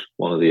wrote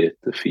one of the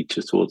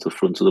features towards the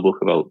front of the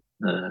book about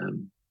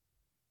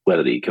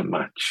whether he can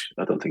match.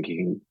 I don't think he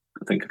can.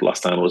 I think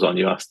last time I was on,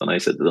 you asked, and I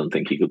said I don't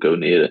think he could go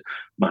near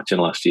matching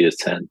last year's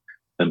 10.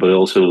 But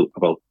also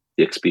about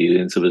the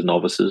experience of his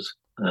novices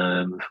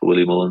for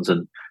Willie Mullins,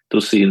 and it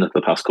does seem that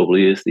the past couple of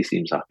years he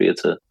seems happier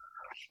to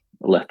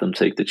let them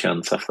take the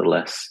chance after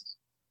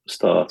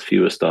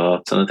fewer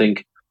starts. And I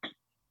think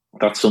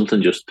that's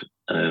something, just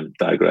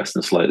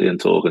digressing slightly and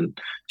talking,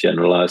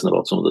 generalising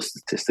about some of the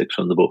statistics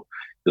from the book.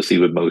 You'll see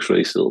with most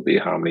races it'll be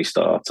how many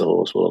starts a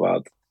horse will have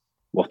had,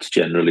 what's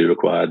generally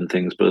required and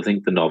things. But I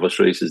think the novice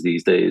races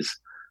these days,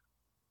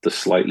 there's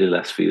slightly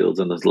less fields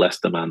and there's less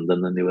demand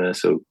than anywhere.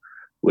 So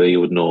where you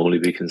would normally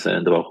be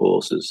concerned about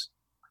horses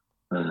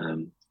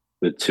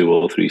with 2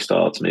 or 3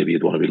 starts, maybe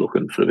you'd want to be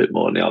looking for a bit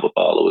more. And the Albert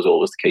Barlow was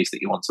always the case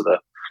that you wanted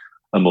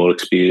a more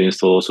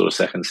experienced horse or a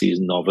second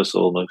season novice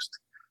almost.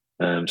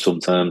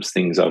 Sometimes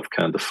things have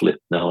kind of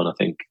flipped now, and I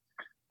think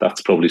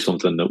that's probably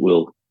something that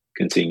will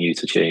continue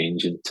to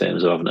change in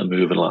terms of having a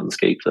moving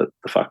landscape. That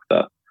the fact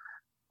that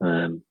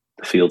the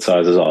field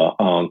sizes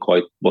aren't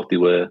quite what they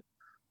were,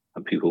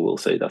 and people will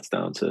say that's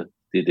down to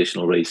the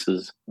additional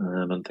races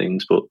and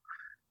things, but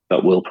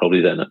that will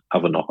probably then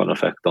have a knock-on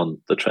effect on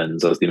the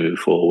trends as they move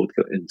forward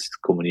in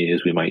coming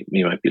years. We might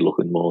be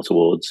looking more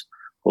towards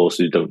horses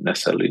who don't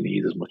necessarily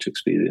need as much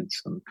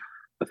experience, and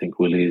I think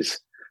Willie's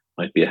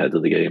might be ahead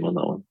of the game on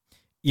that one.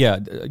 Yeah,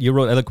 you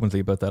wrote eloquently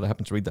about that. I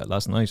happened to read that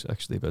last night,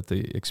 actually, about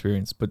the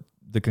experience. But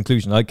the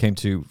conclusion I came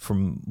to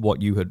from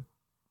what you had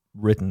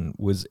written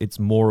was it's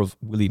more of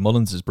Willie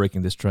Mullins is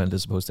breaking this trend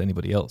as opposed to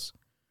anybody else.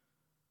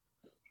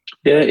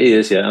 Yeah, he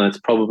is, yeah. And it's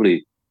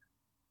probably,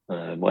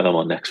 when I'm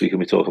on next week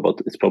and we talk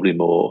about it's probably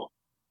more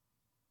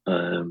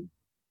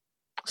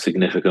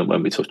significant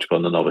when we touch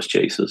upon the novice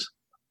chasers.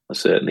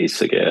 Certainly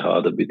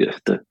Segerhard would be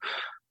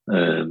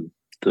the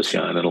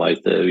shining light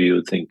there. You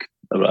would think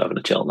arriving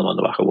at Cheltenham on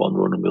the back of one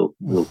run, and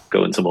we'll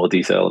go into more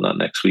detail on that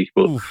next week.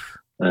 But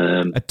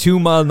a 2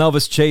 mile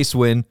novice chase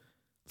win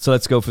So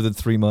let's go for the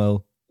 3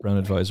 mile round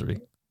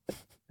advisory.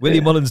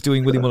 Willie Mullins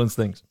doing Willie Mullins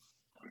things.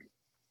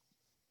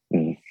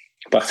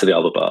 Back to the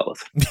Albert Bartlett.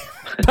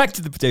 Back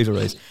to the potato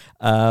race.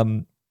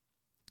 I'm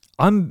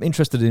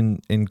interested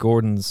in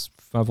Gordon's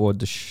Favre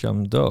de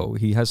Chamdeau.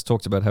 He has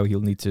talked about how he'll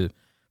need to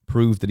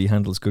prove that he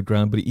handles good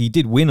ground, but he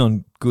did win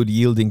on good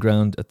yielding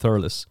ground at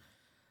Thurles.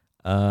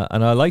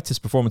 And I liked his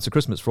performance at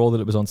Christmas for all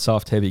that it was on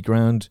soft, heavy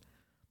ground.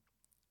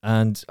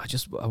 And I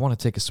want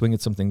to take a swing at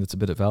something that's a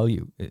bit of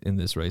value in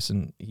this race,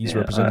 and he's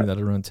representing that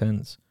around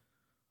 10s.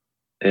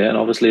 Yeah, and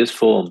obviously his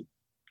form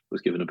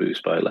was given a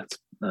boost by let's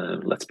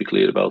be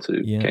clear about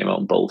who came out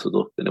and bolted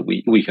up in a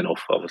week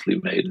enough.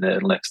 Obviously made an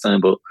early next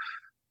time, but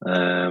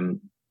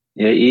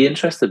he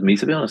interested me,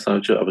 to be honest. I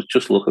was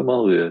just looking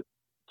while we were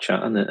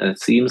chatting, and it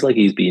seems like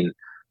he's been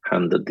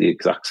handed the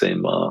exact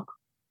same mark,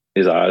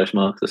 his Irish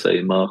mark, the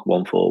same mark,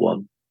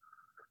 141.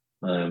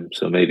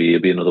 So maybe he'll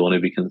be another one who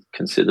be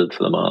considered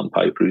for the Martin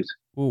Pipe route.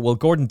 Ooh, well,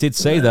 Gordon did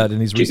say that in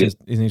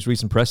his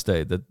recent press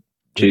day that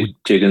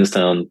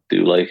Gigginstown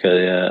do like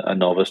a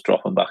novice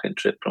dropping back in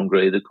trip from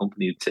graded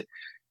company.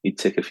 He'd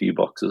tick a few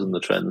boxes on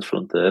the trends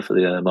front there for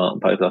the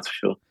Martin Pipe, that's for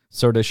sure.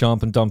 Sir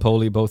Deschamps and Don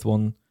Poli both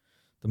won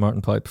the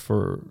Martin Pipe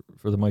for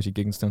the mighty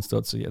Gigginstown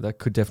stud. So yeah, that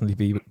could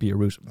definitely be a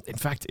route. In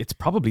fact, it's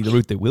probably the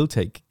route they will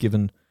take,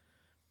 given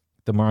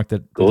the mark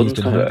that Gordon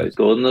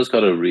has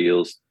got a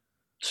real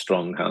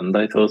strong hand,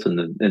 I thought,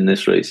 in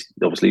this race.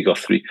 Obviously, he got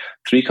three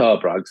car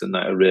brags and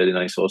that a really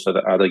nice horse.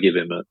 I'd give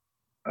him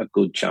a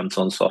good chance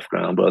on soft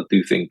ground, but I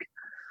do think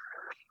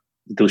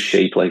he does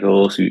shape like a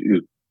horse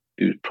who's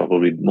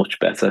probably much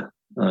better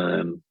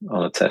on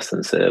a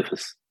testing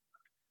surface.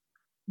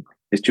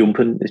 His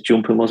jumping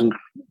wasn't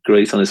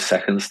great on his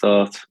second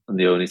start, and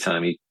the only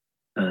time he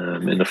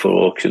in the 4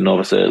 auction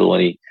Novice Hurdle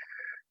when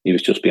he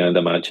was just behind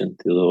Imagine,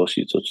 the other horse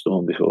you touched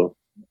on before,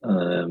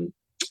 and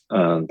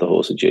the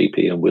horse of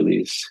JP and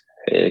Willie's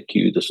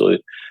Q de Soy,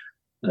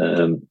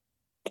 and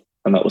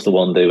that was the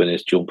one day when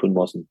his jumping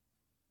wasn't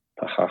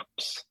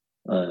perhaps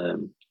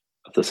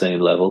at the same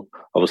level.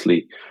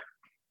 Obviously,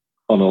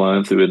 on the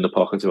line through in the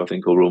pocket, I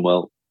think will run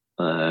well.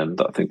 I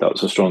think that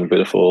was a strong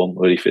bit of form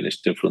where he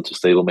finished in front of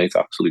stablemate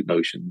Absolute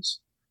Notions.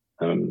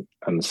 And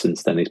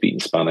since then, he's beaten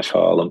Spanish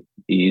Harlem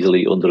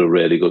easily under a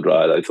really good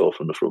ride, I thought,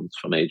 from the front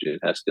from Adrian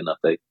Heskin that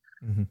day.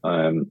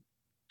 Mm-hmm.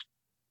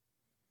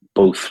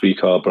 Both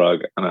 3-car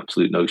brag and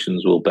Absolute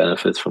Notions will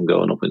benefit from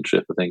going up in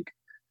trip, I think.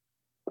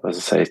 As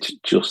I say, it's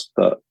just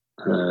that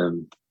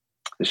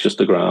it's just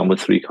the ground with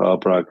 3-car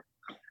brag.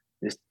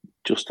 It's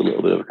just a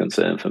little bit of a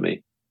concern for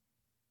me.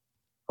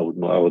 I'd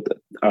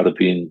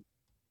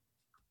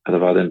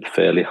have had him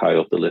fairly high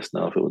up the list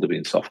now if it would have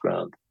been soft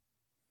ground.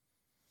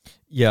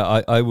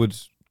 Yeah, I would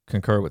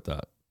concur with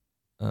that.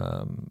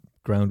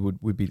 Ground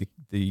would be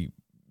the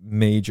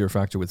major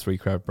factor with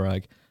 3-car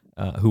brag,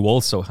 who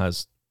also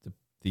has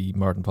the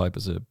Martin Pipe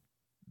as a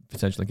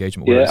potential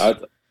engagement. Yeah,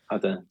 I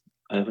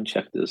haven't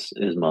checked his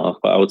mark,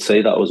 but I would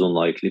say that was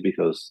unlikely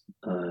because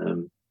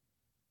the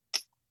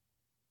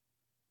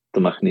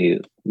Max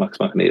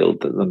McNeil,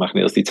 the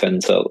McNeils, they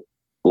tend to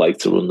like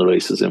to run the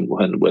races in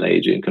when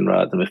Adrian can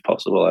ride them if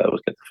possible. I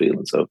always get the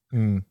feeling. So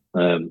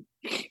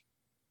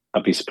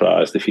I'd be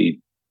surprised if he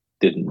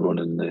didn't run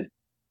in the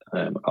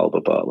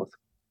Albert Bartlett.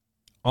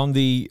 On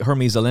the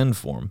Hermes Allen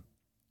form,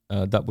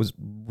 that was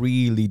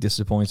really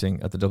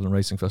disappointing at the Dublin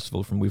Racing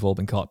Festival from We've All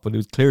Been Caught, but it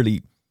was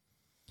clearly,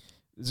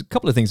 there's a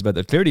couple of things about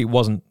that. Clearly it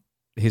wasn't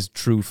his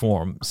true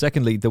form.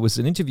 Secondly, there was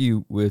an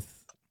interview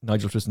with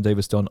Nigel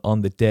Tristan-Davis done on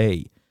the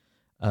day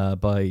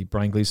by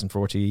Brian Gleeson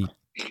for RTE,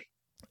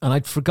 and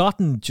I'd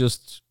forgotten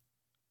just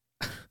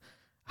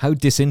how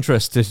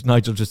disinterested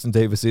Nigel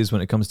Tristan-Davis is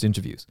when it comes to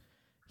interviews.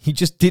 He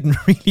just didn't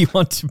really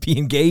want to be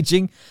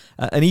engaging.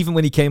 And even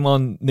when he came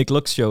on Nick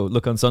Luck's show,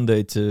 Look on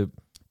Sunday, to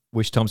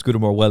wish Tom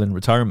Scudamore well in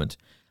retirement,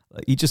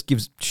 he just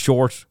gives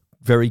short,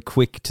 very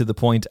quick, to the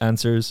point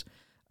answers.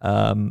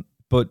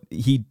 But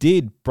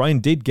Brian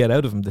did get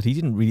out of him that he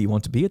didn't really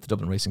want to be at the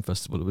Dublin Racing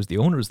Festival. It was the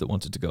owners that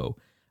wanted to go.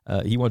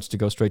 He wanted to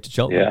go straight to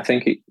Cheltenham. Yeah, I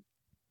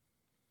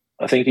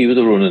think he would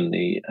have run in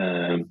the.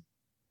 I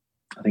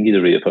think he'd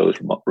have reopposed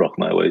Rock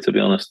My Way, to be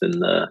honest, in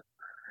the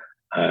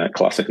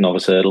classic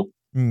Novice Hurdle.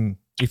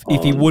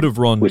 If he would have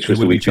run, which was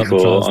the week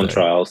before on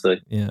Trials Day.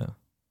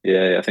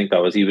 Yeah, I think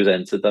he was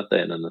entered that day,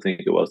 and then I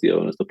think it was the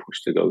owners that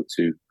pushed to go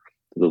to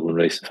the Dublin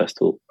Racing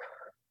Festival.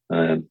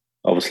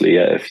 Obviously,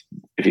 if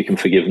you can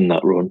forgive him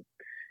that run,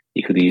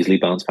 he could easily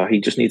bounce back.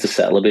 He just needs to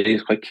settle a bit.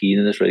 He's quite keen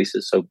in his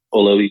races. So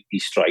although he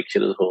strikes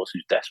you as a horse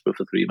who's desperate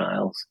for 3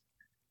 miles,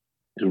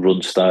 his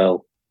run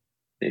style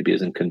maybe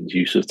isn't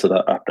conducive to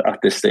that at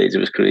this stage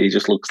of his career. He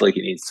just looks like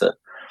he needs to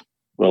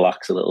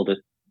relax a little bit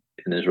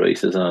in his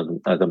races.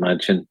 And I'd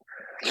imagine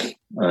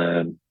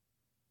the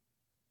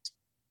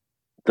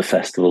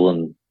festival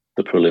and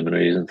the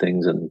preliminaries and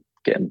things and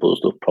getting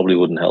buzzed up probably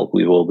wouldn't help.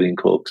 We've all been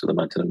caught, so I'd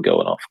imagine him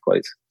going off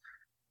quite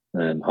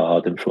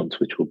hard in front,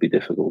 which would be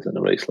difficult in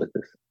a race like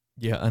this.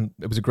 Yeah, and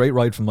it was a great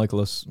ride from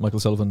Michael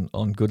Sullivan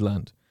on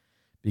Goodland,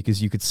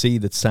 because you could see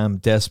that Sam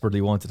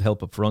desperately wanted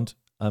help up front,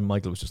 and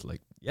Michael was just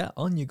like, yeah,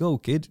 on you go,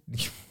 kid.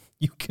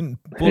 You can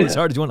pull as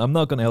hard as you want. I'm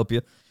not going to help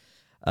you.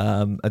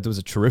 And there was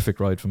a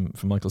terrific ride from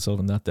Michael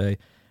Sullivan that day.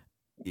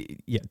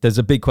 Yeah, there's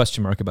a big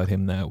question mark about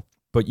him now.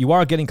 But you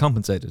are getting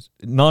compensated.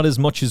 Not as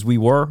much as we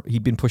were.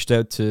 He'd been pushed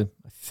out to,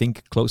 I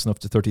think, close enough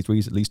to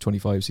 33s, at least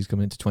 25s. He's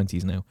coming into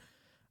 20s now.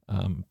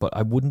 But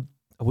I wouldn't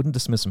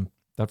dismiss him.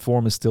 That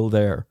form is still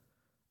there.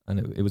 And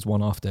it was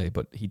one off day,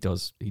 but he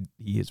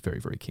is very,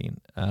 very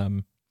keen.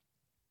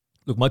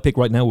 Look, my pick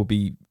right now would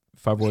be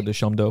Favre de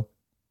Chamdeau.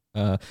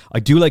 I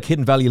do like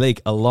Hidden Valley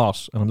Lake a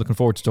lot, and I'm looking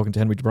forward to talking to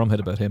Henry de Bromhead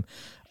about him.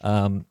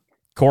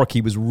 Cork, he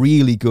was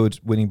really good,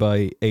 winning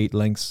by 8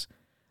 lengths.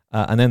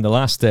 And then the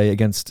last day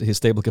against his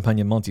stable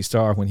companion Monty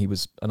Starr, when he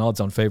was an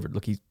odds-on favourite,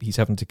 look, he's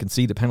having to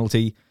concede a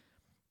penalty.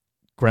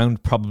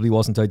 Ground probably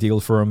wasn't ideal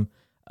for him,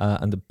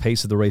 and the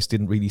pace of the race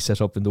didn't really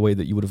set up in the way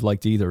that you would have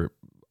liked either.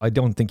 I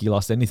don't think he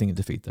lost anything in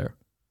defeat there.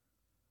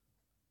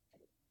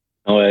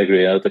 Oh, I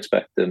agree. I would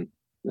expect him.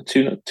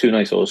 Two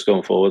nice horses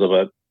going forward.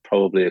 I'd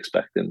probably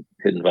expecting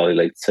Hidden Valley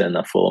Lake to turn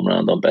that form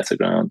around on better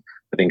ground.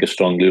 I think a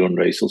strongly run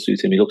race will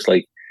suit him. He looks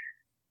like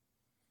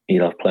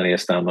he'll have plenty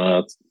of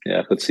stamina.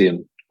 Yeah, I could see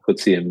him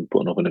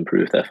putting up an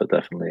improved effort,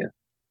 definitely. Yeah.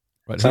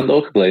 Right.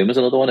 Sandor Blame was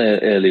another one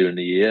earlier in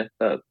the year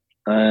that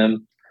I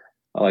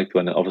liked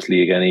when,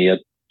 obviously, again, he had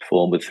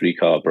form with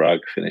 3-car Bragg,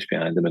 finished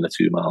behind him in a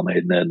 2-mile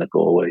maiden there in the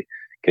Galway,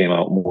 came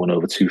out and won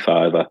over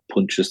 2-5 at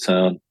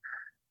Punchestown.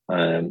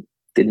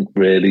 Didn't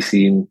really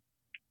seem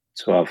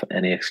to have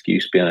any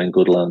excuse behind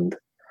Goodland.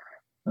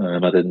 I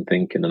didn't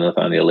think in the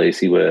Nathaniel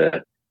Lacey,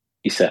 where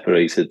he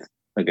separated,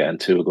 again,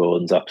 2 of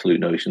Gordon's Absolute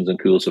Notions and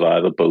Cool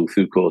Survivor, both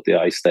who caught the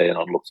eye staying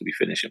on, looked to be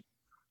finishing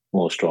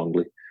more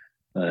strongly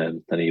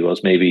than he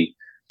was. Maybe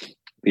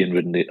being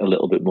ridden a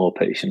little bit more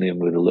patiently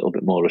and with a little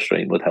bit more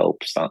restraint would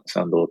help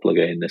Sandor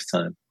again this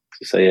time.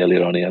 To say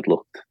earlier on, he'd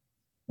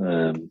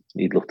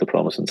looked a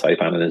promising type,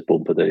 and in his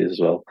bumper days as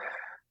well.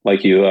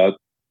 Like you, I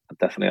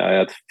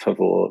had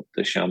Favre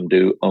de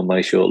Chamdeau on my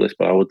shortlist,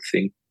 but I would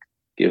think,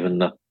 given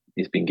that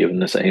he's been given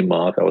the same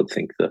mark, I would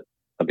think that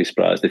I'd be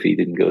surprised if he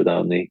didn't go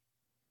down the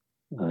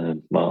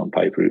Martin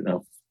Pipe route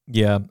now.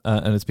 Yeah,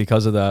 and it's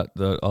because of that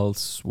I'll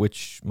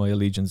switch my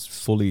allegiance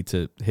fully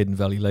to Hidden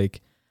Valley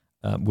Lake,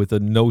 with a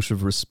note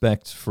of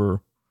respect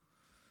for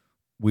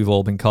We've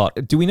All Been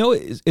Caught. Do we know,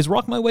 is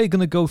Rock My Way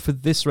going to go for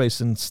this race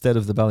instead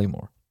of the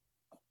Ballymore?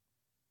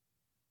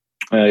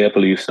 Yeah, I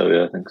believe so.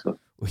 Yeah, I think so.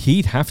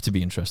 He'd have to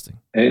be interesting.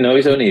 No,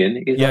 he's only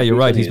in. You're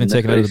right. He's been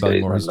taken out of the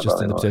Ballymore. He's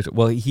just in the potato.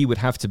 Well, he would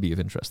have to be of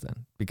interest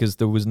then, because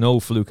there was no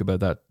fluke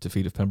about that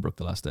defeat of Pembroke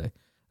the last day.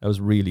 That was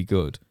really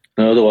good.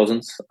 No, there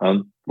wasn't.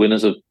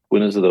 Winners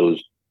of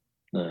those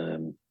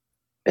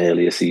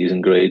earlier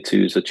season Grade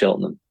 2s at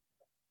Cheltenham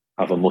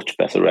have a much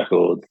better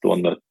record. The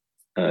one that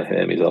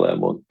Hermes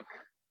LM won,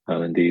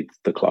 and indeed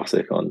the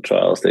Classic on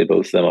Trials Day,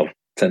 both of them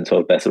tend to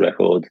have a better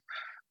record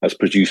as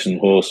producing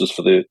horses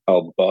for the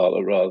Alba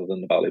Bala rather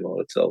than the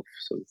Ballymore itself.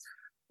 So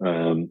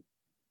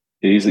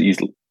he's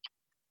a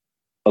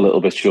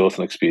little bit short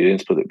on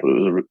experience, but it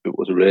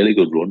was a really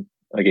good run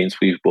against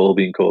We've All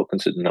Been Caught,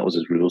 considering that was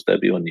his rules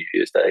debut on New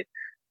Year's Day.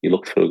 He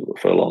looked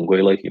for a long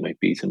way like he might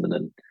beat him, and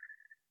then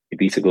he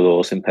beat a good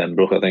horse in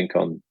Pembroke, I think,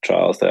 on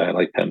Trials Day. I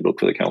like Pembroke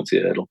for the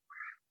county hurdle.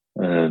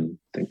 Then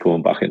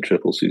coming back in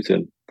triple suit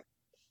him.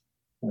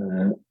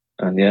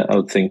 And yeah, I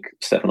would think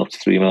stepping up to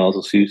 3 miles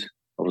will suit.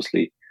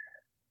 Obviously,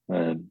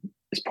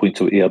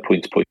 he had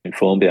point-to-point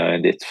form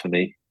behind it for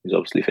me. He's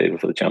obviously favoured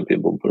for the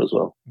champion bumper as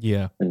well.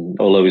 Yeah. And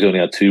although he's only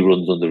had 2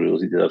 runs under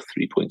rules, he did have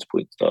 3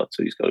 point-to-point starts,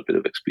 so he's got a bit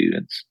of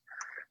experience.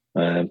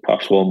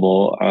 Perhaps one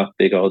more at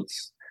big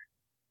odds.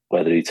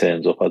 Whether he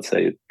turns up, I'd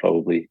say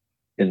probably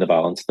in the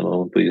balance at the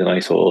moment, but he's a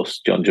nice horse.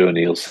 John Joe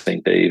O'Neill's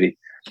St. Davy.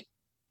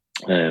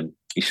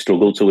 He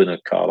struggled to win a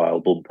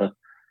Carlisle bumper,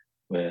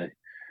 where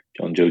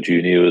John Joe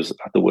Jr. was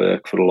at the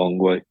work for a long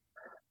way.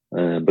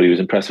 But he was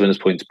impressive in his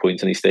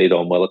point-to-point, and he stayed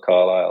on well at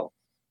Carlisle.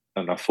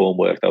 And that form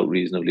worked out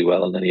reasonably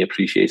well. And then he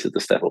appreciated the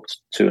step up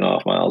to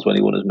 2.5 miles when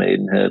he won his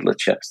maiden hurdle at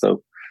Chepstow.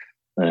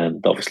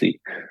 Obviously,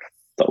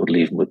 that would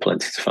leave him with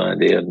plenty to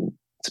find here. And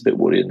it's a bit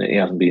worrying that he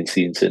hasn't been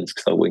seen since,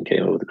 because that win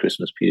came over the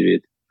Christmas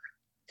period.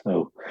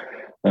 So,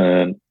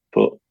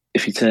 but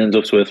if he turns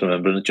up, it's worth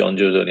remembering that John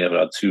Joe's only ever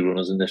had 2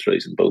 runners in this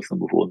race, and both of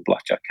them have won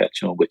Blackjack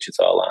Ketchum and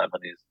Wichita Lime,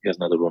 and he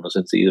hasn't had a runner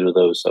since either of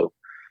those. So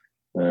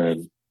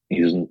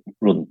he doesn't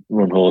run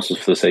horses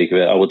for the sake of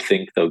it. I would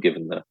think, though,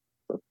 given the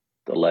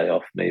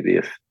layoff, maybe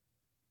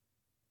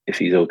if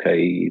he's okay,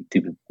 he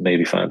would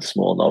maybe find a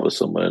small novice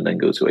somewhere and then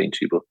go to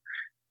Aintree, but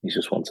he's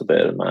just one to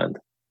bear in mind.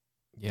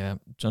 Yeah,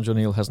 John Joe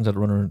O'Neill hasn't had a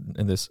runner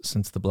in this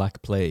since the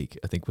Black Plague,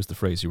 I think was the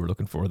phrase you were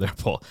looking for there,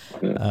 Paul.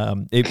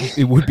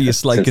 It would be a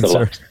slight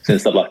concern.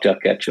 Since the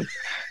Blackjack Ketchum.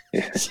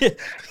 Yeah.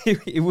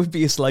 It would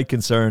be a slight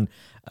concern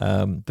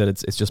that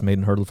it's just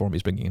maiden hurdle form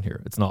he's bringing in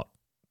here. It's not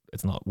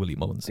Willie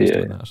Mullins who's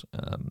doing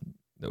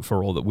that.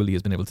 For all that Willie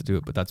has been able to do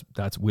it, but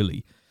that's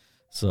Willie.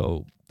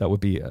 So that would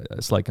be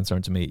a slight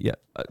concern to me. Yeah,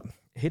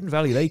 Hidden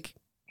Valley Lake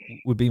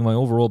would be my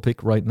overall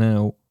pick right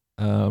now.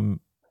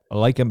 I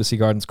like Embassy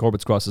Gardens.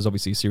 Corbett's Cross is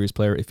obviously a serious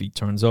player if he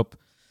turns up.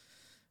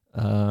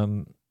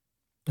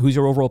 Who's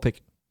your overall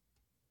pick?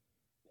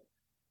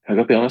 I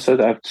got to be honest,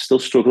 I'm still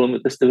struggling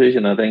with this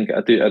division. I think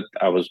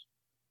I was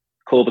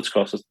Corbett's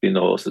Cross has been the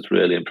horse that's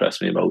really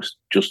impressed me most,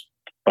 just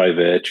by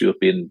virtue of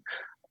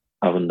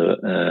having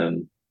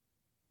the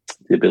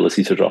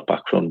ability to drop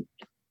back from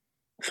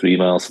 3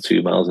 miles to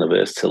 2 miles and a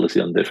versatility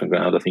on different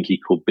ground. I think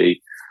he could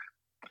be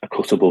a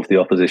cut above the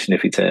opposition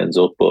if he turns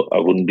up, but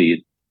I'd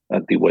be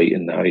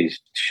waiting now. He's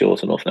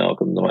short enough now. I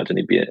couldn't imagine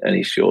he'd be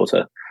any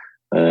shorter.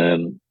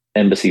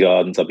 Embassy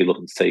Gardens, I'd be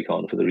looking to take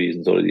on for the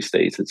reasons already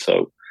stated.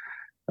 So,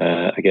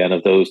 again,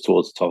 of those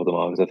towards the top of the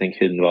markets, I think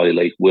Hidden Valley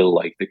Lake will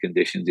like the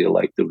conditions. He'll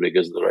like the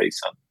rigours of the race.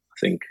 And I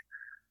think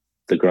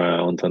the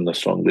ground and the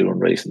strongly run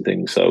race and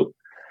things. So,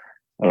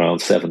 around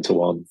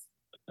 7-1.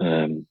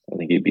 I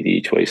think he'd be the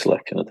each way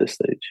selection at this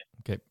stage.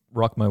 Okay,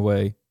 Rock My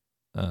Way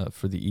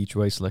for the each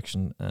way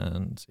selection,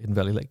 and Hidden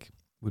Valley Lake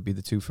would be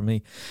the two for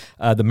me.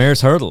 The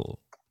Mare's Hurdle.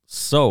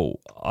 So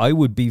I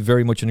would be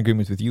very much in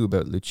agreement with you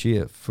about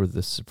Lucia for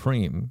the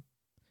Supreme,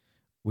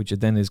 which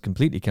then is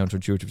completely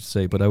counterintuitive to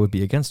say, but I would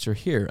be against her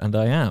here, and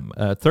I am.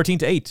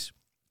 13-8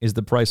 is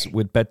the price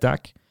with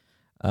BetDAC.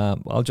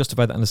 I'll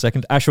justify that in a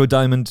second. Ashrow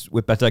Diamond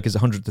with BetDAC is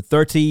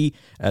 100-30.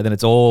 Then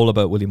it's all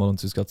about Willie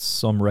Mullins, who's got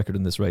some record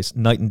in this race.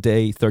 Night and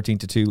Day,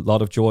 13-2.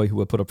 Lot of Joy,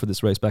 who I put up for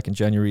this race back in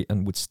January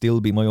and would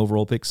still be my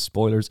overall pick.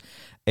 Spoilers,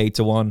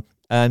 8-1.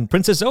 And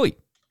Princess Zoe,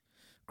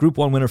 Group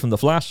 1 winner from the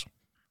Flat.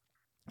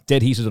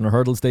 Dead heated on her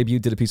hurdles debut.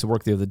 Did a piece of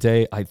work the other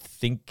day. I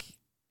think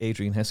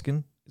Adrian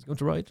Heskin is going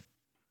to ride,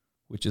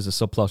 which is a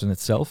subplot in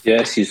itself.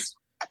 Yes,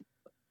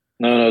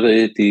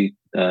 the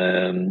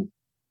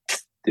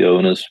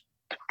owners,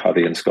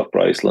 Paddy and Scott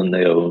Bryceland,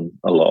 they own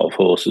a lot of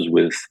horses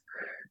with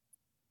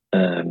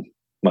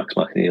Max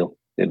McNeil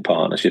in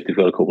partnership. They've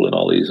got a couple in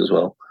Ollies as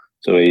well.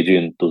 So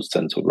Adrian does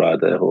tend to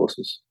ride their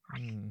horses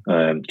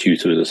due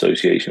to his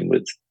association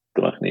with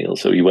the McNeil.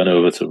 So he went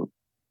over to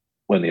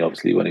when he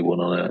won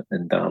on it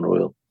in Down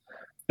Royal,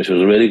 which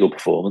was a really good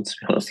performance. To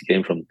be honest, he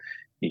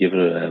gave it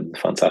a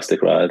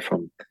fantastic ride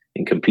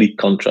in complete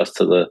contrast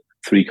to the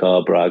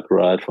 3-car Bragg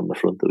ride from the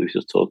front that we've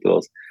just talked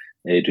about.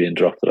 Adrian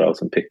dropped it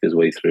out and picked his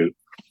way through.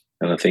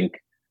 And I think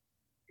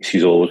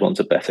she's always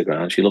wanted better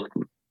ground. She looked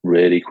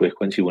really quick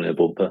when she won her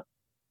bumper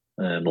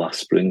last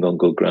spring on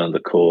good ground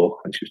at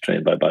Cork when she was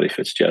trained by Barry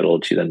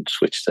Fitzgerald. She then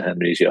switched to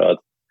Henry's Yard.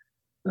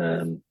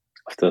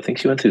 After I think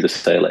she went through the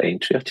sale at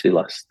Aintree actually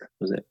last,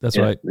 was it? That's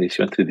right.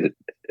 She went through the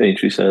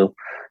Aintree sale.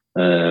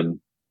 And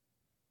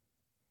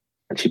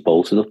she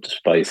bolted up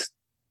despite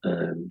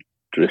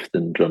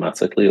drifting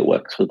dramatically at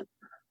Wexford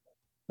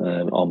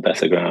on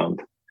better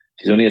ground.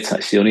 She's only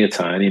a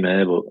tiny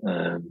mare, but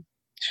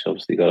she's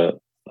obviously got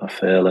a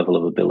fair level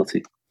of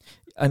ability.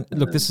 And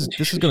look, this is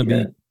going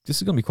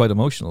to be quite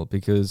emotional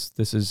because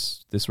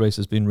this race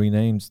has been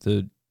renamed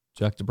the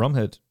Jack de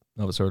Bromhead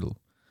Novice Hurdle,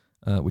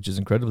 which is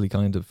incredibly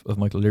kind of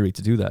Michael Leary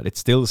to do that. It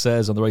still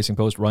says on the Racing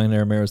Post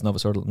Ryanair Mares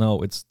Novice Hurdle.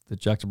 No, it's the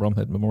Jack de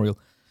Bromhead Memorial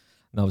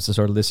Novice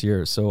Hurdle this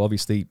year. So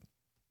obviously,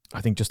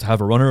 I think just to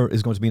have a runner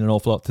is going to mean an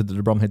awful lot to the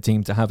de Bromhead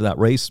team. To have that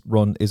race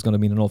run is going to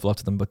mean an awful lot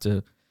to them, but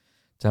to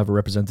have a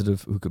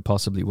representative who could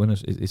possibly win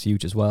it is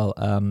huge as well.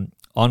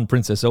 On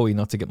Princess Zoe,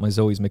 not to get my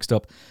Zoes mixed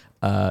up,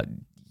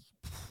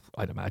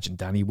 I'd imagine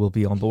Danny will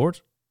be on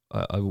board.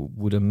 I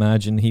would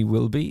imagine he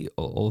will be,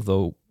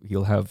 although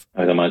he'll have...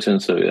 I'd imagine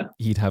so, yeah.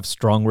 He'd have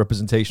strong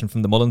representation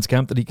from the Mullins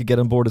camp that he could get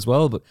on board as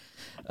well, but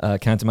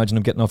can't imagine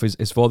him getting off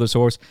his father's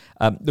horse.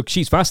 Look,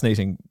 she's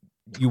fascinating.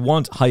 You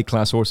want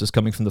high-class horses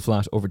coming from the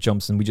Flat over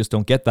jumps, and we just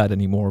don't get that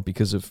anymore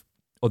because of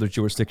other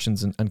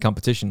jurisdictions and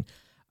competition.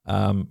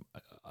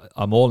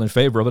 I'm all in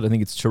favour of it. I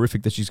think it's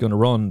terrific that she's going to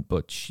run,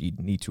 but she'd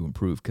need to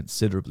improve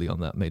considerably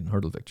on that maiden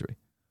hurdle victory.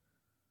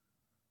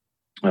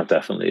 Oh,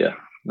 definitely, yeah.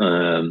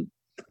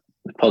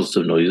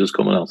 Positive noises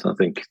coming out, and I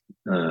think,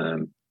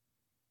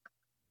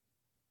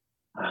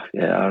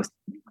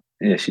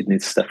 she'd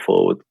need to step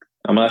forward.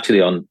 I'm actually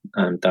on,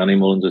 Danny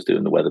Mullins is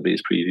doing the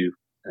Weatherby's preview,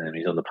 and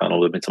he's on the panel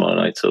with me tomorrow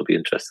night, so it'll be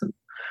interesting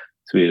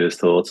to hear his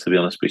thoughts, to be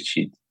honest. But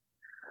she's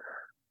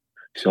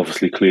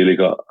obviously clearly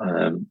got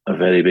a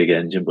very big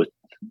engine, but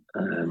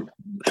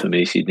for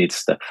me, she'd need to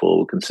step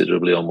forward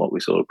considerably on what we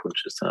saw at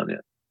Punchestown,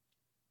 yeah.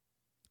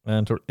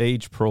 And her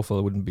age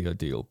profile wouldn't be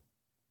ideal.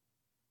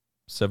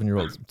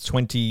 7-year-olds,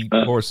 20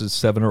 horses,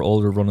 7 or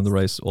older running the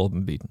race, all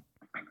been beaten.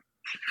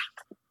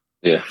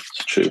 Yeah,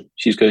 it's true.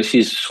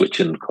 She's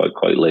switching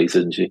quite late,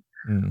 isn't she?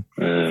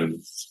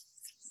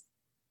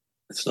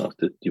 It's not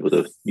that you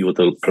would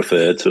have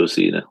preferred to have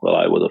seen her. Well,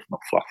 I would have, not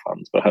flat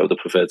fans, but I would have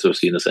preferred to have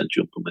seen her sent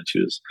jumping when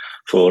she was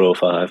 4 or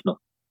 5. No,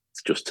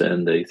 it's just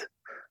turned 8.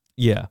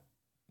 Yeah.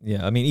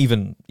 I mean,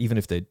 even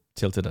if they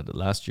tilted at it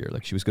last year,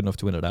 like she was good enough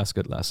to win at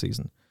Ascot last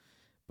season,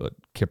 but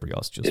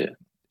Kyprios just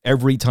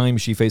every time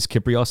she faced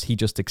Kyprios, he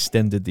just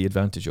extended the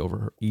advantage over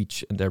her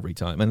each and every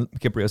time. And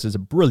Kyprios is a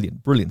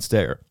brilliant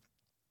stayer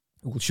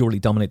who will surely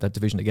dominate that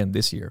division again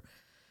this year.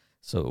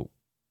 So,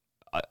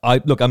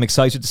 I'm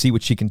excited to see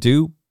what she can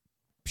do.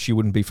 She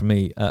wouldn't be for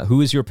me.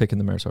 Who is your pick in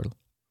the Mare's Hurdle?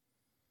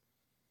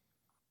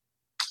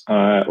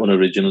 Well,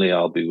 originally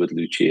I'll be with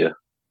Lucia.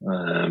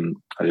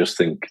 I just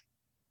think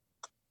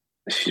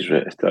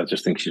I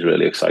just think she's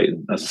really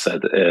exciting. As I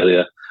said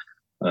earlier,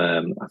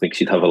 I think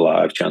she'd have a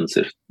live chance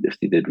if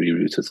they did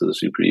reroute her to the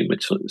Supreme,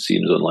 which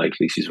seems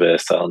unlikely. She's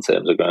versatile in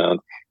terms of ground.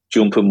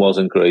 Jumping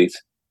wasn't great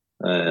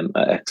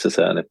at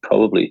Exeter, and it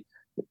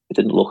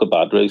didn't look a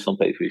bad race on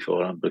paper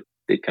beforehand, but it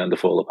did kind of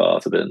fall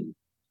apart a bit.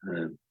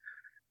 And,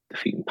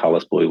 defeating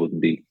Palace Boy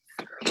wouldn't be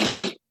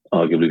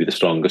arguably be the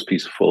strongest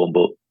piece of form,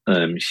 but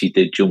she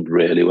did jump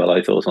really well,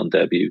 I thought, on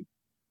debut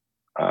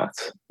at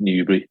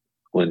Newbury,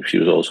 when she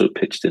was also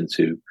pitched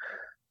into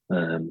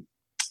a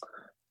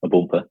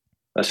bumper.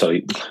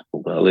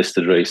 A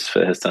listed race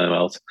for his time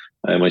out.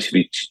 When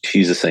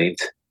she's a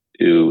Saint,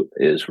 who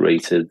is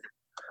rated.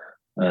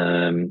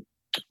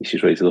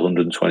 She's rated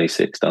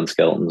 126. Dan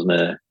Skelton's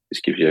mare.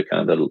 Just gives you a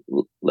kind of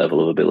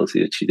level of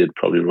ability that she did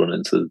probably run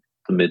into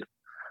the mid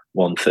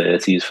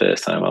 130s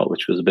first time out,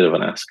 which was a bit of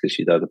an ask because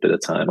she'd had a bit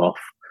of time off.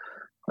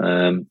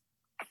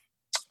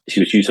 She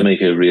was due to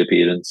make a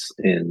reappearance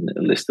in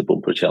a listed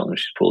bumper Cheltenham.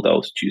 She pulled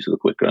out due to the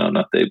quick ground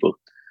that day, but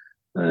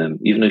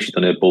even though she'd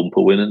done a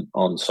bumper winning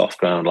on soft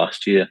ground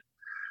last year,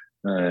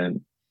 her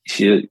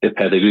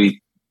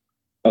pedigree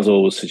has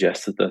always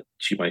suggested that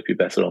she might be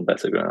better on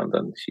better ground,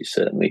 and she's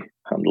certainly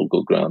handled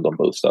good ground on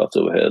both starts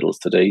over hurdles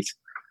to date.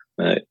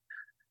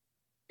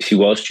 She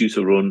was due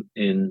to run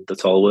in the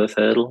Tolworth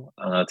hurdle,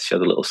 and she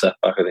had a little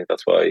setback. I think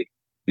that's why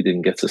we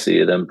didn't get to see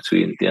her then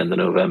between the end of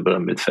November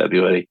and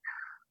mid-February.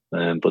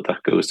 But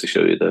that goes to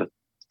show you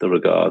the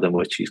regard in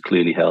which she's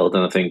clearly held,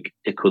 and I think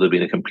it could have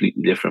been a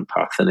completely different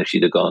path than if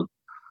she'd have gone.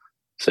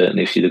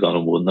 Certainly, if she'd have gone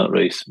and won that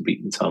race and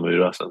beaten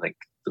Tamuras, I think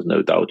there's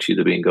no doubt she'd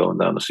have been going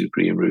down the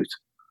Supreme route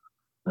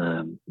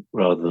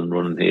rather than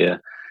running here.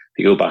 If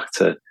you go back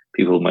to,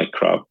 people might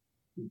crab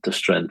the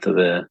strength of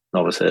her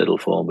novice hurdle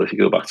form, but if you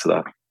go back to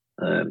that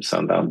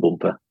Sandown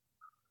bumper,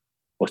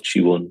 what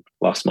she won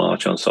last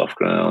March on soft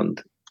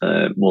ground,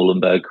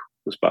 Mullenberg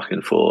was back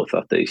in fourth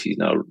that day. She's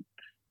now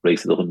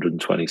rated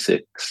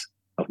 126,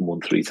 having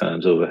won 3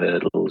 times over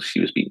hurdles. She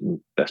was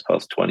beaten best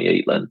part of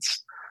 28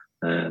 lengths.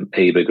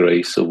 Aber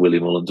Grace of Willie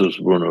Mullins was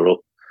runner-up,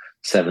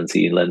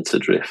 17 lengths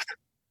adrift.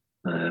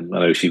 I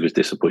know she was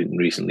disappointing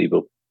recently,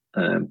 but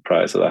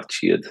prior to that,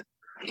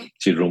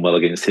 she'd run well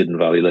against Hidden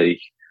Valley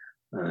Lake,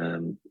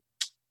 and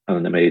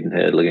in the maiden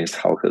hurdle against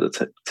Halka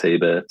the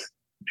Tabert.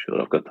 I'm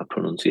sure I've got that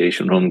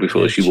pronunciation wrong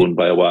before she won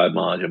by a wide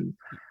margin.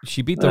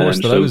 She beat the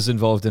horse that I was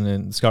involved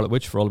in Scarlet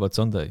Witch for All About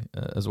Sunday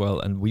as well,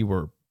 and we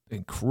were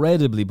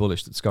incredibly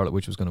bullish that Scarlet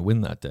Witch was going to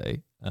win that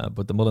day.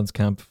 But the Mullins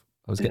camp,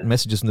 I was getting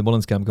messages from the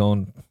Mullins camp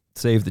going,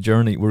 save the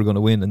journey, we're going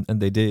to win, and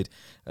they did.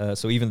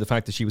 So even the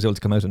fact that she was able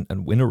to come out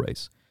and win a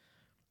race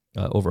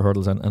over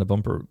hurdles and a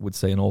bumper would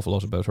say an awful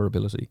lot about her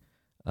ability.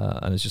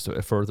 And it's just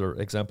a further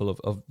example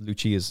of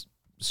Lucia's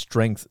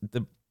strength.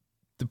 The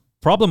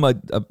problem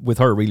with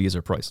her really is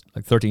her price,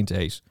 like 13 to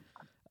 8.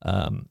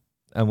 And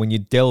when you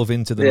delve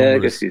into the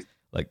numbers,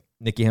 like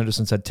Nicky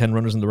Henderson's had 10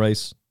 runners in the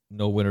race,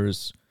 no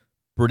winners.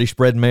 British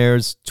bred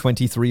mares,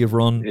 23 have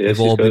run. They've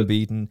all been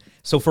beaten.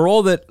 So for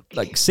all that,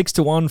 like 6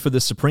 to 1 for the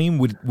Supreme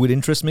would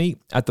interest me,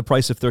 at the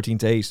price of 13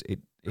 to 8,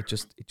 it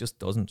just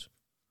doesn't.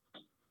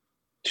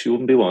 She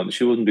wouldn't be one.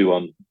 She wouldn't be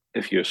one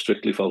if you're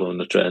strictly following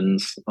the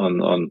trends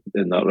on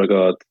in that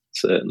regard.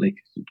 Certainly,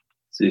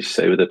 as you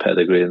say, with the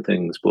pedigree and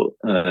things. But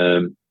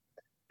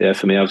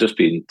for me, I've just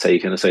been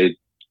taken to say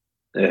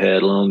a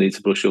hurdle and I'll need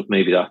to brush up.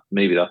 Maybe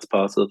that's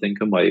part of the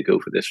thinking why you go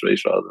for this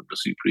race rather than the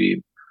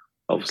Supreme.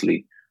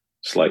 Obviously,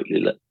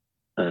 slightly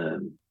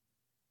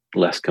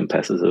less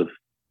competitive,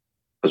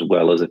 as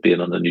well as it being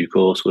on a new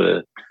course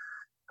where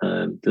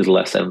there's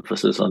less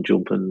emphasis on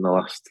jumping in the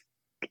last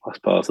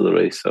part of the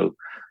race. So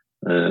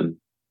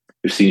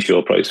we've seen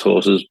short price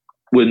horses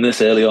win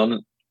this early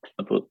on,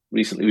 but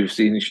recently we've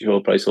seen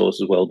short price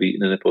horses well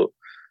beaten in it. But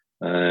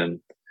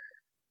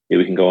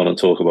we can go on and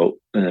talk about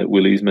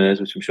Willie's mares,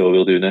 which I'm sure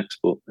we'll do next.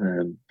 But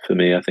for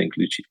me, I think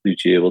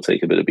Lucia will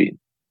take a bit of beating.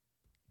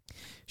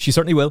 She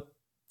certainly will.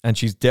 And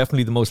she's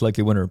definitely the most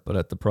likely winner, but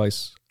at the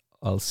price,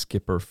 I'll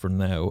skip her for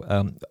now.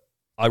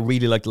 I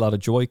really liked a lot of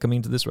Joy coming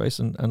into this race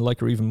and like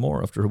her even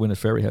more after her win at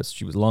Fairyhouse.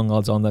 She was long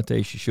odds on that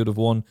day. She should have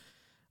won.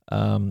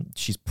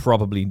 She's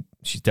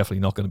definitely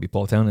not going to be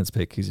Paul Townend's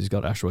pick because he's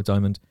got Ashrow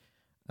Diamond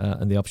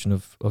and the option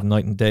of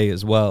Night and Day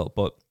as well.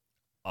 But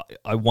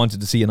I wanted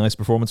to see a nice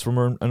performance from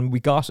her, and we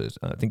got it.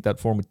 I think that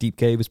form with Deep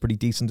Cave is pretty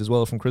decent as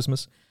well from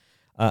Christmas.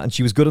 And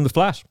she was good on the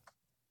flat.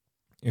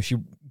 She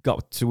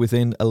got to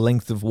within a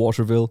length of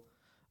Waterville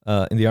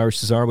in the Irish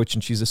Cesarewitch,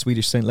 and she's a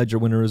Swedish St. Ledger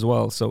winner as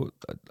well. So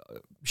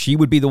she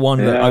would be the one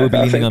that I would be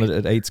leaning on it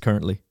at 8s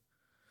currently.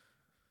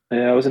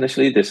 Yeah, I was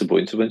initially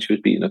disappointed when she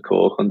was beating a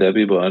Cork on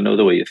debut, but I know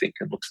the way you're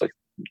thinking. Looks like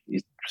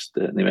he's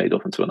certainly made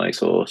up into a nice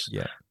horse.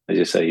 Yeah, as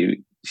you say,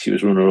 she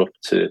was runner up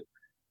to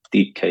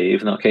Deep Cave,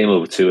 and that came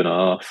over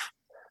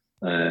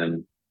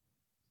 2.5.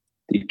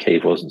 Deep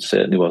Cave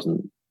certainly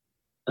wasn't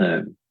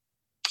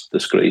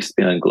disgraced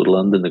behind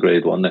Goodland in the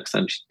Grade 1. Next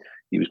time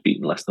he was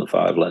beaten less than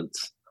 5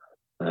 lengths.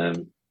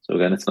 So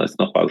again, it's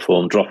not bad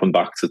form. Dropping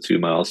back to 2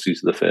 miles due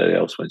to the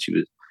Fairyhouse when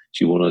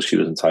she won as she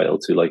was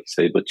entitled to, like you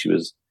say, but she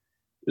was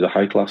a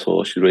high class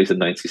horse. She rated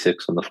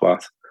 96 on the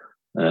flat.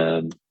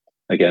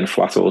 Again,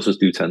 flat horses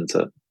do tend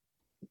to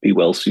be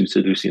well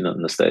suited. We've seen that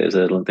in the Stayers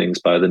Hurdle and things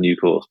by the new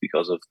course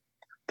because of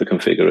the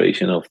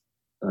configuration of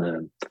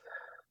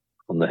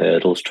on the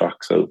hurdles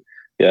track. So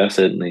yeah,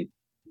 certainly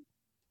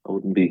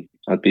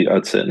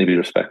I'd certainly be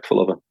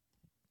respectful of her.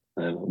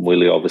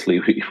 Willie,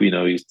 obviously, we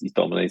know he's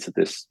dominated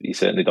this. He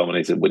certainly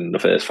dominated winning the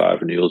first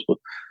 5 renewals, but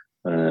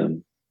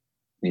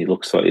he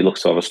looks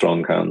to have a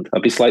strong hand.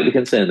 I'd be slightly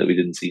concerned that we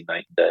didn't see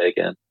Night and Day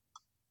again.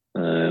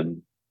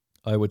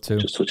 I would too.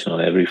 Just touching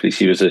on it briefly,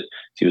 she was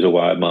a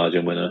wide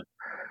margin winner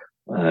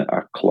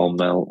at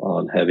Clonmel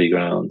on heavy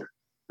ground,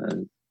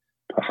 and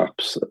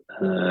perhaps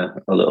a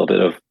little bit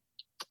of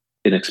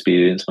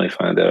inexperience might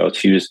find her out.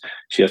 She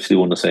actually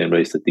won the same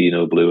race that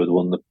Dino Blue had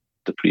won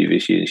the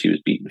previous year, and she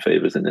was beaten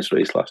favourites in this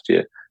race last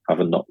year,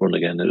 having not run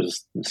again. It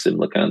was a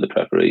similar kind of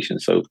preparation.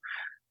 So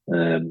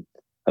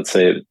I'd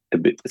say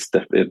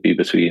it'd be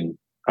between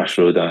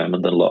Ashrow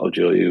Diamond and Lot of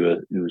Joy,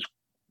 who's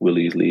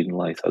Willie's leading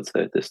light, I'd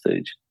say, at this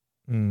stage.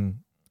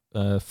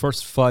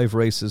 First 5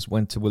 races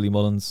went to Willie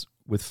Mullins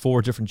with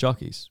 4 different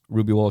jockeys.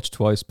 Ruby Walsh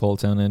twice, Paul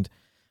Townend,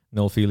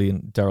 Noel Feely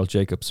and Daryl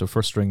Jacobs. So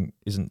first string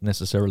isn't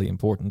necessarily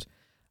important.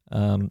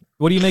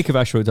 What do you make of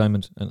Ashrow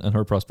Diamond and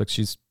her prospects?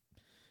 She's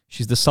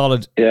the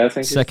solid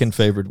second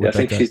favourite. I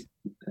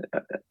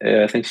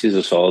think she's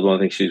a solid one. I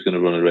think she's going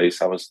to run a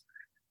race. I was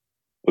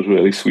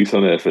really sweet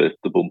on her for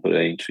the bumper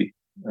entry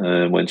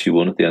when she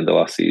won at the end of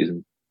last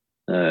season.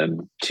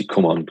 She'd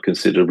come on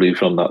considerably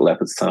from that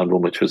Leopardstown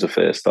run, which was her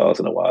first start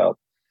in a while.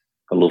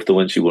 I loved her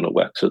when she won at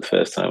Wexford the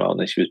first time out, and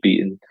then she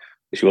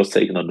was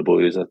taken on the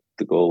boys at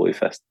the Galway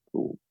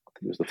Festival. I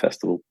think it was the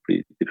festival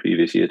the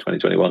previous year,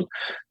 2021.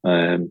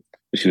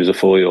 She was a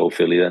 4-year-old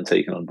filly then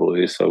taken on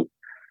boys, so I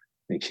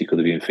think she could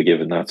have been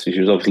forgiven that. So she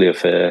was obviously a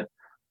fair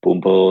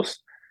bump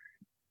horse.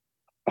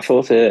 I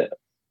thought her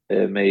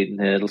maiden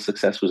hurdle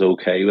success was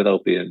okay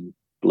without being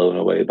blown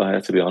away by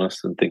her, to be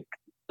honest, and think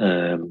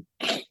it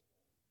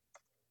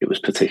was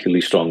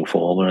particularly strong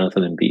form or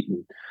anything in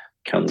beating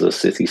Kansas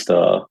City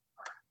Star.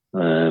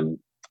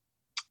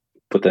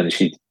 But then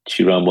she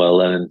ran well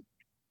then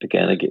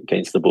again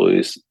against the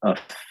boys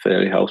at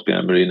Fairy House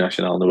behind Marie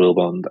National and the Royal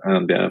Bond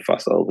and behind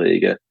Facile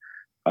Vega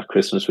at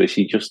Christmas, where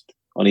she just,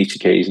 on each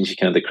occasion, she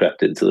kind of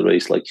crept into the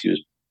race like she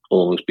was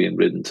almost being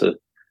ridden to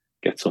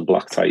get some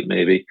black type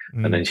maybe.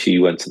 And then she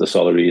went to the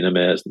Solarina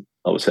mares,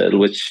 Novice Hurdle,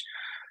 which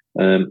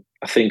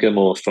I think a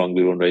more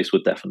strongly run race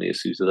would definitely have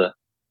suited her.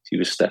 She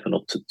was stepping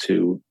up to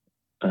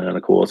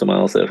 2.25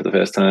 miles there for the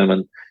first time,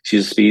 and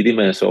she's a speedy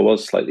mare, so I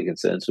was slightly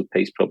concerned. So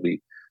pace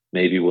probably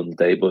maybe won the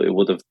day, but it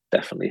would have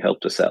definitely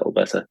helped her settle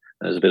better.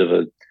 And it was a bit of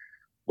a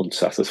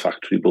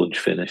unsatisfactory bunch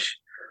finish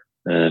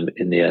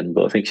in the end,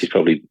 but I think she's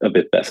probably a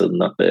bit better than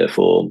that there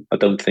form. I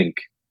don't think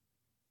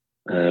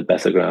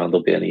better ground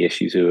will be any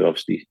issue to her.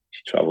 Obviously,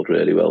 she travelled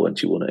really well when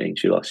she won at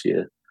Aintree last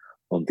year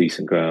on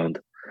decent ground.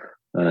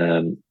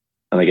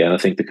 And again, I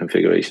think the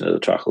configuration of the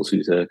track will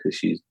suit her because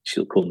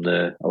she'll come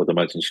there. I would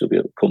imagine she'll be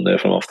able to come there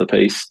from off the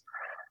pace.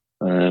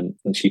 And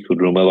she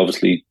could run well.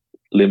 Obviously,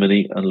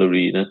 Limini and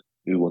Lorena,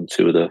 who won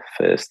 2 of the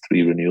first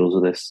 3 renewals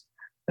of this,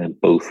 and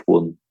both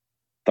won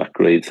that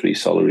Grade 3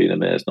 Solarina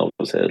mares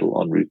Novice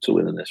Hurdle en route to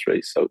winning this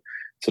race. So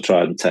it's a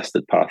tried and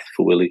tested path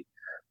for Willie.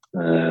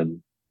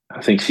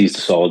 I think she's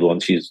the solid one.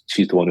 She's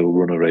the one who will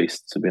run a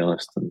race, to be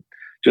honest. And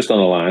just on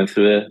a line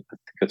through her, I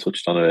think I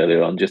touched on her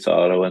earlier on,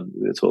 Jatara, when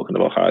we were talking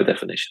about high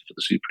definition for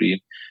the Supreme.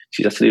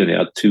 She's actually only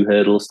had 2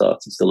 hurdle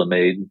starts and still a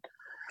maiden.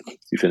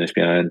 She finished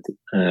behind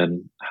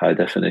high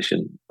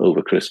definition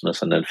over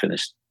Christmas and then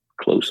finished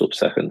close up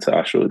second to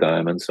Ashrow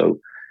Diamond. So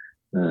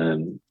her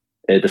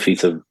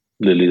defeat of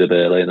Lily de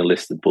Burley in a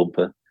listed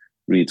bumper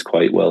reads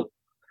quite well.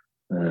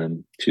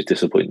 She was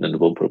disappointing in the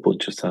bumper at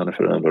Punchestown, if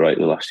I remember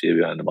rightly, last year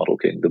behind the Model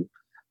Kingdom.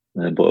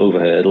 But over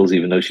hurdles,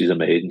 even though she's a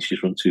maiden,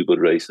 she's run 2 good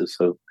races.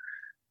 So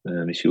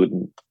she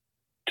wouldn't,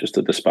 just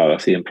a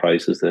disparity in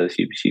prices there.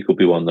 She could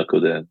be one that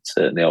could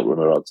certainly outrun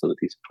her odds at a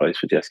decent price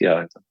for Jessie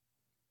Harrington.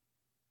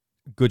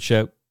 Good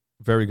shout.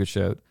 Very good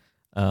shout.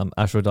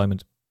 Ashrow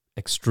Diamond,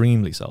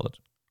 extremely solid.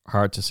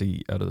 Hard to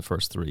see out of the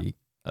first 3.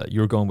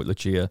 You're going with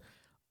Lucia.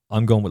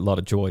 I'm going with Lot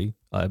of Joy.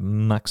 I have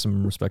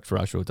maximum respect for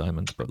Ashrow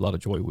Diamond, but Lot of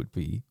Joy would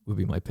be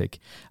my pick.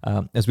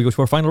 As we go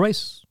to our final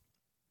race,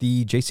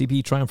 the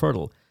JCB Triumph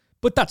Hurdle.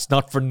 But that's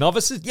not for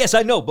novices. Yes,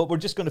 I know, but we're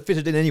just going to fit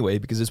it in anyway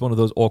because it's one of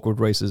those awkward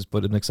races,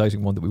 but an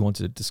exciting one that we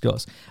wanted to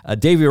discuss.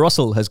 Davy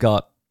Russell has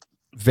got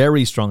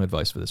very strong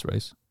advice for this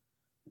race.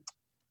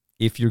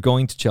 If you're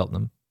going to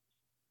Cheltenham,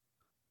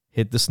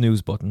 hit the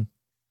snooze button,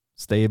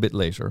 stay a bit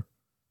later,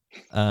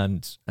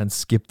 and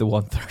skip the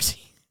 1:30.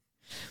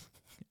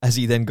 As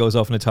he then goes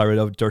off in a tirade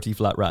of dirty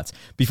flat rats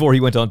before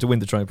he went on to win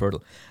the Triumph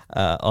Hurdle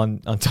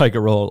on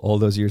Tiger Roll all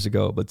those years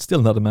ago, but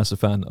still not a massive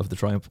fan of the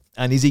Triumph.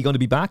 And is he going to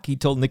be back? He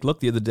told Nick Luck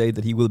the other day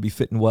that he will be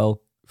fitting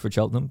well for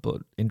Cheltenham,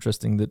 but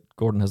interesting that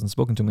Gordon hasn't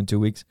spoken to him in 2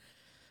 weeks.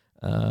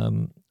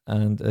 And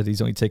that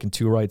he's only taken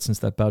 2 rides since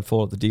that bad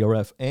fall at the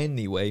DRF.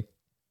 Anyway,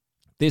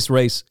 this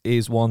race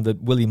is one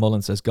that Willie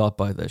Mullins has got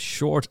by the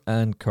short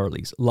and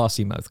curlies.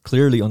 Lossy Mouth,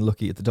 clearly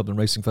unlucky at the Dublin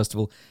Racing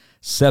Festival.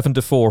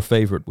 7-4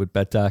 favourite with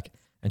Betdaq.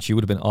 and she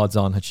would have been odds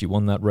on had she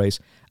won that race.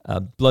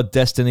 Blood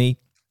Destiny,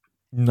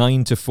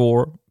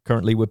 9-4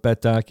 currently with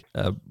Betdaq.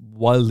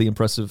 Wildly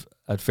impressive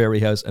at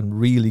Fairyhouse and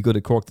really good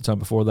at Cork the time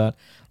before that.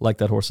 Like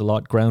that horse a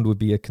lot. Ground would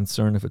be a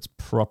concern if it's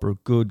proper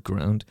good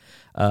ground.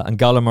 And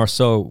Gala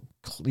Marceau,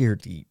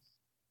 clearly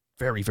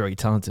very, very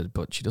talented,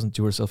 but she doesn't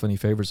do herself any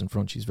favours in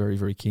front. She's very,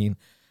 very keen.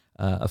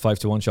 A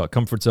 5-1 shot.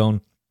 Comfort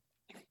Zone,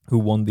 who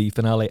won the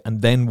finale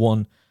and then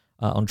won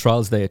on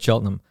Trials Day at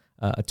Cheltenham,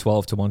 a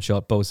 12-1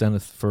 shot. Beau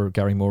Zenith for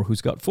Gary Moore,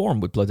 who's got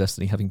form with Blood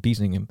Destiny, having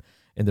beaten him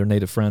in their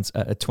native France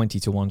at a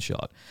 20-1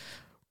 shot.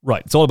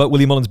 Right, it's all about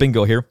Willie Mullins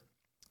bingo here.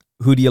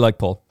 Who do you like,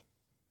 Paul?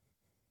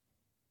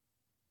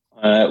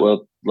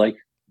 Well, like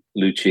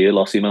Lucia,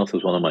 Lossiemouth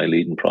was one of my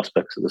leading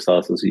prospects at the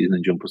start of the season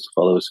in Jumpers to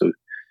Follow, so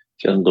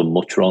she hasn't done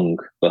much wrong,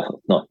 but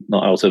not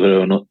out of her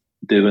own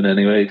doing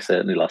anyway.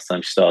 Certainly last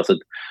time she started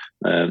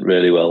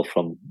really well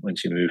from when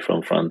she moved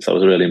from France. I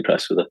was really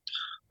impressed with her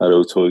at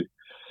Auteuil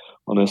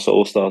on her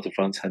sole start of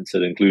France, hence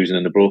her inclusion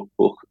in the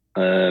book.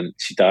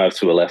 She dived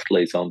to her left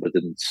late on, but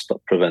didn't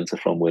prevent her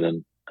from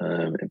winning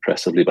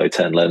impressively by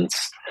 10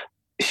 lengths.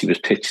 She was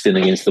pitched in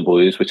against the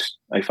boys, which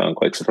I found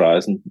quite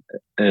surprising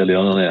early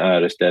on her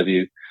Irish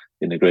debut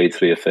in the Grade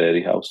 3 of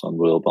Fairyhouse on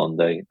Royal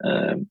Bondi,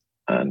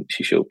 and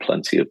she showed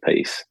plenty of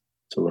pace,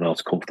 so we're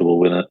not comfortable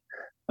with it.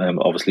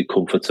 Obviously,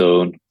 Comfort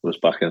Zone was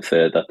back in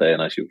third that day,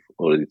 and as you've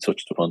already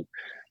touched upon,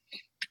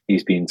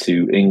 he's been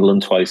to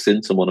England twice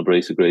since and won a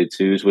brace of Grade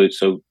 2s with.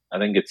 So I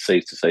think it's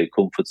safe to say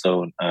Comfort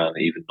Zone and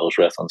even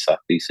Nusret on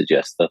Saturday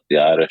suggest that the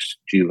Irish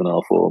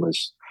juvenile form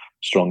is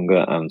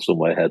stronger and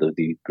somewhere ahead of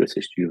the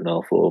British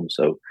juvenile form.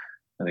 So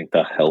I think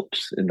that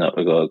helps in that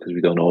regard, because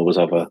we don't always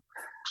have a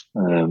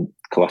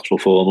collateral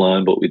form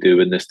line, but we do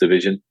in this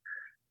division.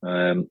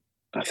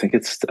 I think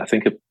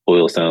it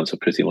boils down to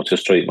pretty much a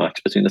straight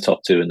match between the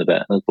top two in the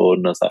betting, as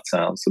boring as that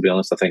sounds. To be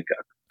honest, I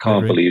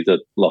can't believe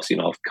that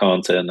Lossiemouth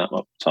can't turn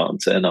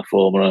that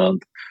form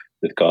around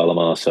with Gala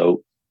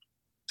Marceau.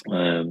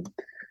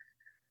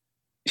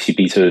 She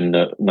beat her in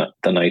the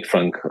night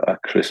Frank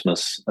at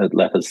Christmas at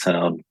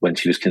Leopardstown when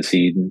she was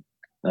conceding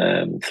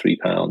 £3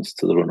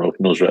 to the runner-up.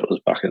 Nusret was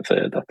back in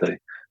third that day.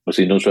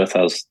 Obviously, Nusret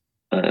has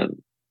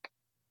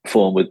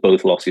form with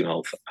both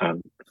Lossiemouth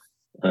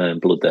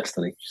and Blood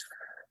Destiny.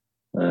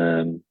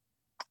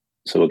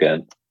 So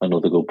again,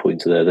 another good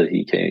pointer there that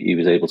he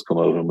was able to come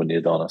over and win the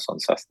Adonis on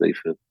Saturday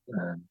for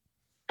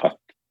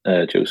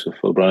Joseph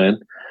O'Brien.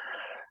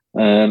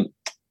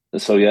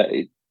 So yeah,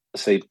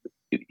 she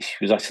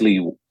was actually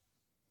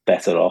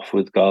better off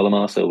with Gala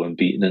Marceau when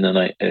beaten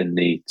in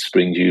the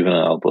Spring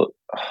Juvenile, but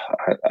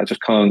I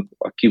just can't.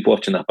 I keep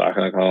watching that back,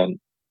 and I can't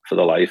for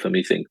the life of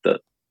me think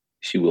that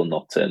she will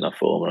not turn that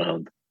form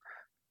around.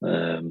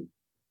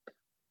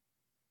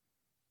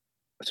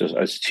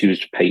 She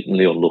was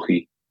patently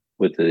unlucky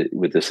with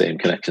the same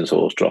connections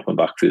horse dropping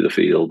back through the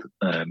field,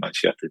 and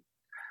she had to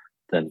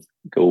then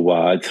go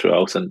wide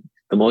throughout. And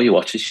the more you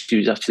watch it, she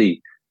was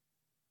actually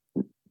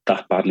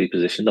that badly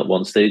positioned at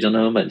one stage on her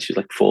own. She was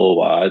like 4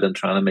 wide and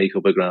trying to make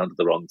up her ground at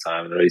the wrong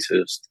time in the race.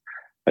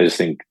 I just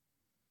think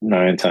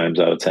 9 times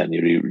out of 10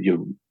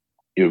 you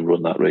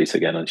run that race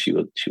again, and she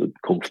would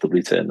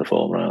comfortably turn the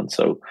form around.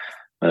 So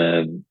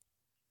I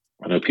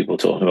know people are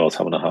talking about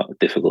having a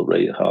difficult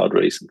race, hard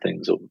race and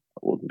things. I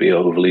wouldn't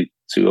be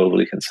too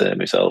overly concerned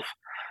myself.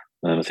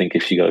 I think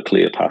if she got a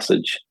clear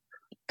passage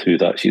through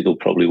that, she'd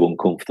probably won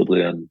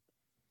comfortably and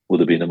would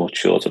have been a much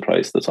shorter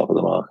price at the top of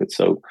the market.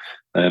 So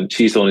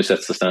she's the one who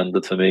sets the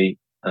standard for me.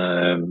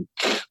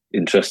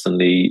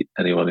 Interestingly,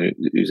 anyone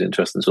who's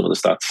interested in some of the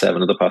stats,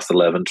 7 of the past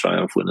 11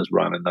 Triumph winners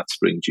ran in that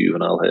Spring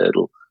Juvenile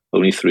hurdle.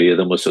 Only 3 of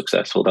them were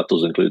successful. That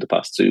does include the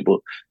past 2,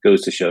 but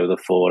goes to show that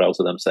 4 out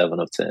of them 7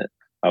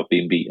 have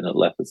been beaten at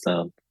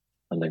Leopardstown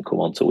and then come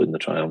on to win the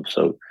Triumph.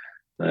 So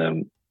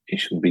you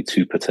shouldn't be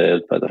too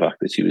perturbed by the fact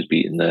that she was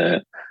beaten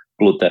there.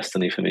 Blood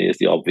Destiny for me is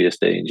the obvious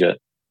danger.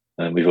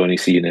 We've only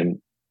seen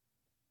him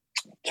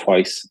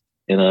twice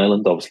in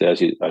Ireland. Obviously,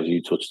 as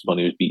you touched upon,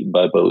 he was beaten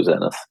by Beau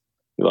Zenith,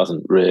 who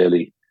hasn't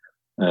really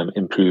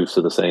improved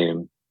at the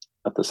same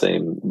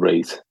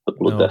rate that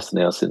Blood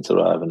Destiny has since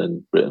arriving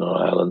in Britain or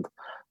Ireland.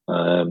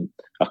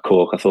 At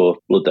Cork, I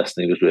thought Blood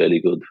Destiny was really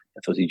good.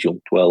 I thought he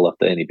jumped well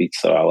that day, and he beat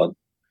Sir Alan,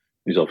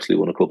 who's obviously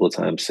won a couple of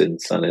times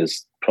since and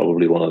is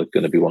probably going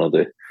to be one of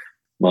the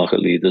market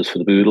leaders for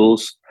the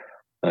Boodles.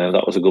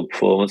 That was a good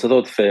performance. I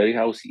thought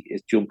Fairyhouse,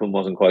 his jumping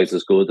wasn't quite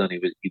as good, and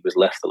he was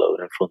left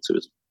alone in front. It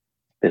was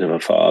a bit of a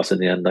farce in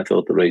the end, I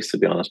thought, the race, to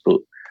be honest, but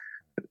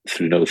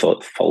through no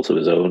fault of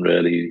his own,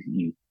 really.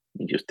 He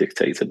just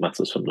dictated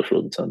matters from the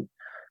front and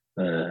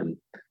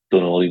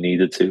done all he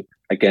needed to.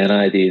 Again,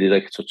 ideally,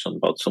 like I touched on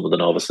about some of the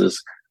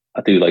novices,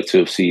 I do like to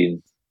have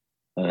seen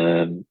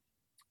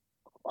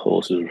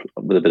horses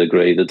with a bit of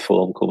graded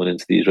form coming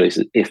into these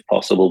races, if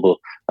possible. But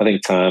I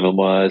think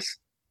timing-wise,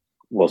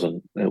 it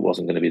wasn't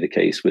going to be the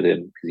case with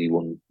him, because he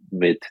won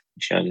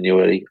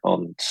mid-January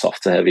on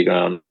soft to heavy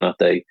ground that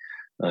day.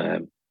 I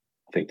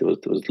think there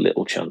was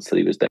little chance that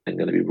he was then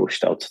going to be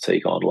rushed out to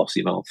take on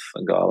Lossiemouth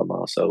and Gala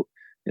Marceau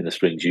in the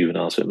Spring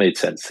Juvenile. So it made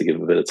sense to give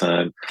him a bit of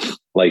time.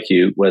 Like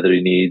you, whether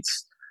he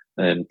needs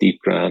Deep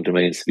ground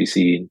remains to be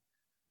seen.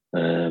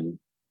 We've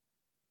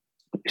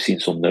seen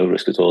some no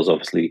risk at all.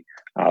 Obviously,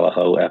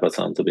 Alaho,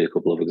 Everton to be a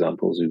couple of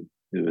examples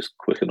who was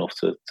quick enough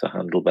to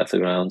handle better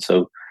ground.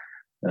 So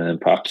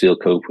perhaps he'll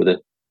cope with it.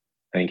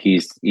 I think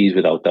he's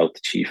without doubt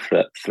the chief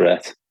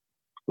threat.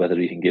 Whether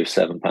he can give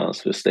 £7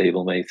 to a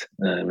stablemate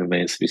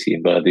remains to be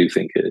seen. But I do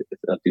think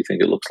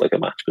it looks like a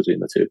match between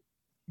the two.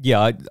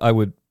 Yeah, I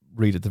would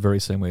read it the very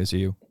same way as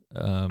you.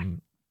 I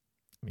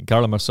mean,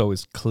 Carlo Marceau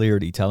is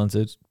clearly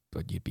talented,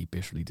 but you'd be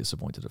bitterly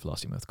disappointed if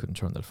Lossiemouth couldn't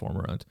turn that form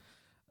around.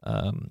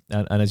 And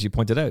as you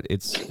pointed out,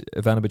 it's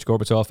Ivanovic,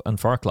 Gorbatov and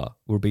Farkla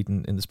who were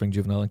beaten in the Spring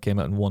Juvenile and came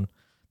out and won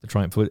the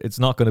Triumph. It's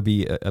not going to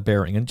be a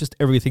bearing, and just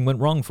everything went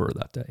wrong for her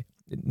that day.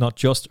 Not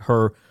just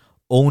her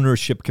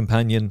ownership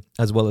companion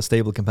as well as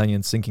stable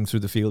companion sinking through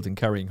the field and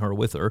carrying her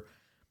with her.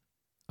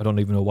 I don't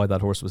even know why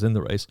that horse was in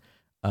the race.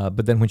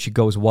 But then when she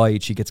goes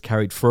wide, she gets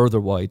carried further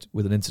wide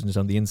with an incident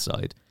on the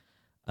inside.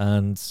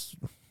 And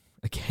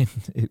again,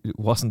 it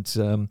wasn't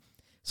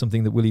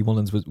something that Willie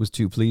Mullins was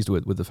too pleased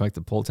with the fact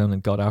that Paul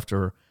Townend got after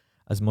her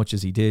as much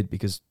as he did,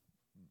 because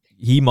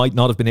he might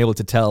not have been able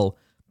to tell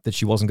that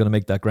she wasn't going to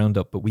make that ground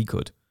up, but we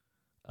could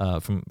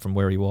from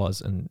where he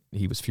was. And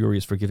he was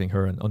furious for giving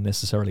her an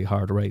unnecessarily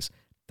hard race.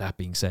 That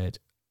being said,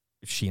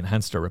 she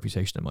enhanced her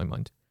reputation in my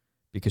mind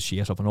because she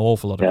ate up an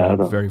awful lot of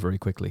ground very, very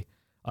quickly.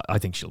 I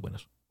think she'll win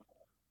it.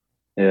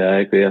 Yeah,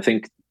 I agree. I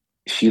think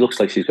she looks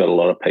like she's got a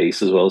lot of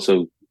pace as well.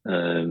 So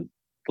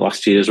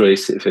last year's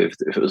race, if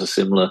it was a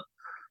similar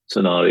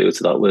scenario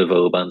to that where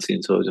Vauban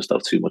seemed to just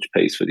have too much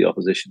pace for the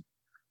opposition,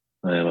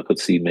 I could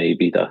see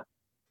maybe that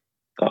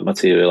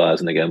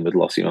materialising again with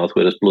Lossiemouth,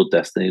 whereas Blood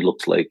Destiny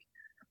looks like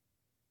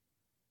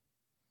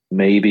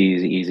maybe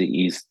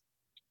he's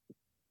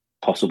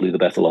possibly the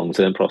better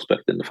long-term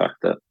prospect in the fact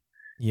that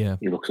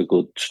he looks a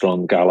good,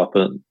 strong gallop,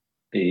 and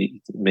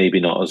he maybe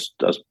not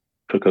as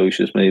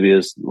precocious maybe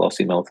as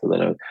Lossiemouth. I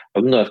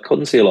don't know. I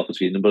couldn't see a lot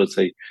between them, but I'd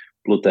say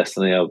Blood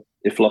Destiny,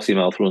 if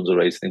Lossiemouth runs a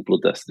race, I think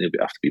Blood Destiny would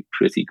have to be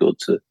pretty good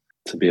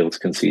to be able to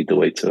concede the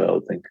weight to her, I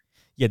would think.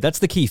 Yeah, that's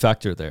the key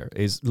factor there,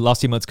 is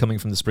Lossiemouth's coming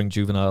from the Spring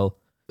Juvenile,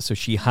 so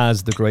she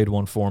has the Grade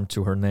 1 form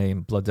to her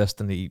name. Blood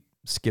Destiny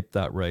skipped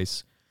that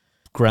race.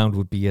 Ground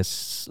would be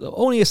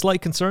only a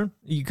slight concern.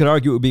 You could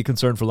argue it would be a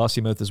concern for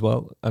Lossiemouth as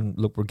well. And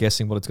look, we're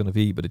guessing what it's going to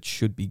be, but it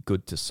should be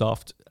good to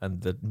soft.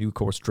 And the new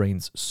course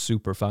drains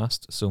super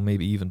fast, so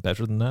maybe even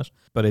better than that.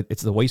 But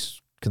it's the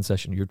weight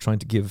concession. You're trying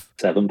to give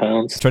 £7.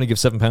 Trying to give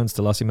 £7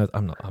 to Lossiemouth.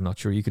 I'm not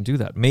sure you can do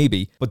that.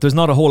 Maybe, but there's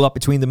not a whole lot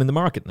between them in the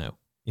market now.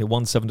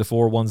 One's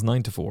 7-4, one's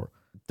 9-4.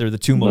 They're the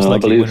two most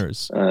likely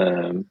winners.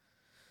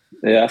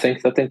 Yeah, I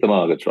think the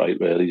market's right,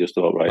 really, just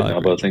about right now.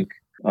 But I think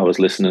I was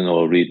listening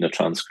or reading a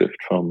transcript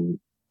from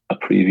a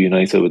preview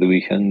night over the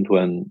weekend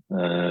when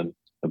I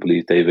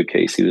believe David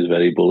Casey was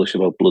very bullish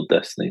about Blood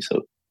Destiny.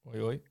 So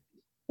I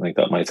think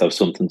that might have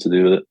something to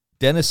do with it.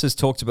 Dennis has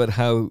talked about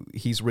how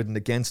he's ridden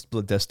against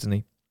Blood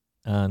Destiny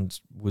and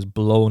was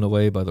blown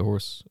away by the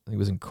horse. He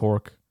was in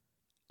Cork,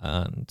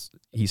 and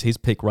he's his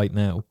pick right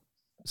now,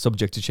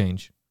 subject to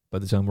change by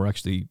the time we're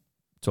actually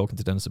talking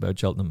to Dennis about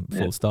Cheltenham,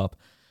 full stop.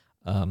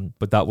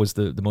 But that was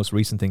the most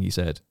recent thing he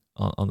said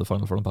on the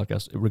Final Furlong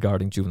podcast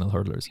regarding juvenile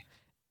hurdlers.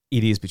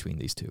 It is between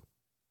these two.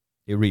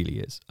 It really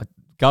is.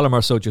 Gala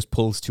Marceau just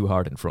pulls too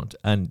hard in front,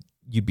 and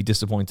you'd be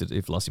disappointed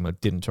if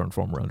Lossiemouth didn't turn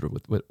form around her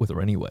with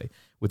her anyway,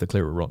 with a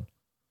clearer run.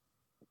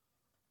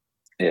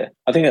 Yeah,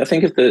 I think if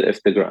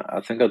I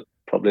think I'd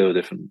probably have a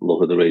different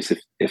look at the race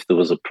if there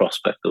was a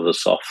prospect of a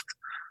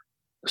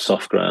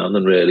soft ground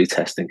and really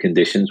testing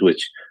conditions,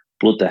 which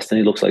Blood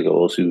Destiny looks like a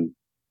horse who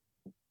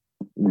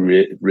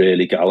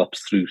really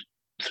gallops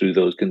through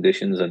those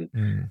conditions and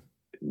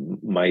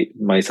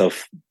might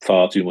have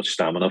far too much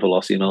stamina for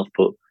Lossiemouth,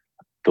 but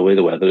the way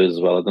the weather is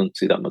as well, I don't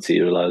see that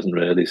materialising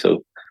really.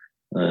 So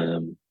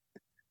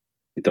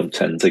we don't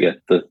tend to get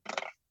the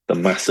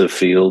massive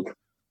field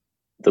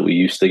that we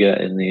used to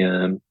get in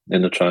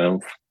the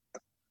Triumph.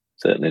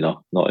 Certainly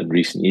not in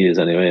recent years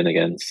anyway. And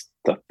again,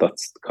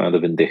 that's kind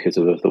of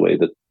indicative of the way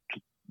that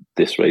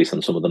this race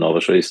and some of the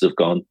novice races have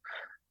gone.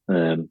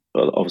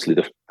 But obviously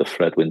the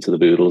Fred Winter, the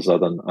Boodles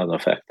had an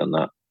effect in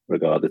that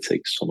regard. It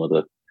takes some of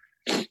the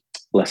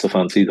lesser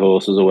fancied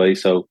horses away.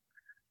 So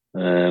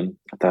I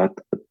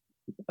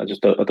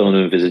don't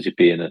envisage it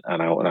being an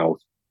out and out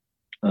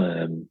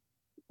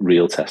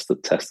real test of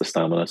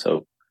stamina.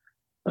 So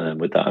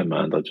with that in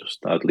mind,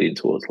 I'd lean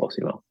towards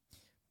Lossiemouth.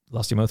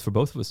 Lossiemouth for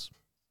both of us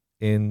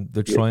in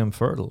the Triumph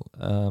Hurdle.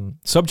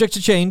 Subject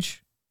to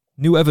change,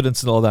 new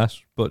evidence and all that,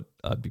 but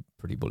I'd be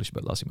pretty bullish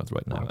about Lossiemouth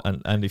right now.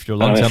 And if you're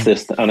long term,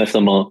 and if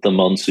the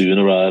monsoon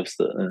arrives,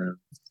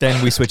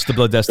 then we switch to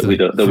Blood Destiny.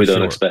 that we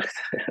don't expect.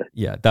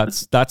 Yeah,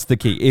 that's the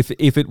key. If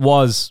it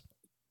was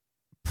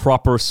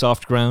proper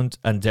soft ground,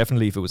 and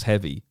definitely if it was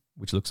heavy,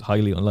 which looks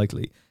highly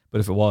unlikely, but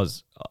if it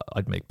was,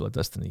 I'd make Blood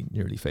Destiny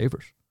nearly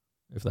favourite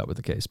if that were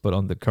the case. But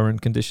on the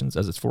current conditions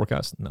as it's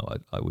forecast, no,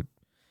 I would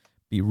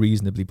be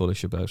reasonably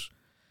bullish about,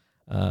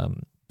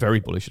 very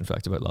bullish in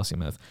fact, about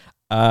Lossiemouth.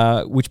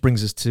 Which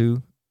brings us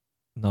to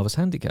novice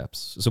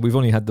handicaps. So we've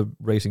only had the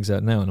ratings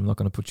out now, and I'm not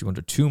going to put you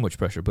under too much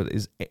pressure, but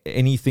is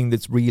anything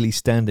that's really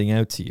standing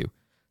out to you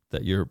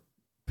that you're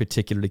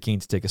particularly keen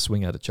to take a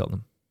swing at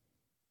Cheltenham?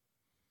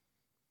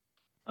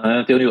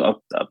 The only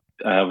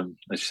I haven't,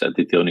 as you said,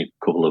 the only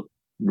couple of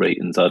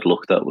ratings I'd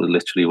looked at were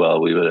literally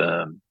while we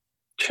were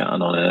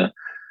chatting on air.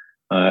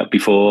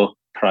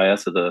 Prior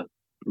to the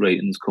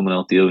ratings coming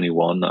out, the only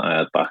one that I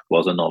had backed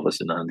was a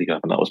novice in the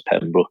handicap, and that was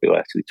Pembroke, who I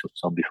actually touched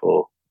on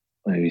before.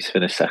 He's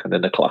finished second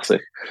in the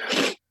classic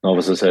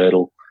novices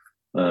hurdle.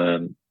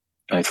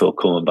 I thought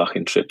coming back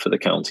in trip for the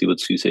county would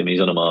suit him.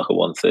 He's on a mark of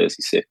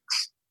 136.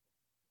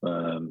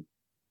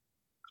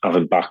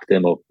 Having backed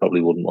him, I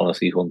probably wouldn't want to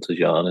see Hunter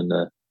Jan in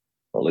there,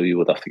 although you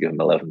would have to give him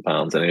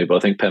 £11 anyway. But I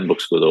think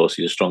Pembroke's a good horse.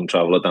 He's a strong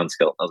traveller. Dan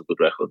Skelton has a good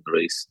record in the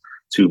race.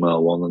 2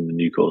 mile one, and the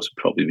new course would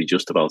probably be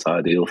just about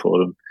ideal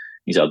for him.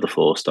 He's had the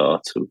 4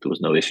 starts, so there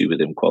was no issue with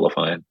him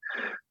qualifying.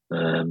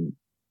 And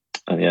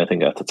yeah, I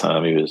think at the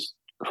time he was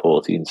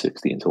 14,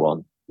 16 to 1.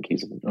 I think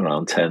he's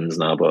around 10s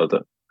now, but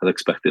I'd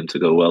expect him to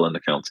go well in the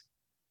county.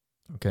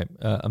 Okay.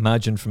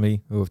 Imagine for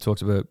me, who I've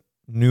talked about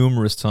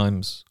numerous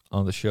times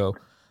on the show,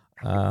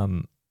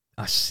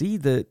 I see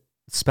that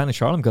Spanish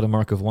Harlem got a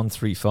mark of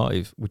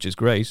 135, which is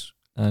great,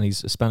 and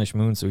he's a Spanish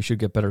Moon, so he should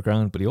get better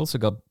ground, but he also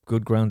got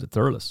good ground at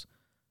Thurles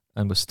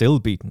and was still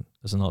beaten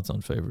as an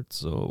odds-on favourite.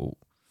 So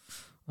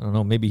I don't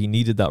know, maybe he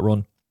needed that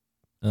run.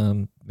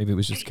 Maybe it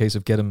was just a case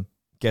of get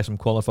him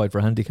qualified for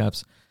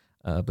handicaps,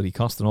 but he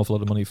cost an awful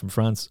lot of money from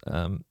France.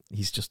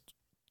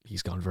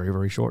 He's gone very,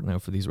 very short now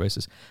for these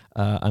races.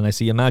 And I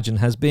see Imagine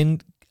has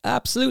been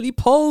absolutely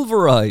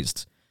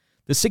pulverised.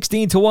 The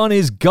 16 to 1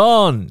 is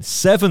gone.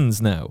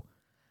 7s now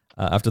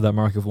after that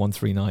mark of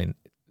 139.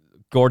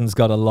 Gordon's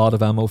got a lot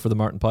of ammo for the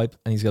Martin Pipe,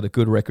 and he's got a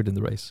good record in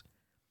the race.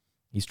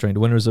 He's trained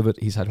winners of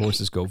it. He's had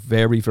horses go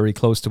very, very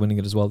close to winning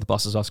it as well. The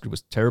Boss's Oscar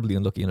was terribly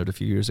unlucky in it a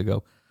few years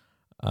ago.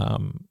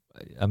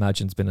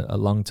 Imagine's been a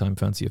long-time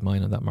fancy of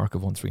mine, and that mark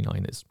of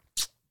 139 is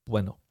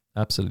bueno.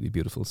 Absolutely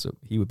beautiful. So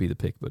he would be the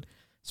pick. But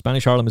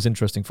Spanish Harlem is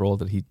interesting for all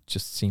that he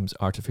just seems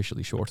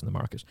artificially short in the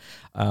market.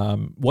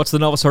 What's the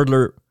novice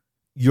hurdler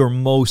you're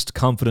most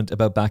confident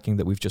about backing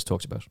that we've just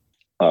talked about?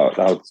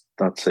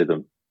 I'd say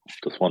the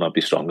one I'd be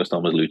strongest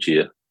on was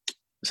Lucia.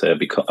 So I'd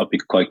be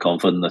quite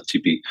confident that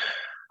she'd be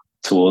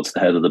towards the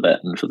head of the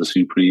betting for the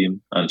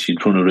Supreme, and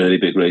she'd run a really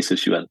big race if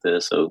she went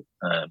there. So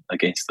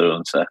against her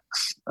own sex,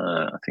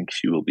 I think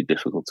she will be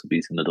difficult to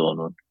beat in the Dawn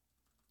Run.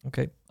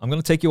 Okay, I'm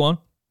going to take you on,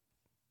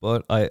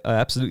 but I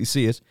absolutely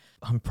see it.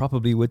 I'm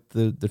probably with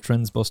the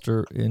trends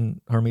buster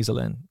in Hermes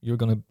Allen. You're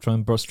going to try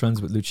and burst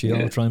trends with Lucia.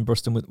 I'll try and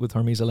burst them with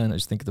Hermes Allen. I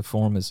just think the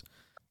form it's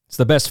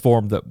the best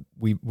form that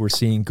we're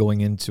seeing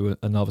going into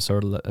a novice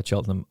hurdle at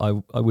Cheltenham. I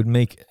would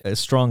make a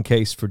strong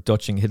case for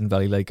dutching Hidden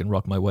Valley Lake and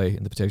Rock My Way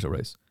in the potato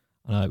race.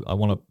 And I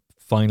want to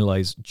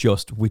finalise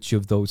just which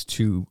of those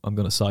two I'm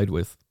going to side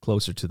with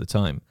closer to the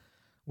time,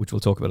 which we'll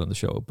talk about on the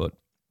show. But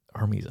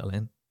Hermes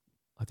Allen,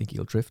 I think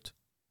he'll drift,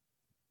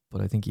 but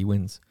I think he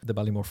wins the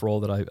Ballymore for all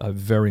that I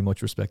very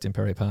much respect in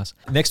Perry Pass.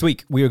 Next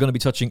week, we are going to be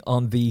touching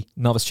on the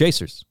Novice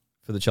Chasers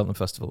for the Cheltenham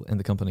Festival in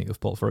the company of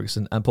Paul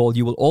Ferguson. And Paul,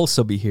 you will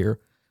also be here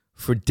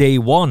for day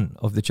 1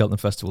 of the Cheltenham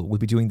Festival. We'll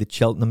be doing the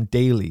Cheltenham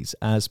Dailies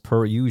as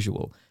per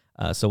usual.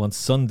 So on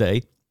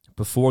Sunday,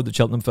 before the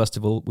Cheltenham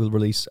Festival, we'll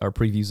release our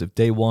previews of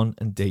day 1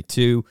 and day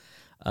 2.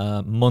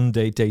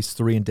 Monday, days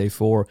 3 and day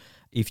 4.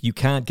 If you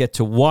can't get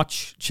to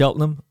watch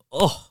Cheltenham,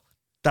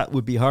 that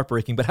would be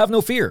heartbreaking. But have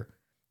no fear.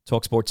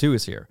 TalkSport 2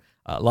 is here.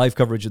 Live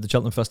coverage of the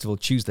Cheltenham Festival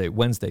Tuesday,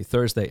 Wednesday,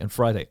 Thursday and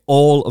Friday.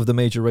 All of the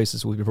major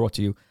races will be brought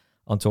to you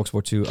on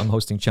TalkSport 2. I'm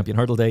hosting Champion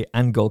Hurdle Day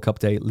and Gold Cup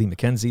Day. Lee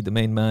McKenzie, the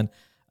main man,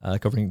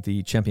 covering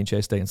the Champion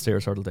Chase Day and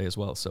Stayers Hurdle Day as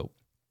well. So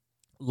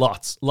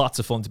lots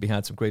of fun to be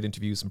had. Some great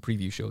interviews, some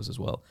preview shows as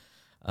well.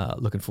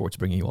 Looking forward to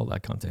bringing you all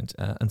that content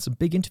and some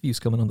big interviews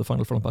coming on the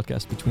Final Furlong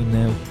podcast between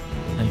now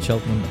and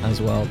Cheltenham as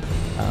well.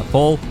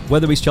 Paul,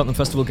 Weatherby's Cheltenham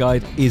Festival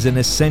Guide is an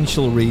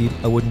essential read.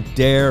 I wouldn't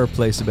dare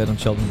place a bet on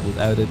Cheltenham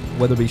without it.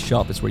 Weatherby's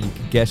shop is where you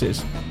can get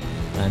it,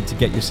 and to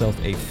get yourself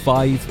a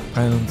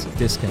 £5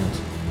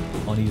 discount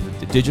on either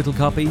the digital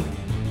copy,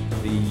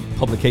 the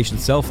publication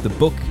itself, the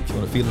book, if you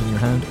want to feel it in your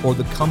hand, or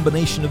the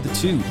combination of the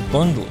two, the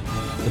bundle,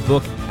 the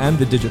book and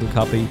the digital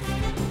copy.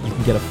 You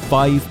can get a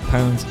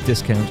 £5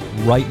 discount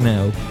right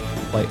now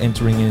by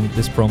entering in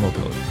this promo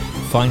code,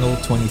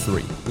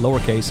 FINAL23,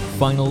 lowercase,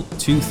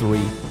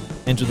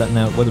 FINAL23. Enter that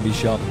now at Weatherby's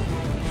shop,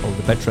 or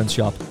the BetTrends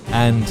shop,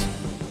 and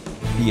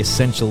the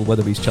essential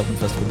Weatherby's Cheltenham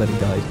Festival betting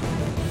guide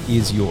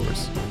is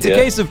yours. It's a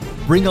case of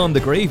bring on the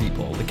gravy,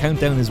 Paul. The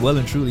countdown is well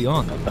and truly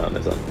on.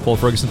 Paul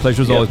Ferguson,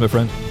 pleasure as always, my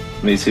friend.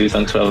 Me too.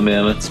 Thanks for having me,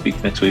 Emma.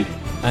 Speak next week.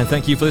 And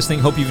thank you for listening.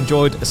 Hope you've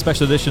enjoyed a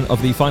special edition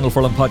of the Final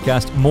Furlong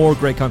podcast. More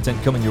great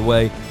content coming your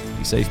way.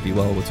 Be safe, be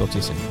well. We'll talk to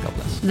you soon. God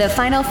bless. The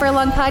Final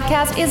Furlong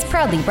podcast is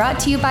proudly brought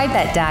to you by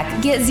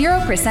BetDAC. Get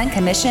 0%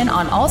 commission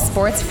on all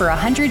sports for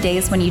 100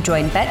 days when you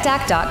join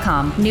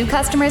BetDAC.com. New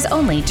customers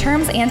only.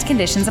 Terms and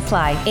conditions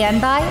apply. And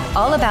by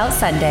All About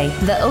Sunday,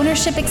 the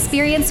ownership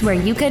experience where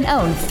you can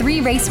own 3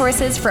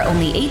 racehorses for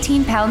only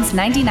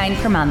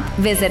 £18.99 per month.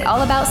 Visit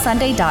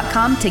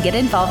allaboutsunday.com to get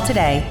involved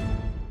today.